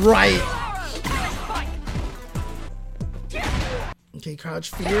feels right. Okay, crouch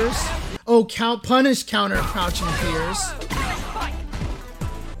fierce. Oh, punish counter crouching fierce.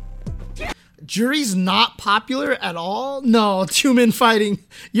 Jury's not popular at all? No, human fighting.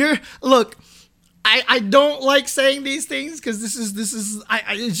 Look, I don't like saying these things because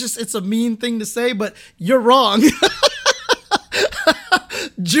it's a mean thing to say, but you're wrong.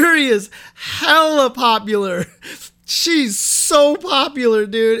 Jury is hella popular. She's so popular,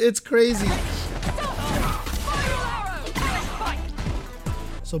 dude. It's crazy.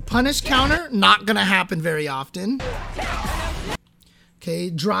 So punish counter, not gonna happen very often. Okay,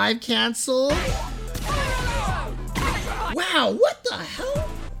 drive cancel. Wow, what the hell?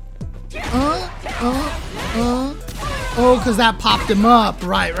 Oh, because that popped him up.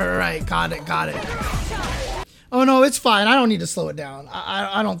 Right. Got it. Oh no, it's fine. I don't need to slow it down.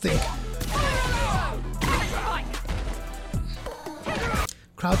 I don't think.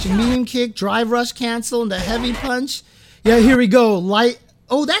 Crouching medium kick, drive rush cancel, and the heavy punch. Yeah, here we go. Light.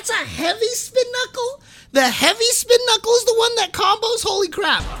 Oh, that's a heavy spin knuckle? The heavy spin knuckle is the one that combos? Holy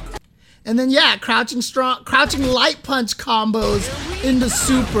crap. And then, yeah, crouching light punch combos into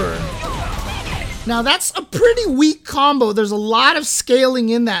super. Now, that's a pretty weak combo. There's a lot of scaling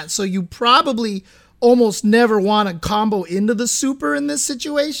in that, so you probably almost never want to combo into the super in this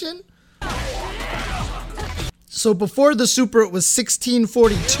situation. So before the super, it was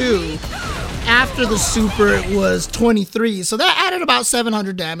 1642. After the super, it was 23. So that added about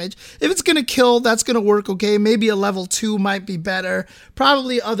 700 damage. If it's going to kill, that's going to work okay. Maybe a level 2 might be better.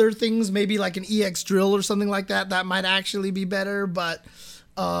 Probably other things, maybe like an EX drill or something like that. That might actually be better, but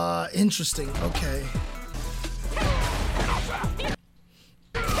interesting. Okay.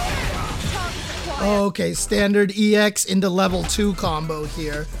 Okay, standard EX into level 2 combo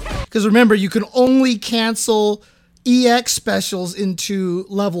here. Because remember, you can only cancel EX specials into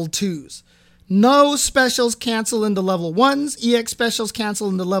level 2s. No specials cancel into level 1s. EX specials cancel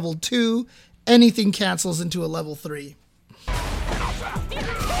into level 2. Anything cancels into a level 3.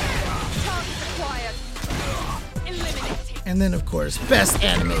 And then, of course, best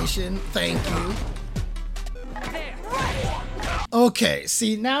animation. Thank you. Okay,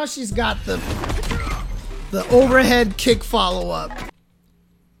 see, now she's got the overhead kick follow-up.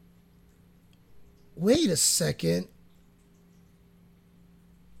 Wait a second.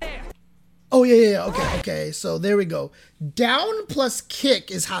 Oh, yeah. Okay. So there we go. Down plus kick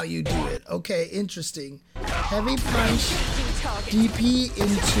is how you do it. Okay, interesting. Heavy punch, DP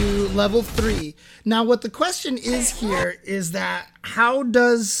into level 3. Now, what the question is here is that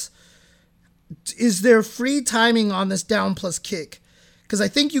is there free timing on this down plus kick? Because I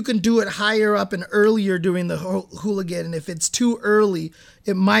think you can do it higher up and earlier during the hooligan, and if it's too early,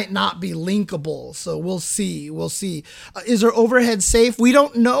 it might not be linkable. So we'll see. Is her overhead safe? We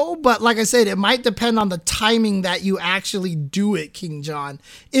don't know, but like I said, it might depend on the timing that you actually do it, King John,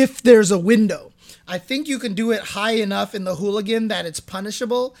 if there's a window. I think you can do it high enough in the hooligan that it's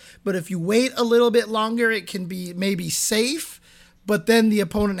punishable, but if you wait a little bit longer, it can be maybe safe, but then the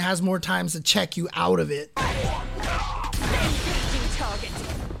opponent has more times to check you out of it.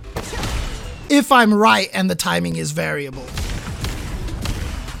 If I'm right and the timing is variable.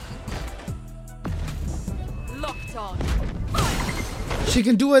 Locked on. She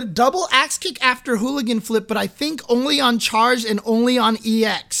can do a double axe kick after hooligan flip, but I think only on charge and only on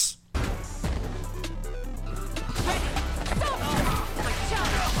EX.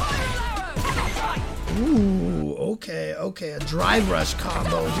 Ooh, okay. A drive rush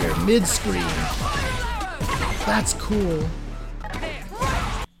combo here, mid-screen. That's cool.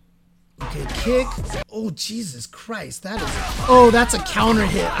 Okay, kick. Oh, Jesus Christ. That's a counter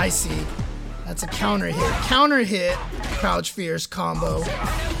hit. I see. That's a counter hit. Counter hit, crouch fierce combo.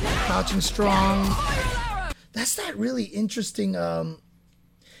 Crouching strong. That's that really interesting,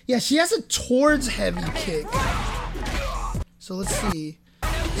 yeah, she has a towards heavy kick. So let's see.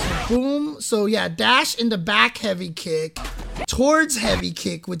 So boom. So yeah, dash into back heavy kick. Towards heavy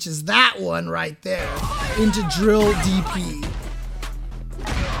kick, which is that one right there. Into drill DP.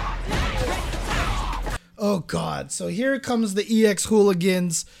 Oh God, so here comes the EX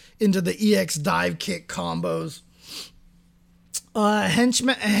hooligans into the EX dive kick combos.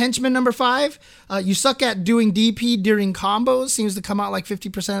 Henchman number 5. You suck at doing DP during combos. Seems to come out like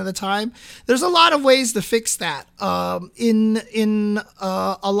 50% of the time. There's a lot of ways to fix that. In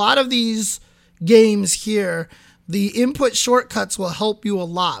a lot of these games here, the input shortcuts will help you a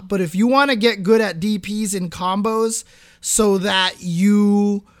lot. But if you want to get good at DPs and combos so that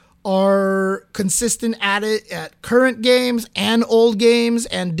you are consistent at it at current games and old games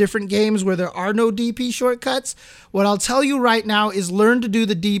and different games where there are no DP shortcuts, what I'll tell you right now is learn to do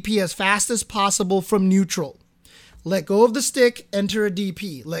the DP as fast as possible from neutral. Let go of the stick, enter a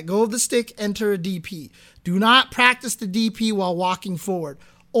DP. Let go of the stick, enter a DP. Do not practice the DP while walking forward.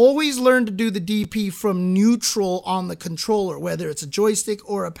 Always learn to do the DP from neutral on the controller, whether it's a joystick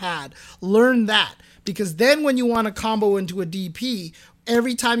or a pad. Learn that, because then when you want to combo into a DP,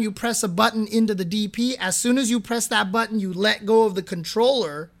 every time you press a button into the DP, as soon as you press that button, you let go of the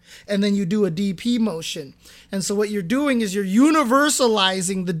controller and then you do a DP motion. And so what you're doing is you're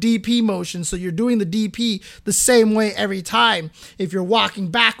universalizing the DP motion. So you're doing the DP the same way every time. If you're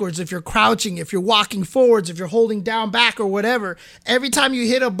walking backwards, if you're crouching, if you're walking forwards, if you're holding down back or whatever, every time you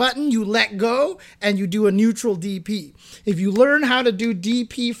hit a button, you let go and you do a neutral DP. If you learn how to do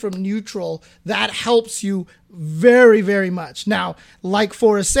DP from neutral, that helps you very, very much. Now, like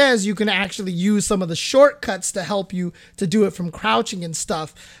Forrest says, you can actually use some of the shortcuts to help you to do it from crouching and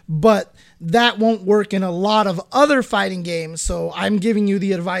stuff, but that won't work in a lot of other fighting games. So I'm giving you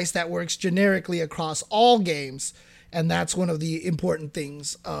the advice that works generically across all games, and that's one of the important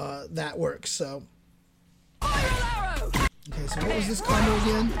things that works. So okay, so what was this combo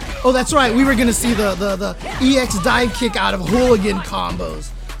again? Oh, that's right, we were gonna see the EX dive kick out of hooligan combos.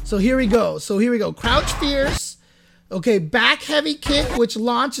 So here we go. Crouch fierce. Okay, back heavy kick, which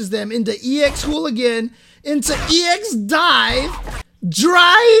launches them into EX hooligan, into EX dive,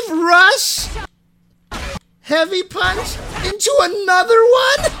 drive rush, heavy punch, into another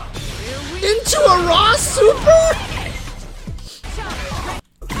one, into a raw super.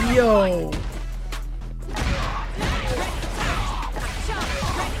 Yo.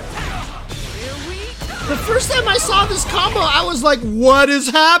 The first time I saw this combo, I was like, what is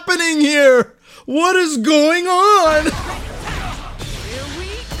happening here? What is going on?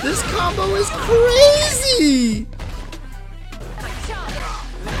 This combo is crazy.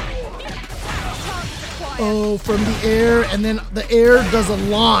 Oh, from the air, and then the air does a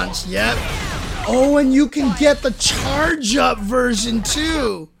launch. Yep. Oh, and you can get the charge up version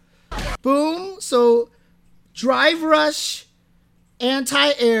too. Boom. So drive rush,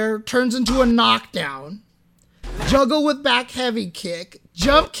 anti-air turns into a knockdown. Juggle with back heavy kick.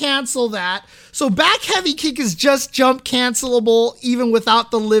 Jump cancel that. So back heavy kick is just jump cancelable even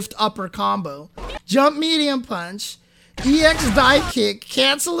without the lift upper combo. Jump medium punch. EX dive kick.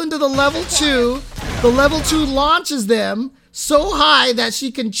 Cancel into the level 2. The level 2 launches them so high that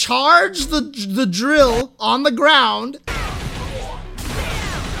she can charge the drill on the ground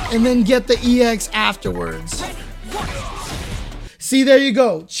and then get the EX afterwards. See, there you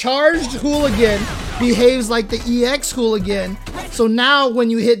go. Charged hooligan behaves like the EX hooligan. So now when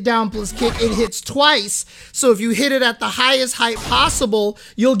you hit down plus kick, it hits twice. So if you hit it at the highest height possible,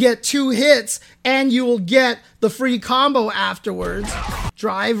 you'll get 2 hits and you will get the free combo afterwards.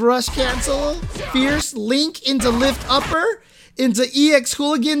 Drive rush cancel, fierce, link into lift upper, into EX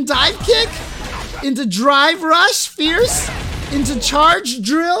hooligan dive kick, into drive rush, fierce, into charge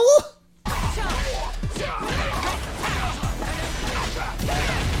drill.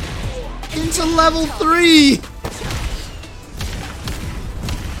 Into level 3.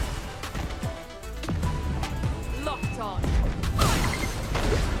 Locked on.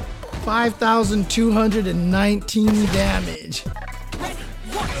 5,219 damage.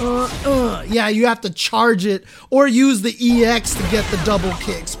 Yeah, you have to charge it or use the EX to get the double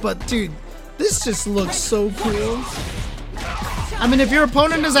kicks. But dude, this just looks so cool. I mean, if your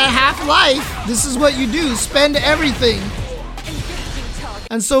opponent is at half life, this is what you do. Spend everything.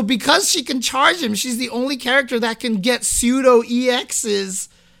 And so because she can charge him, she's the only character that can get pseudo EXs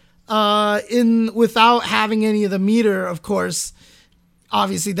without having any of the meter, of course.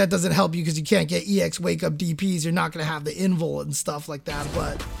 Obviously, that doesn't help you because you can't get EX wake up DPs. You're not going to have the invul and stuff like that.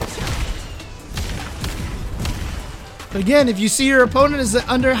 But again, if you see your opponent is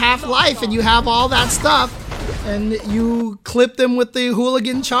under half life and you have all that stuff and you clip them with the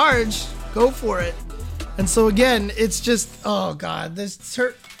hooligan charge, go for it. And so again, it's just, oh God, this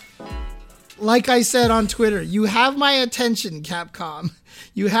hurt. Like I said on Twitter, you have my attention, Capcom.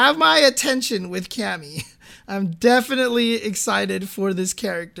 You have my attention with Cammy. I'm definitely excited for this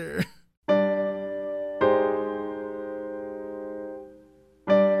character.